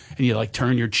look. And you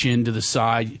turn your chin to the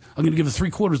side. I'm going to give a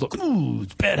 3/4 look. Ooh,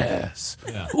 it's badass.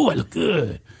 Yeah. Ooh, I look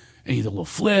good. And you do a little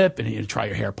flip, and you try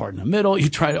your hair part in the middle. You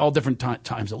try all different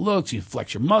times of looks. You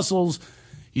flex your muscles.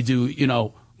 You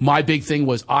do, my big thing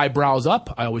was eyebrows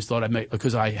up. I always thought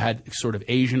because I had sort of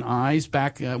Asian eyes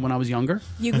back when I was younger.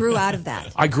 You grew out of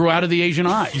that. I grew out of the Asian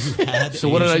eyes. So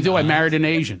what did I do? I married an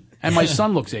Asian. And my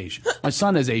son looks Asian. My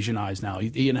son has Asian eyes now.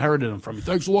 He inherited them from me.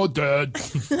 Thanks a lot, Dad.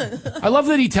 I love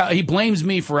that he blames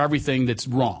me for everything that's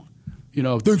wrong.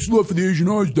 Thanks a lot for the Asian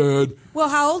eyes, Dad. Well,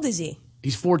 how old is he?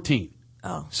 He's 14.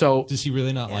 Oh. So does he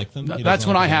really not like them? That's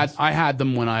when I had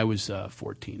them when I was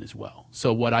 14 as well.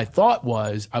 So what I thought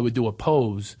was I would do a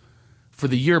pose for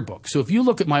the yearbook. So if you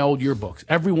look at my old yearbooks,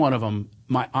 every one of them,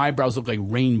 my eyebrows look like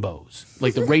rainbows,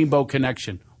 like the Rainbow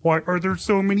Connection. Why are there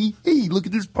so many? Hey, look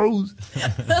at this pose.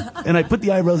 And I put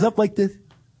the eyebrows up like this.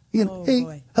 Hey,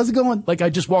 boy. How's it going? Like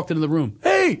I just walked into the room.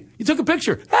 Hey, you took a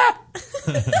picture. Ah!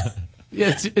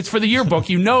 Yeah, it's for the yearbook.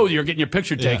 You're getting your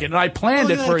picture taken. And I planned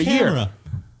it for a year.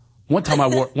 One time I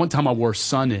wore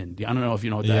sun in. I don't know if you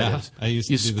know what that is. I used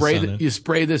to do the sun in. You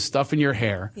spray this stuff in your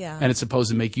hair, and it's supposed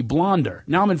to make you blonder.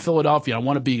 Now I'm in Philadelphia. I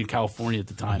want to be in California at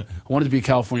the time. I wanted to be a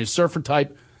California surfer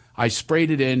type. I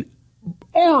sprayed it in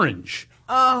orange.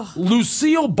 Oh.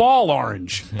 Lucille Ball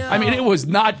orange. No. I mean, it was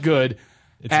not good.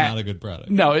 It's not a good product.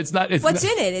 No, it's not. What's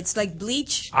in it? It's like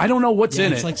bleach? I don't know what's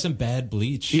in it. It's like some bad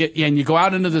bleach. Yeah, and you go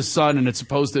out into the sun, and it's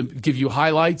supposed to give you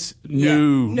highlights.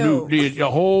 No.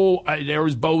 There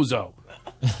was bozo.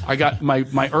 I got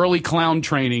my early clown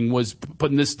training was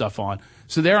putting this stuff on.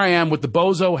 So there I am with the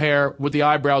bozo hair, with the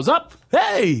eyebrows up.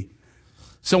 Hey!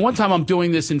 So one time I'm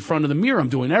doing this in front of the mirror. I'm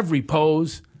doing every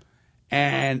pose.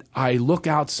 And I look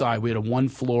outside. We had a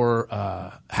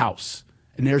 1-floor house.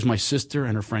 And there's my sister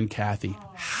and her friend Kathy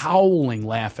howling,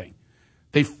 laughing.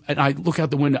 And I look out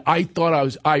the window. I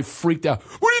freaked out.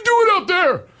 What are you doing out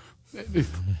there?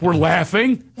 We're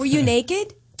laughing. Were you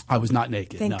naked? I was not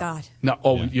naked. Thank God. No.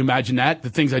 Oh, you imagine that? The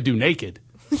things I do naked.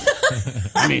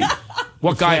 I mean,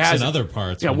 what guy hasn't? Other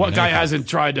parts. Yeah, what guy hasn't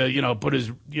tried to, put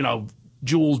his,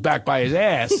 jewels back by his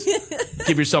ass?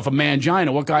 Give yourself a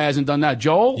mangina. What guy hasn't done that?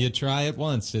 Joel? You try it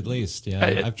once, at least.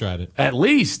 Yeah, I've tried it. At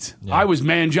least. Yeah. I was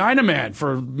mangina man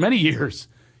for many years.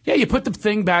 Yeah, you put the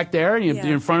thing back there, and you're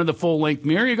in front of the full-length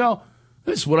mirror. You go,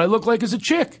 this is what I look like as a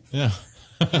chick. Yeah.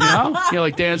 You're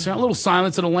like dancing around. A little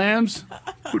Silence of the Lambs.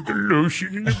 Put the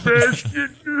lotion in the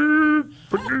basket.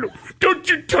 Don't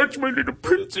you touch my little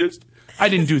princess. I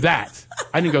didn't do that.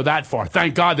 I didn't go that far.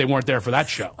 Thank God they weren't there for that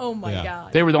show. Oh, my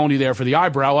God. They were only there for the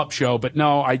eyebrow up show. But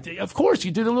no, of course,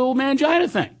 you did a little mangina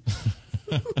thing.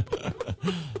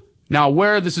 Now,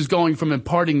 where this is going from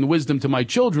imparting the wisdom to my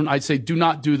children, I'd say do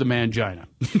not do the mangina.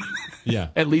 Yeah.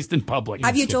 At least in public.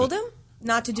 Have you told him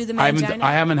not to do the mangina?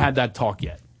 I haven't had that talk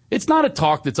yet. It's not a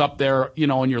talk that's up there,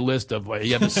 on your list of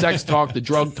you have the sex talk, the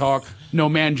drug talk, no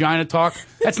mangina talk.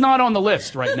 That's not on the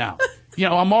list right now.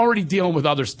 I'm already dealing with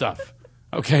other stuff.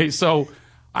 Okay, so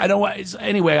I don't.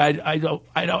 Anyway, I don't.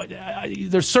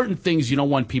 There's certain things you don't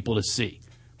want people to see.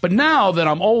 But now that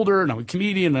I'm older and I'm a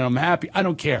comedian and I'm happy, I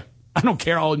don't care.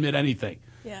 I'll admit anything.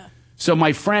 Yeah. So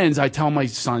my friends, I tell my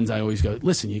sons, I always go,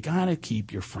 listen, you gotta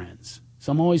keep your friends.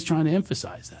 So I'm always trying to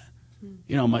emphasize that.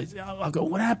 I'll go,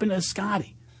 what happened to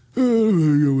Scotty? I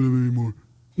don't go with him anymore.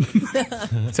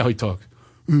 That's how he talks.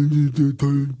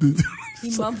 He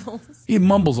mumbles. He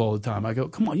mumbles all the time. I go,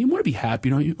 come on, you want to be happy,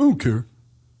 don't you? I don't care.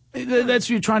 That's what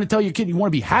you're trying to tell your kid. You want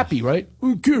to be happy, right? I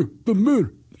don't care. Doesn't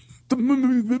matter. But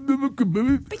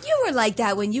you were like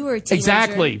that when you were a teenager.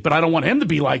 Exactly, but I don't want him to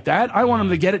be like that. I want him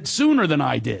to get it sooner than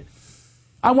I did.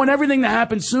 I want everything to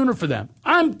happen sooner for them.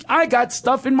 I got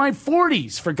stuff in my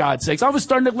 40s, for God's sakes. I was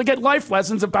starting to get life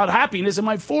lessons about happiness in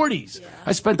my 40s. Yeah.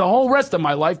 I spent the whole rest of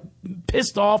my life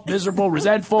pissed off, miserable,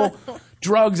 resentful,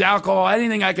 drugs, alcohol,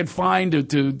 anything I could find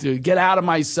to get out of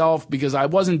myself because I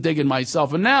wasn't digging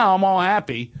myself. And now I'm all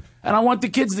happy, and I want the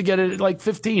kids to get it at like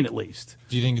 15 at least.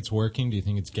 Do you think it's working? Do you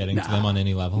think it's getting to them on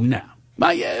any level? No.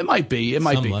 Yeah, it might be. It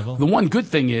might Some be. level? The one good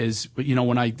thing is,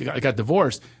 when I got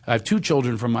divorced, I have 2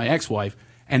 children from my ex-wife,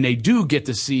 and they do get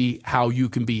to see how you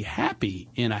can be happy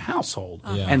in a household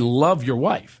and love your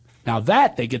wife. Now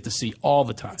that they get to see all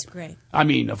the time. That's great. I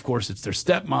mean, of course, it's their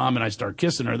stepmom, and I start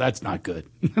kissing her. That's not good.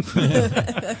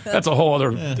 That's a whole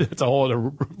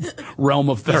other realm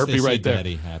of therapy right there.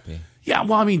 Daddy happy. Yeah,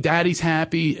 well, I mean, Daddy's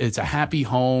happy. It's a happy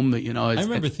home. I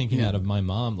remember thinking that of my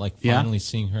mom, finally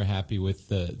seeing her happy with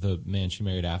the man she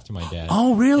married after my dad.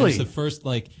 Oh, really? It was the first,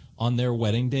 on their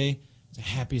wedding day. The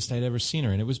happiest I'd ever seen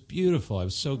her, and it was beautiful. I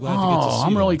was so glad to get to see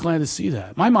I'm really that. glad to see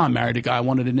that. My mom married a guy who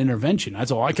wanted an intervention.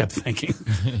 That's all I kept thinking.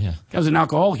 Yeah. Guy was an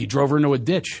alcoholic. He drove her into a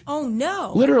ditch. Oh,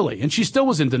 no. Literally. And she still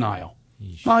was in denial.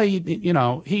 Well, he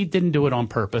didn't do it on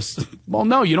purpose. Well,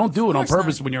 no, you don't do it on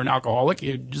purpose when you're an alcoholic.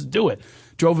 You just do it.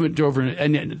 Drove her,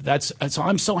 and so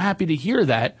I'm so happy to hear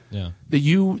that. Yeah. That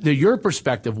your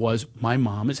perspective was my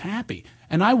mom is happy,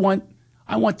 and I want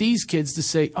these kids to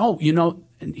say,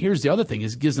 and here's the other thing: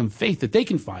 is it gives them faith that they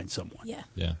can find someone. Yeah.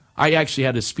 Yeah. I actually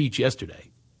had a speech yesterday.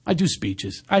 I do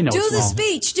speeches. I know do it's the wrong.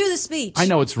 speech. Do the speech. I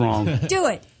know it's wrong. Do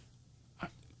it.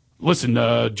 Listen,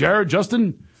 Jared,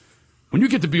 Justin, when you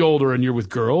get to be older and you're with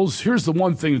girls, here's the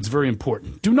one thing that's very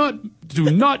important: do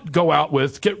not go out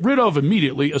with, get rid of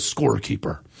immediately a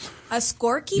scorekeeper. A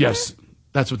scorekeeper? Yes.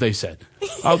 That's what they said.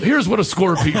 Here's what a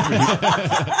scorekeeper is.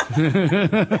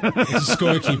 It's a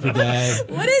scorekeeper,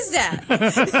 Dad. What is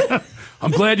that?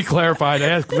 I'm glad you clarified.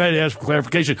 Glad you asked for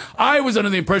clarification. I was under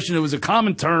the impression it was a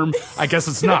common term. I guess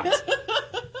it's not.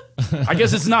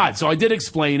 So I did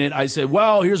explain it. I said,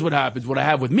 well, here's what happens. What I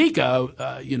have with Mika,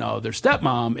 their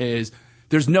stepmom, is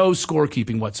there's no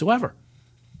scorekeeping whatsoever.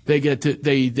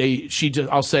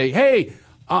 I'll say, hey,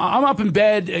 I'm up in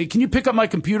bed. Can you pick up my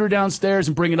computer downstairs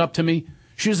and bring it up to me?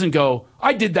 She doesn't go,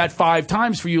 I did that 5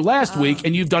 times for you last week,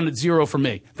 and you've done it 0 for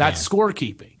me. That's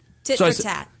scorekeeping. Tit for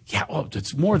tat. Yeah, well,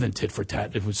 it's more than tit for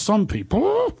tat. It was some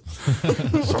people.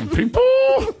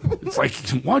 It's like,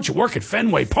 why don't you work at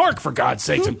Fenway Park, for God's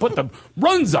sakes, and put the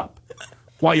runs up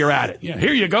while you're at it.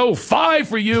 Here you go, 5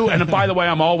 for you, and by the way,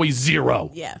 I'm always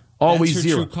 0. Yeah. Always That's her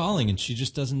 0. true calling, and she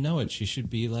just doesn't know it. She should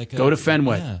be like go to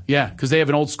Fenway. Yeah, because they have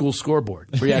an old school scoreboard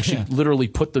where you actually literally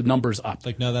put the numbers up.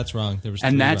 No, that's wrong. There was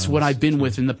and 3 that's rounds. what I've been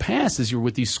with in the past. Is you're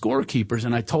with these scorekeepers,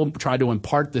 and I tried to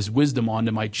impart this wisdom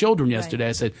onto my children yesterday.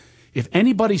 I said, if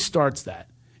anybody starts that,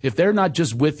 if they're not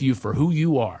just with you for who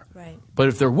you are, but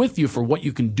if they're with you for what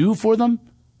you can do for them,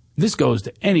 this goes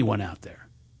to anyone out there.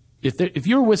 If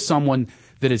you're with someone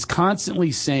that is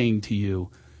constantly saying to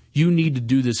you, you need to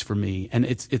do this for me. And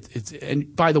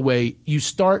and by the way, you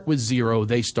start with 0,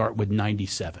 they start with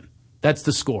 97. That's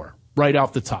the score right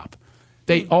off the top.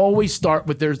 They always start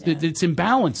with it's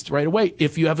imbalanced right away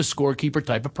if you have a scorekeeper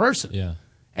type of person. Yeah.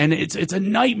 And it's a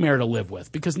nightmare to live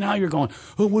with because now you're going,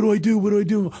 oh, what do I do? What do I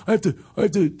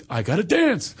do? I got to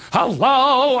dance.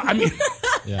 Hello. I mean,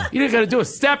 you got to do a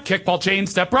step, kickball chain,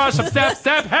 step, brush,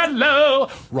 step, hello.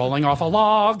 Rolling off a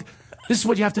log. This is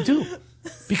what you have to do.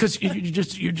 Because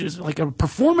you're just like a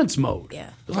performance mode.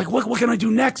 Yeah. Like, what can I do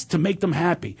next to make them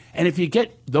happy? And if you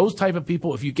get those type of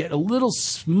people, if you get a little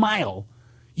smile,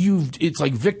 it's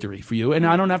like victory for you. And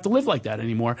I don't have to live like that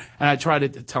anymore. And I try to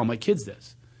tell my kids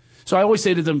this. So I always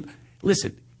say to them,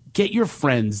 listen, get your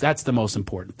friends. That's the most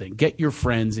important thing. Get your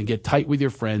friends and get tight with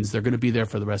your friends. They're going to be there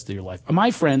for the rest of your life. My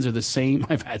friends are the same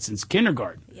I've had since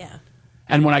kindergarten. Yeah.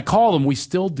 And when I call them, we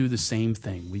still do the same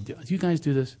thing. Do you guys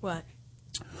do this? What?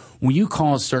 When you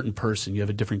call a certain person, you have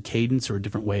a different cadence or a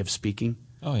different way of speaking.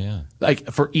 Oh, yeah.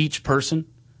 Like for each person.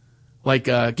 Like,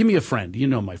 give me a friend. You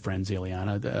know my friends,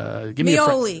 Ileana. Give me a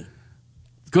friend. Mioli.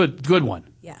 Good one.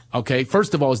 Yeah. Okay.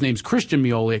 First of all, his name's Christian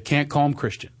Mioli. I can't call him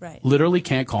Christian. Right. Literally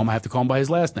can't call him. I have to call him by his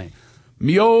last name.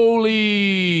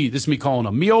 Mioli. This is me calling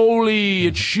him. Mioli.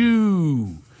 It's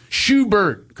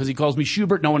Schubert. Because he calls me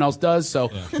Schubert. No one else does. So,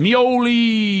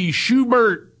 Mioli.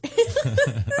 Schubert.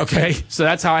 Okay. So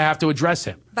that's how I have to address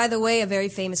him. By the way, a very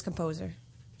famous composer,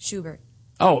 Schubert.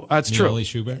 Oh, that's true. Mioli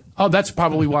Schubert? Oh, that's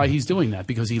probably why he's doing that,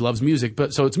 because he loves music.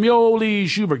 But so it's Mioli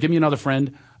Schubert. Give me another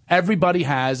friend. Everybody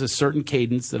has a certain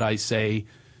cadence that I say.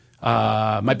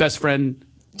 My best friend.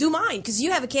 Do mine, because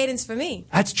you have a cadence for me.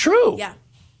 That's true. Yeah.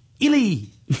 Ili.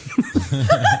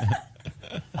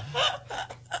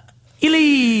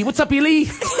 Ili. What's up, Ili?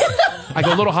 I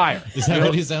go a little higher. Is that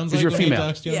what he sounds like you're a when he female.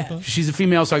 talks to you on the phone? She's a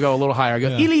female, so I go a little higher. I go,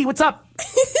 Ili, what's up?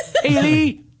 Hey,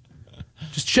 Ili.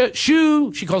 Just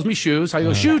Shoo. She calls me Shoo, so I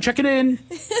go, Shoo, check it in.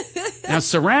 Now,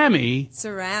 Sarami.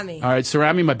 Sarami. All right,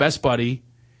 Sarami, my best buddy.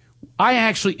 I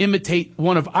actually imitate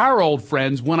one of our old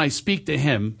friends when I speak to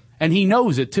him, and he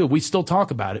knows it, too. We still talk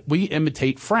about it. We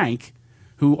imitate Frank,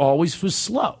 who always was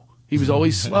slow. He was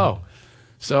always slow.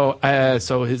 So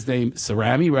his name,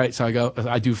 Sarami, right? So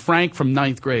I do Frank from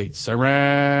 9th grade.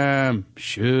 Saram,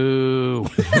 Shoo.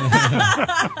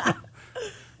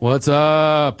 What's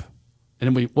up?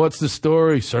 And then what's the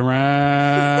story?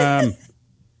 Saram.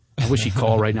 I wish he'd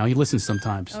call right now. He listens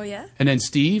sometimes. Oh, yeah? And then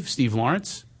Steve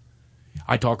Lawrence.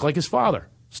 I talk like his father.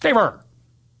 Stever.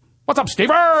 What's up,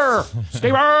 Stever?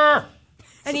 Stever.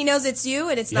 And he knows it's you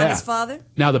and it's not his father?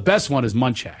 Now, the best one is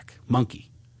Munchak, Monkey.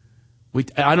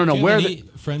 I don't know where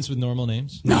friends with normal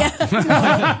names? No.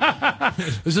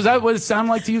 Is that what it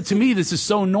sounded like to you? To me, this is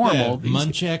so normal. Yeah.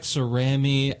 Munchak,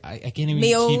 Sarami, I can't even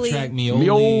Mioli. keep track. Mioli.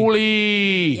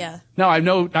 Mioli. Yeah. No, I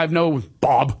know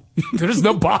Bob. There's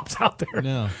no Bobs out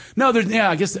there. No, there's,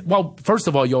 I guess, well, first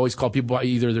of all, you always call people by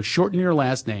either their shortening your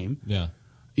last name. Yeah.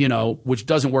 You know, which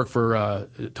doesn't work for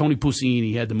Tony Puccini.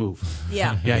 He had to move.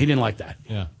 Yeah. Yeah, he didn't like that.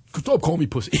 Yeah. Stop calling me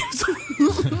pussy.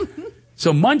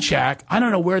 So Munchak, I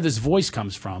don't know where this voice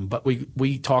comes from, but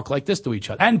we talk like this to each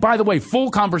other. And by the way,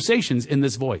 full conversations in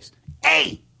this voice.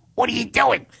 Hey, what are you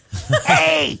doing?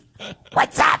 Hey,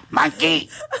 what's up, monkey?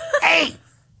 Hey,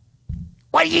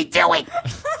 what are you doing?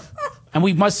 And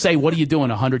we must say, what are you doing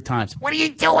 100 times? What are you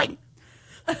doing?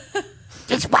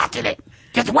 Just whacking it.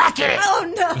 Just whacking it.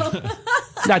 Oh, no.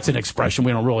 That's an expression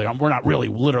we're not really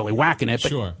literally whacking it. But,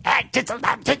 sure. Hey, just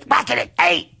whacking it.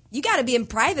 Hey. You got to be in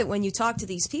private when you talk to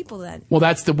these people then. Well,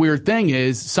 that's the weird thing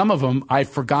is some of them, I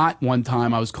forgot one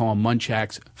time I was calling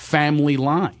Munchak's family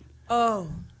line. Oh.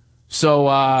 So,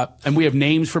 and we have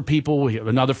names for people. We have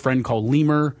another friend called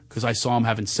Lemur because I saw him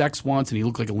having sex once and he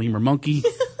looked like a lemur monkey.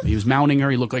 He was mounting her.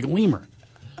 He looked like a lemur.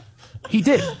 He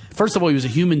did. First of all, he was a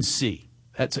human C.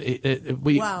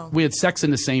 We had sex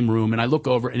in the same room and I look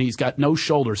over and he's got no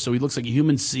shoulders. So he looks like a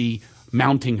human C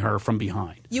mounting her from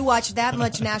behind. You watch that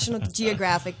much National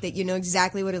Geographic that you know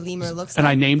exactly what a lemur looks like. And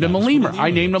I named him a lemur.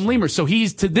 I named him Lemur. So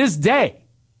he's, to this day,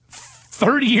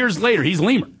 30 years later, he's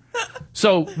Lemur.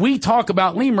 So we talk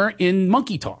about Lemur in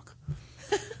monkey talk.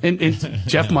 And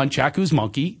Jeff Munchak, who's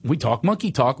monkey, we talk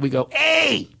monkey talk. We go,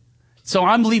 hey! So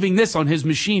I'm leaving this on his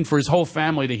machine for his whole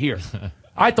family to hear.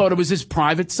 I thought it was his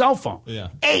private cell phone. Yeah.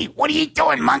 Hey, what are you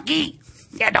doing, monkey?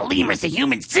 Yeah, the lemur's a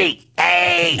human seat.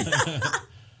 Hey!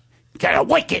 Gotta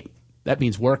work it. That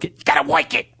means work it. Gotta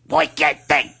work it. Work it.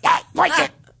 Work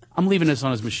it. I'm leaving this on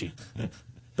his machine.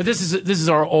 But this is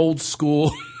our old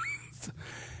school.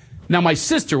 Now, my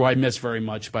sister, who I miss very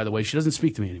much, by the way, she doesn't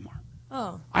speak to me anymore.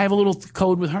 Oh. I have a little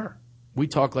code with her. We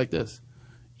talk like this.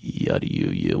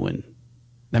 You, and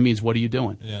that means, what are you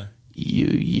doing? Yeah. You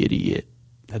idiot.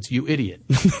 That's you idiot.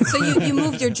 So you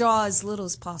moved your jaw as little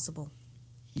as possible.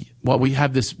 Well, we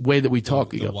have this way that we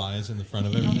talk. The Y's in the front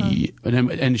of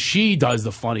it. And she does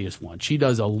the funniest one. She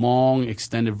does a long,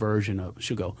 extended version of.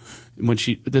 She'll go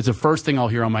that's the first thing I'll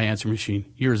hear on my answer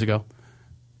machine years ago.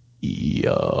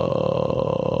 Yo,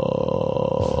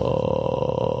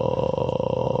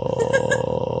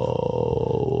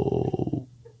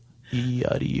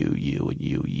 you and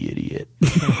you idiot.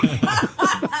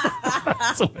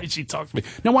 That's the way she talks to me.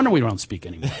 No wonder we don't speak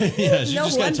anymore. Yeah, she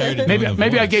just got tired of maybe doing the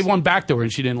maybe I voice. gave one back to her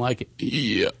and she didn't like it.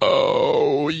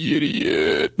 Yo,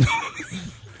 idiot.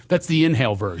 That's the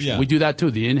inhale version. Yeah. We do that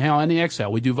too. The inhale and the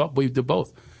exhale. We do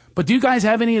both. But do you guys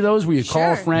have any of those where you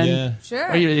call a friend? Yeah. Sure.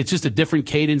 Or it's just a different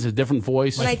cadence, a different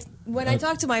voice. When I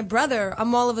talk to my brother,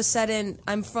 I'm all of a sudden,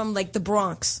 I'm from like the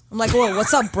Bronx. I'm like, whoa,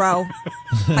 what's up, bro?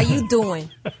 How you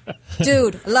doing?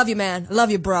 Dude, I love you, man. I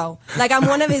love you, bro. Like I'm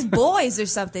one of his boys or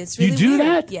something. It's really you do weird.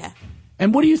 that? Yeah.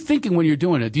 And what are you thinking when you're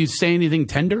doing it? Do you say anything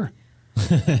tender?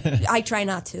 I try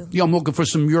not to. Yo, I'm looking for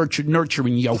some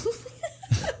nurturing, yo.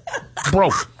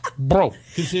 Bro.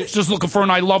 Just looking for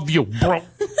an I love you, bro.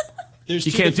 There's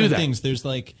you two can't do different that. things.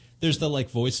 There's the like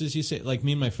voices you say. Like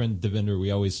me and my friend Devinder,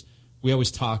 we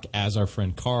always talk as our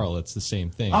friend Carl. It's the same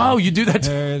thing. Oh, you do that?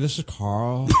 Hey, this is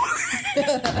Carl.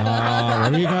 What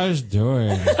are you guys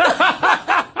doing?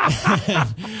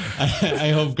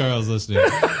 I hope Carl's listening.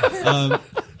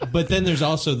 But then there's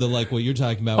also the like what you're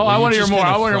talking about. Oh, I want to hear more.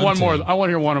 I want to hear one fronting. more. I want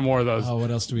to hear one more of those. Oh, what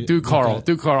else do we do? Carl. Okay.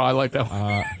 Do Carl. I like that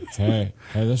one. Hey,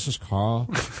 this is Carl.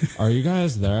 Are you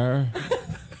guys there?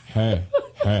 Hey.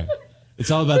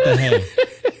 It's all about the hey.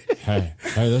 Hey,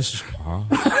 this is Carl.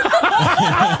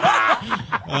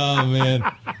 Oh, man.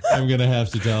 I'm going to have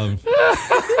to tell him.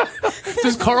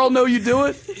 Does Carl know you do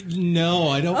it? No,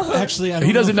 I don't. Actually, I don't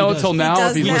He doesn't know if until now.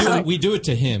 If he's listening. We do it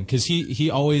to him because he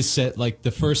always said, like,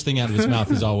 the first thing out of his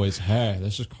mouth is always, hey,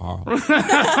 this is Carl.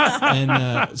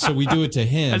 And so we do it to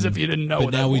him. As if you didn't know But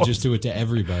what now that we was. just do it to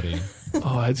everybody.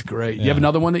 Oh, that's great. Yeah. You have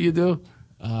another one that you do?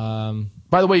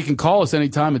 By the way, you can call us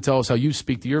anytime and tell us how you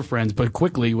speak to your friends. But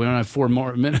quickly, we don't have 4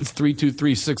 more minutes.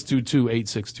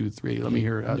 323-622-8623. Let me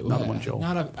hear another one, Joel.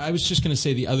 I was just going to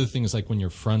say the other thing is like when you're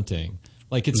fronting.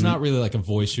 Like it's not really like a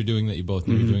voice you're doing that you both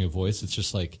know you're doing a voice. It's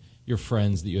just like your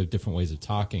friends that you have different ways of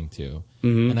talking to.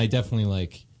 And I definitely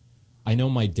like, I know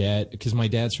my dad, because my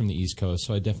dad's from the East Coast,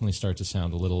 so I definitely start to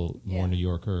sound a little more New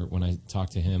Yorker when I talk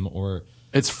to him. Or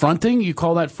it's fronting? You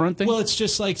call that fronting? Well, it's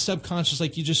just like subconscious,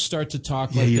 like you just start to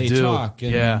talk like you they do. talk.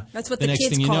 And That's what the the next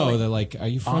kids thing you call know, it. they're like, "Are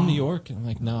you from New York?" And I'm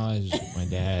like, "No, it's just my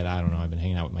dad. I don't know. I've been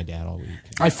hanging out with my dad all week."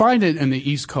 I find it in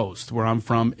the East Coast, where I'm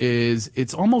from,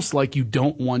 it's almost like you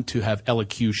don't want to have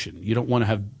elocution. You don't want to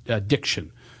have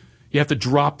diction. You have to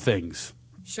drop things.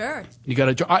 Sure. You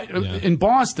got to. In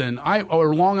Boston,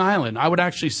 or Long Island, I would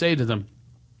actually say to them,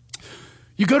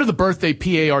 "You go to the birthday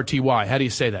party. How do you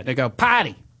say that?" They go,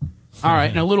 "Party." All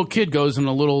right, and a little kid goes in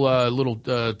a little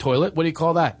toilet. What do you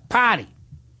call that? Potty.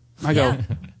 I go,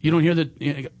 you don't hear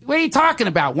what are you talking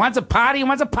about? One's a potty and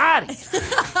one's a potty.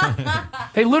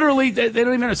 They literally, they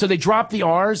don't even know. So they drop the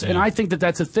R's, and I think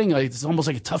that's a thing. Like, it's almost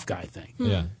like a tough guy thing.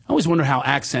 Yeah. I always wonder how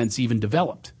accents even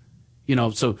developed. You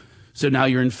know, so now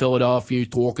you're in Philadelphia, you're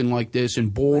talking like this. In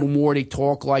Baltimore, they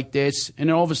talk like this. And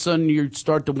then all of a sudden, you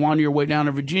start to wander your way down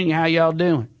to Virginia. How y'all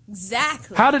doing?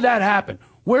 Exactly. How did that happen?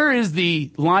 Where is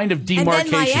the line of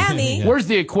demarcation? And then Miami. Where's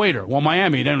the equator? Well,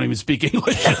 Miami, they don't even speak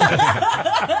English.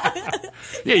 Yeah,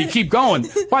 you keep going.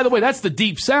 By the way, that's the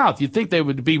deep South. You'd think they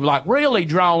would be like really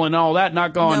drawling and all that,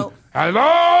 not going,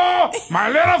 hello,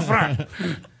 my little friend.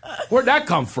 Where'd that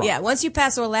come from? Yeah, once you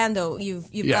pass Orlando,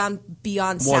 you've gone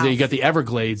beyond Well, south. you got the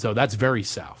Everglades, though. That's very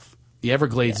south. The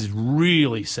Everglades is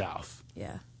really south.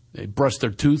 Yeah. They brush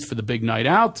their tooth for the big night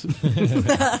out.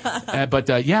 But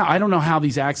I don't know how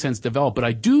these accents develop, but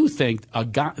I do think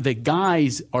the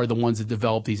guys are the ones that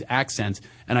develop these accents,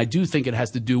 and I do think it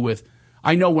has to do with,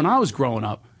 I know when I was growing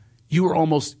up, you were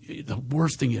almost, the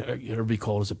worst thing you'd ever be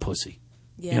called is a pussy.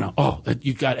 Yeah. You know,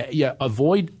 you got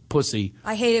avoid pussy.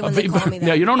 I hate it when they call me that.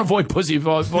 No, you don't avoid pussy, you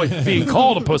avoid being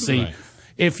called a pussy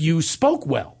if you spoke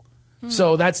well.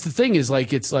 So that's the thing is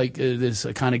like, it's like this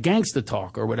kind of gangster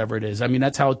talk or whatever it is. I mean,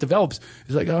 that's how it develops.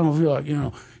 It's like, I don't feel like,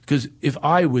 because if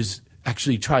I was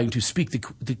actually trying to speak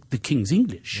the King's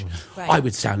English, I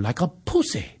would sound like a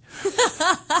pussy.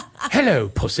 Hello,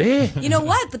 pussy. You know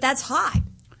what? But that's hot.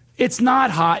 It's not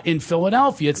hot in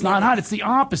Philadelphia. It's not hot. It's the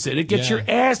opposite. It gets your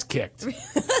ass kicked.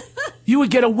 You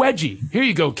would get a wedgie. Here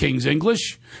you go, King's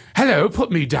English. Hello,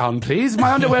 put me down, please.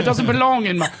 My underwear doesn't belong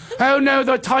in my... Oh, no,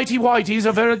 the tighty-whities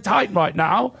are very tight right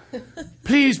now.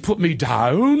 Please put me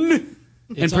down. It's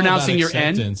and pronouncing your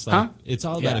N. Like, it's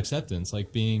all about acceptance,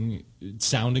 like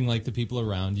sounding like the people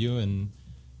around you, and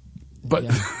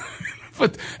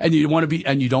and you want to be,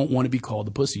 and you don't want to be called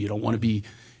a pussy. You don't want to be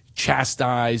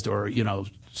chastised or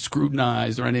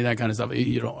scrutinized or any of that kind of stuff.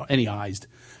 You don't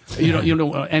you don't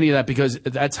want any of that because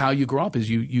that's how you grow up. Is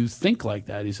you think like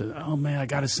that. He says, "Oh man, I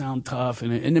got to sound tough."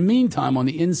 And in the meantime, on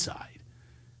the inside.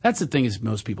 That's the thing is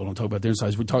most people don't talk about their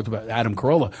insides. We talked about Adam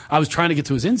Carolla. I was trying to get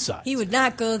to his inside. He would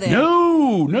not go there.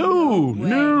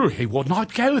 No. He will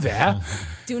not go there.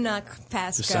 Do not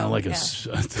pass Just go. sound like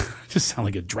just sound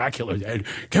like a Dracula.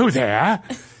 Go there.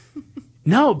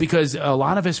 No, because a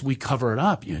lot of us, we cover it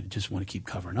up. You just want to keep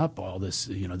covering up all this,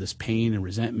 this pain and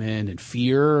resentment and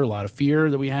fear, a lot of fear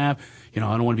that we have. I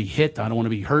don't want to be hit. I don't want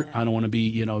to be hurt. I don't want to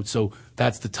be, so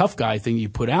that's the tough guy thing you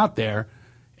put out there.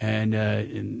 And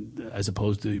as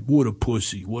opposed to what a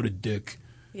pussy, what a dick,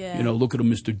 look at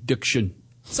him, Mr. Diction.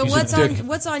 So He's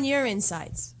what's on your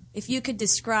insides? If you could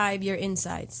describe your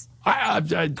insides,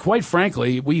 Quite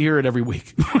frankly, we hear it every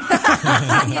week. You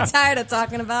tired of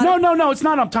talking about it? No, it's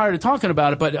not. I'm tired of talking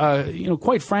about it, but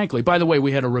quite frankly. By the way,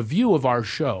 we had a review of our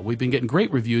show. We've been getting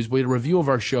great reviews. We had a review of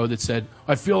our show that said,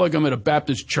 "I feel like I'm at a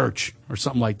Baptist church" or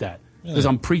something like that because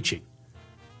I'm preaching.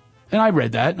 And I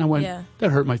read that and I went, "That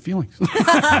hurt my feelings."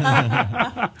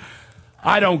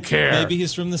 I don't care. Maybe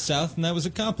he's from the South and that was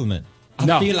a compliment.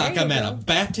 I feel like I'm at a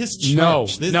Baptist church. No.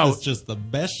 This is just the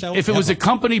best show If it was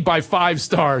accompanied by 5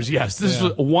 stars, yes. This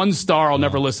is 1 star, I'll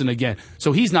never listen again.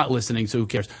 So he's not listening, so who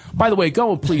cares? By the way,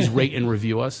 go and please rate and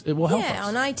review us. It will help us. Yeah,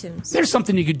 on iTunes. There's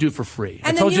something you could do for free.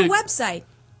 And the new website.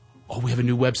 Oh, we have a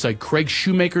new website,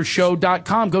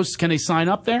 CraigShoemakerShow.com. Can they sign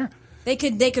up there? They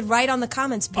could write on the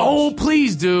comments page. Oh,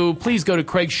 please do. Please go to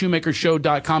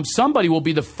CraigShoemakerShow.com. Somebody will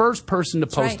be the first person to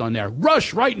post on there.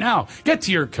 Rush right now. Get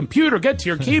to your computer. Get to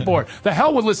your keyboard. The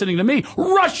hell with listening to me.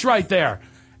 Rush right there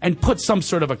and put some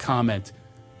sort of a comment.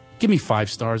 Give me 5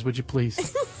 stars, would you please?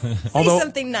 Say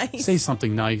something nice. Say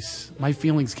something nice. My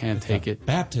feelings can't take it.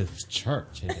 Baptist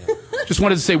church. Just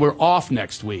wanted to say we're off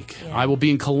next week. Yeah. I will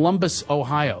be in Columbus,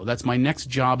 Ohio. That's my next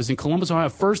job is in Columbus, Ohio.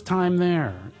 First time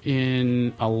there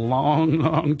in a long,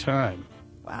 long time.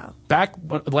 Wow.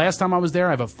 Last time I was there, I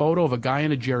have a photo of a guy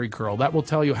in a jerry curl. That will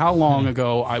tell you how long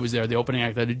ago I was there. The opening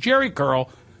act had a jerry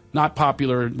curl, not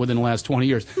popular within the last 20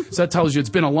 years. So that tells you it's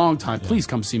been a long time. Please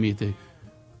come see me at the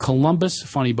Columbus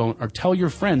Funny Bone, or tell your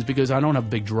friends because I don't have a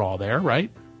big draw there, right?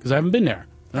 Because I haven't been there.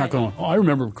 They're not going, I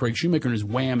remember Craig Shoemaker and his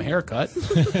wham haircut.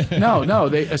 No.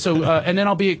 And then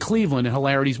I'll be at Cleveland at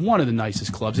Hilarities, one of the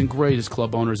nicest clubs and greatest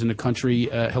club owners in the country,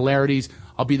 Hilarities.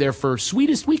 I'll be there for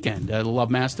Sweetest Weekend at the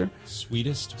Love Master.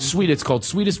 Sweetest? It's called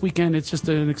Sweetest Weekend. It's just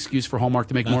an excuse for Hallmark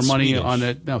to make more money on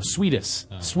it. No, Sweetest.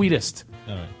 Oh. Sweetest.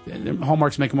 All right.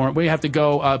 Hallmark's making more. We have to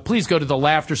go. Please go to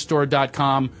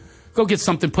thelaughterstore.com. Go get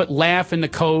something. Put laugh in the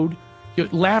code.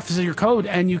 Laugh is your code,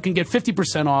 and you can get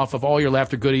 50% off of all your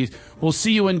laughter goodies. We'll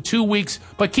see you in 2 weeks,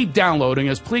 but keep downloading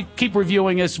us. Please keep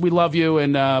reviewing us. We love you,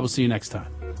 and we'll see you next time.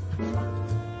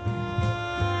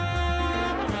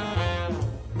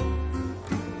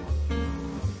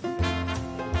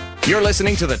 You're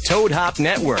listening to the Toad Hop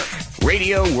Network,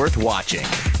 radio worth watching.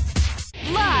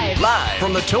 Live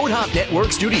from the Toad Hop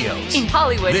Network studios in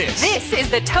Hollywood. This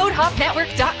is the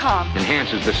ToadHopNetwork.com.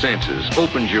 Enhances the senses,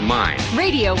 opens your mind.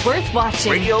 Radio worth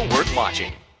watching. Radio worth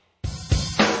watching.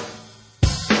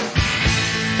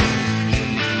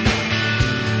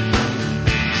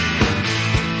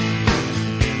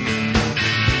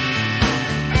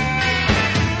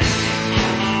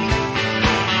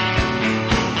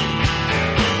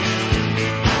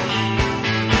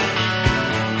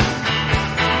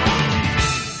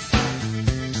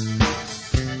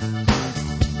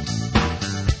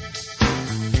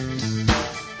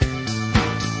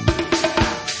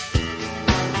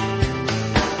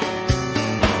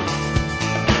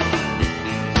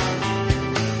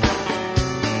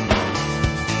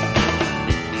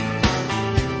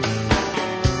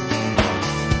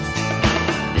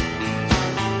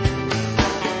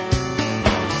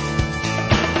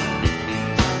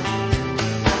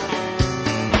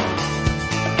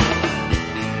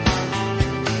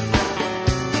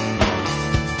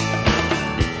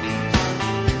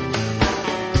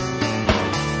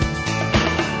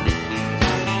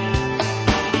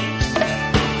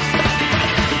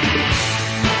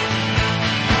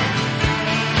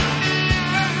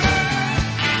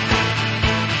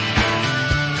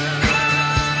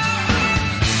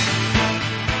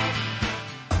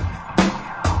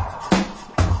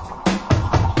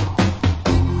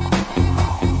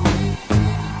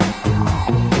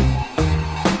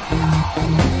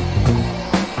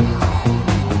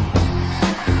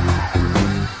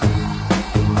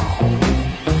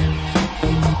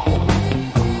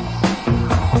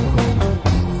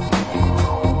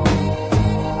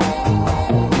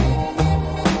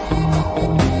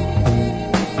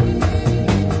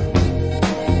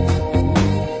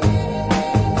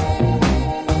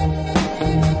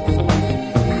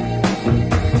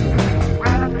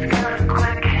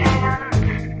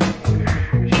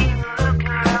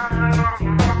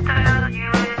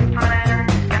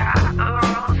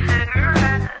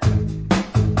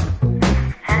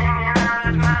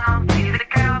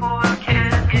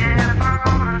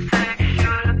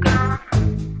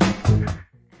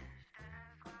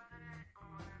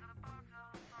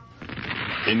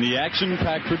 In the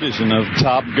action-packed tradition of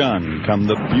Top Gun come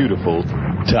the beautiful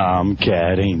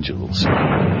Tomcat Angels.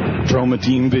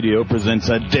 Chromatine Video presents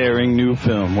a daring new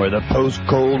film where the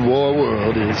post-Cold War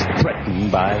world is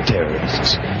threatened by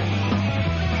terrorists.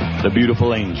 The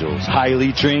beautiful angels,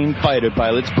 highly trained fighter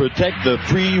pilots, protect the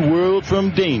free world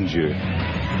from danger.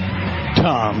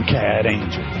 Tomcat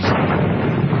Angels.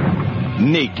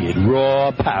 Naked,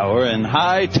 raw power and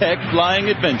high-tech flying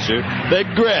adventure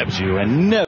that grabs you and never